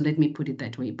changed. So let me put it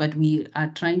that way. But we are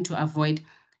trying to avoid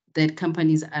that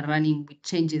companies are running with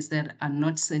changes that are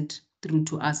not sent through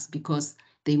to us because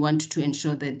they want to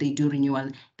ensure that they do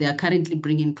renewal. They are currently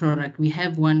bringing product. We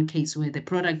have one case where the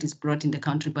product is brought in the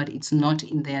country, but it's not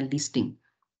in their listing.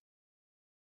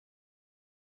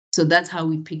 So that's how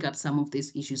we pick up some of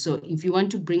these issues. So if you want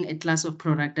to bring a class of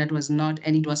product that was not,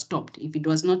 and it was stopped, if it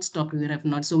was not stopped, we would have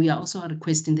not. So we are also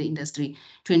requesting the industry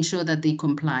to ensure that they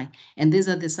comply. And these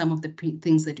are some of the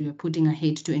things that we are putting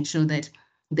ahead to ensure that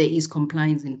there is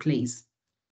compliance in place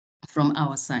from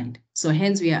our side. So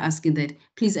hence we are asking that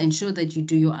please ensure that you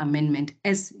do your amendment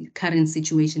as current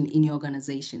situation in your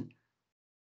organization,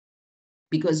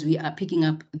 because we are picking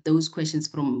up those questions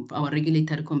from our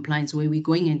regulatory compliance where we're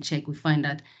going and check, we find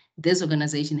that this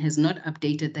organization has not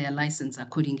updated their license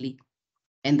accordingly.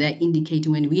 And they're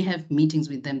indicating, when we have meetings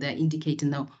with them, they're indicating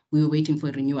now we were waiting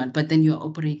for renewal, but then you're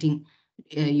operating,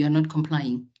 you're not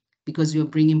complying because you're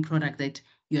bringing product that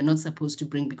you're not supposed to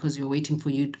bring because you're waiting for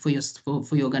your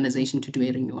organization to do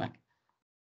a renewal.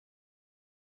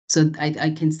 So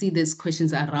I can see there's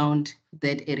questions around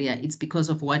that area. It's because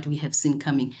of what we have seen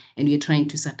coming, and we're trying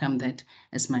to circum that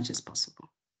as much as possible.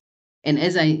 And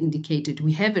as I indicated,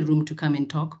 we have a room to come and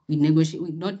talk. We negotiate,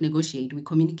 we not negotiate, we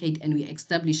communicate, and we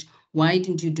establish why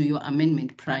didn't you do your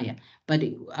amendment prior. But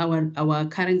our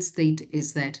current state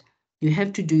is that you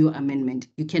have to do your amendment.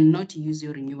 You cannot use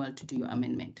your renewal to do your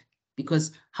amendment,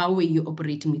 because how are you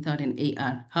operating without an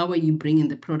AR? How are you bringing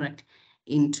the product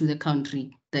into the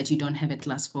country that you don't have a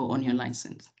class 4 on your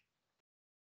license?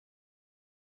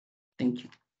 Thank you.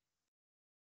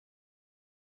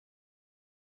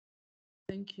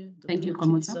 Thank you. Thank you,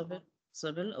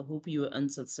 Sabelo, I hope you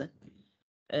answered, sir.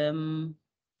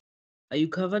 Are you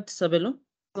covered, Sabelo?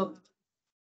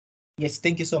 Yes,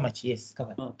 thank you so much. Yes,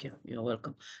 covered. Okay, you're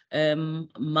welcome.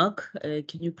 Mark,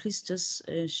 can you please just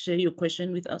share your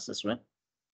question with us as well?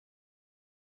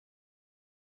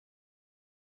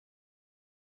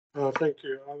 Thank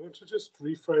you. I want to just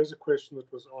rephrase a question that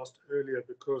was asked earlier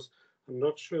because I'm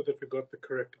not sure that we got the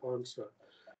correct answer.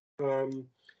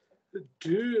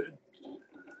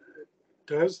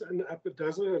 Does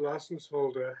a license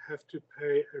holder have to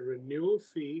pay a renewal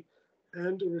fee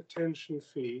and a retention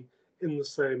fee in the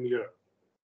same year?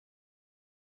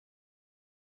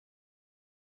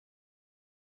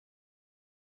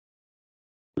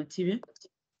 Matibia?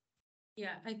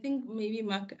 Yeah, I think maybe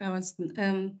Mark,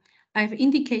 I've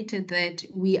indicated that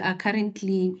we are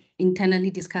currently internally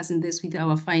discussing this with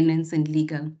our finance and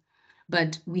legal,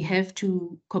 but we have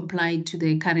to comply to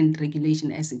the current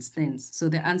regulation as it stands. So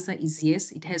the answer is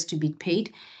yes, it has to be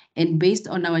paid. And based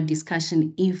on our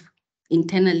discussion, if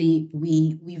internally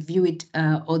we view it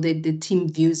or the team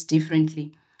views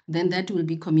differently, then that will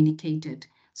be communicated.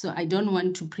 So I don't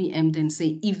want to preempt and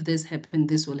say, if this happen,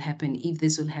 this will happen, if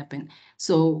this will happen.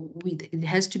 So it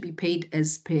has to be paid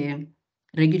as per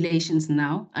regulations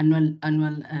now,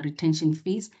 annual retention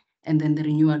fees, and then the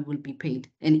renewal will be paid.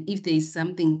 And if there is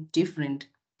something different,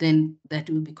 then that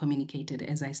will be communicated,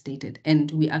 as I stated. And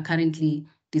we are currently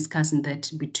discussing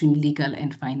that between legal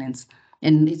and finance.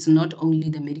 And it's not only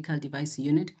the medical device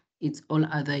unit, it's all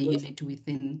other unit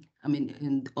within,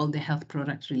 and all the health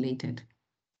product related.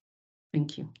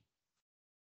 Thank you.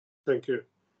 Thank you.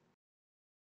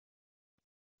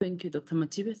 Thank you, Dr.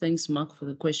 Matibe. Thanks, Mark, for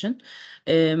the question.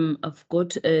 I've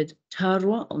got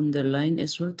Tara on the line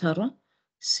as well. Tara,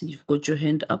 see, you've got your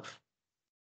hand up.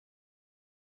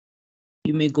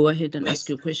 You may go ahead and ask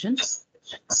your question.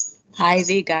 Hi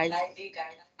there, guys.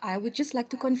 I would just like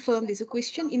to confirm there's a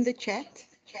question in the chat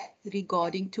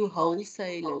regarding to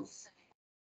wholesalers.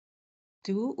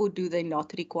 Do or do they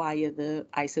not require the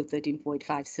ISO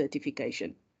 13.5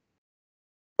 certification?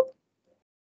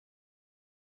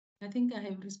 I think I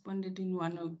have responded in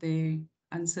one of the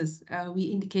answers. We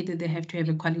indicated they have to have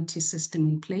a quality system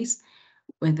in place,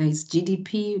 whether it's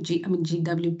GWP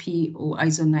or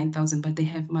ISO 9000, but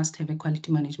they must have a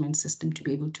quality management system to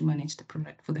be able to manage the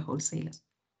product for the wholesalers.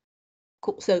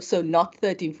 Cool. So not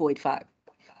 13.5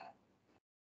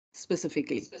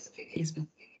 specifically. Yes, ma'am.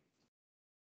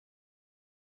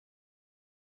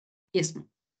 Yes, ma'am.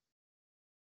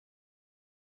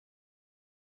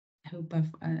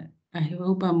 I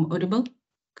hope I'm audible,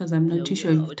 because I'm not too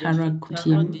sure if Tara could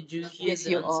hear me. Did you hear Yes,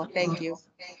 the you answer? are. Thank you.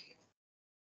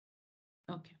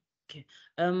 Okay. Okay.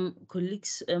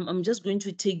 Colleagues, I'm just going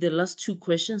to take the last two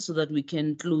questions so that we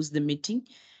can close the meeting.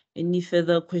 Any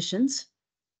further questions?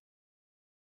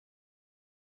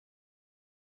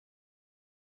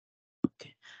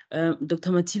 Okay.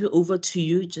 Dr. Matibe, over to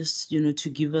you, just, to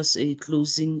give us a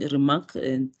closing remark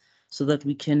and so that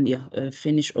we can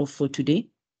finish off for today.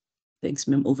 Thanks,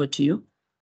 ma'am. Over to you.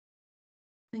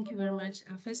 Thank you very much.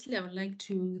 Firstly, I would like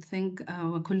to thank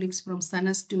our colleagues from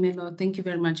SANAS. Tumelo, thank you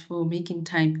very much for making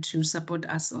time to support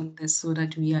us on this so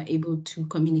that we are able to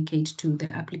communicate to the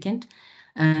applicant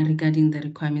regarding the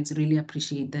requirements. Really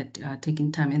appreciate that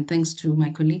taking time. And thanks to my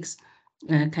colleagues,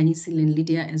 Kanyisi and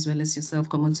Lydia, as well as yourself,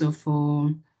 Komoto,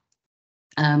 for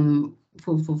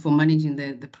managing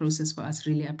the process for us.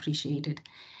 Really appreciate it.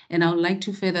 And I would like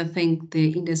to further thank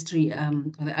the industry,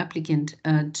 the applicant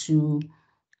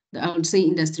I would say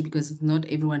industry because it's not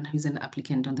everyone who's an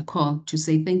applicant on the call, to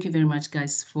say thank you very much,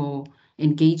 guys, for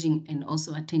engaging and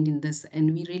also attending this.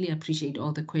 And we really appreciate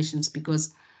all the questions,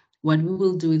 because what we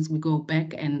will do is we go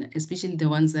back, and especially the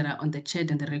ones that are on the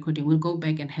chat and the recording, we'll go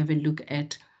back and have a look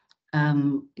at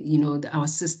our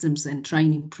systems and try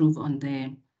and improve on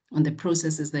the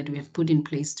processes that we have put in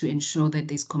place to ensure that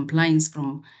there's compliance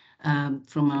from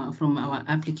our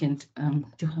applicant. I'm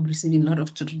receiving a lot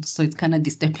of children, so it's kind of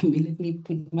disturbing me. Let me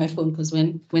put my phone, because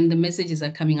when the messages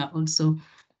are coming up also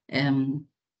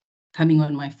coming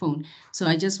on my phone. So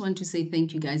I just want to say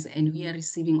thank you, guys, and we are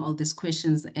receiving all these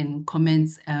questions and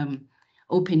comments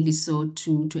openly, so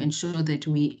to ensure that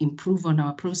we improve on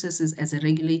our processes as a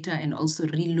regulator, and also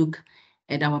relook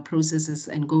at our processes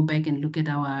and go back and look at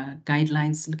our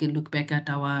guidelines, look back at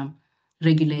our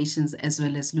regulations, as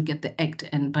well as look at the Act.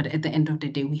 But at the end of the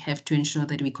day, we have to ensure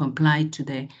that we comply to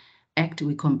the Act,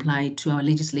 we comply to our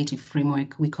legislative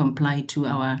framework, we comply to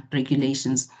our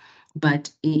regulations.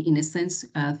 But in a sense,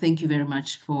 thank you very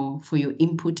much for your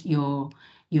input, your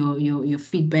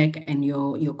feedback, and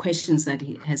your questions that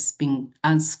has been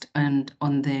asked and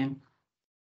on the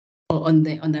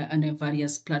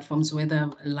various platforms,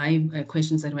 whether live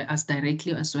questions that were asked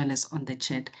directly as well as on the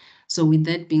chat. So with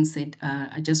that being said,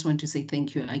 I just want to say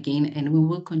thank you again, and we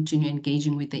will continue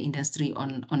engaging with the industry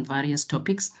on various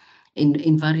topics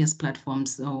in various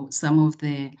platforms. So some of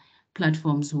the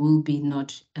platforms will be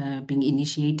not being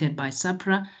initiated by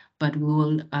SAHPRA, but we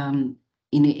will, in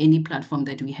any platform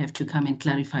that we have to come and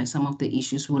clarify some of the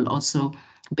issues, will also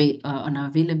be on our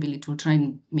availability. We'll try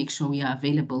and make sure we are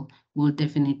available. We'll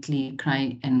definitely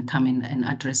try and come in and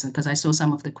address it, because I saw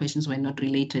some of the questions were not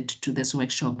related to this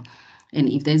workshop. And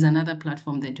if there's another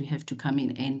platform that we have to come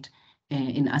in and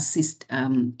assist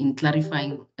in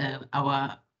clarifying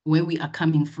where we are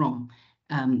coming from,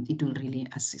 it will really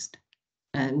assist.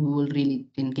 We will really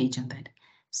engage in that.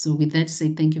 So with that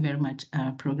said, thank you very much,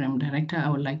 Program Director. I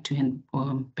would like to hand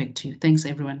back to you. Thanks,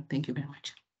 everyone. Thank you very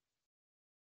much.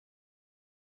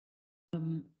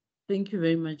 Thank you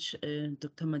very much,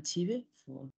 Dr. Matibe,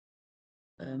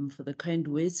 for the kind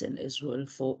words, and as well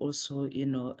for also,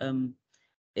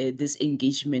 this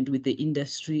engagement with the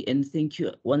industry. And thank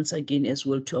you once again as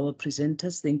well to our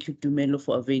presenters. Thank you, Dumelo,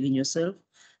 for availing yourself.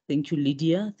 Thank you,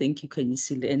 Lydia. Thank you,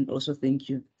 Kanyisile, and also thank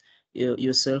you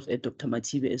yourself, Dr.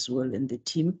 Matibe as well, and the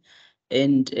team.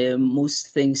 And most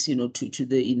thanks, to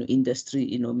the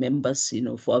industry, members,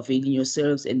 for availing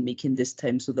yourselves and making this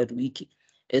time so that we,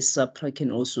 as SAHPRA, can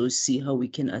also see how we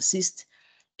can assist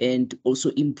and also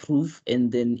improve. And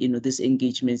then, this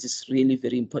engagement is really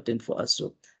very important for us.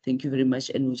 So thank you very much.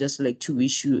 And we just like to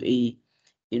wish you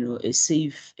a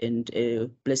safe and a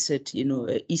blessed,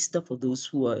 Easter for those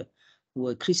who are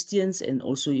Christians, and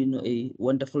also, a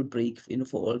wonderful break,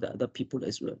 for all the other people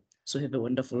as well. So have a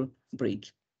wonderful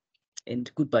break.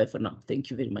 And goodbye for now. Thank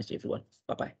you very much, everyone.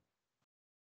 Bye-bye.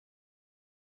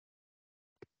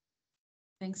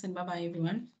 Thanks and bye-bye,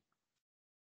 everyone.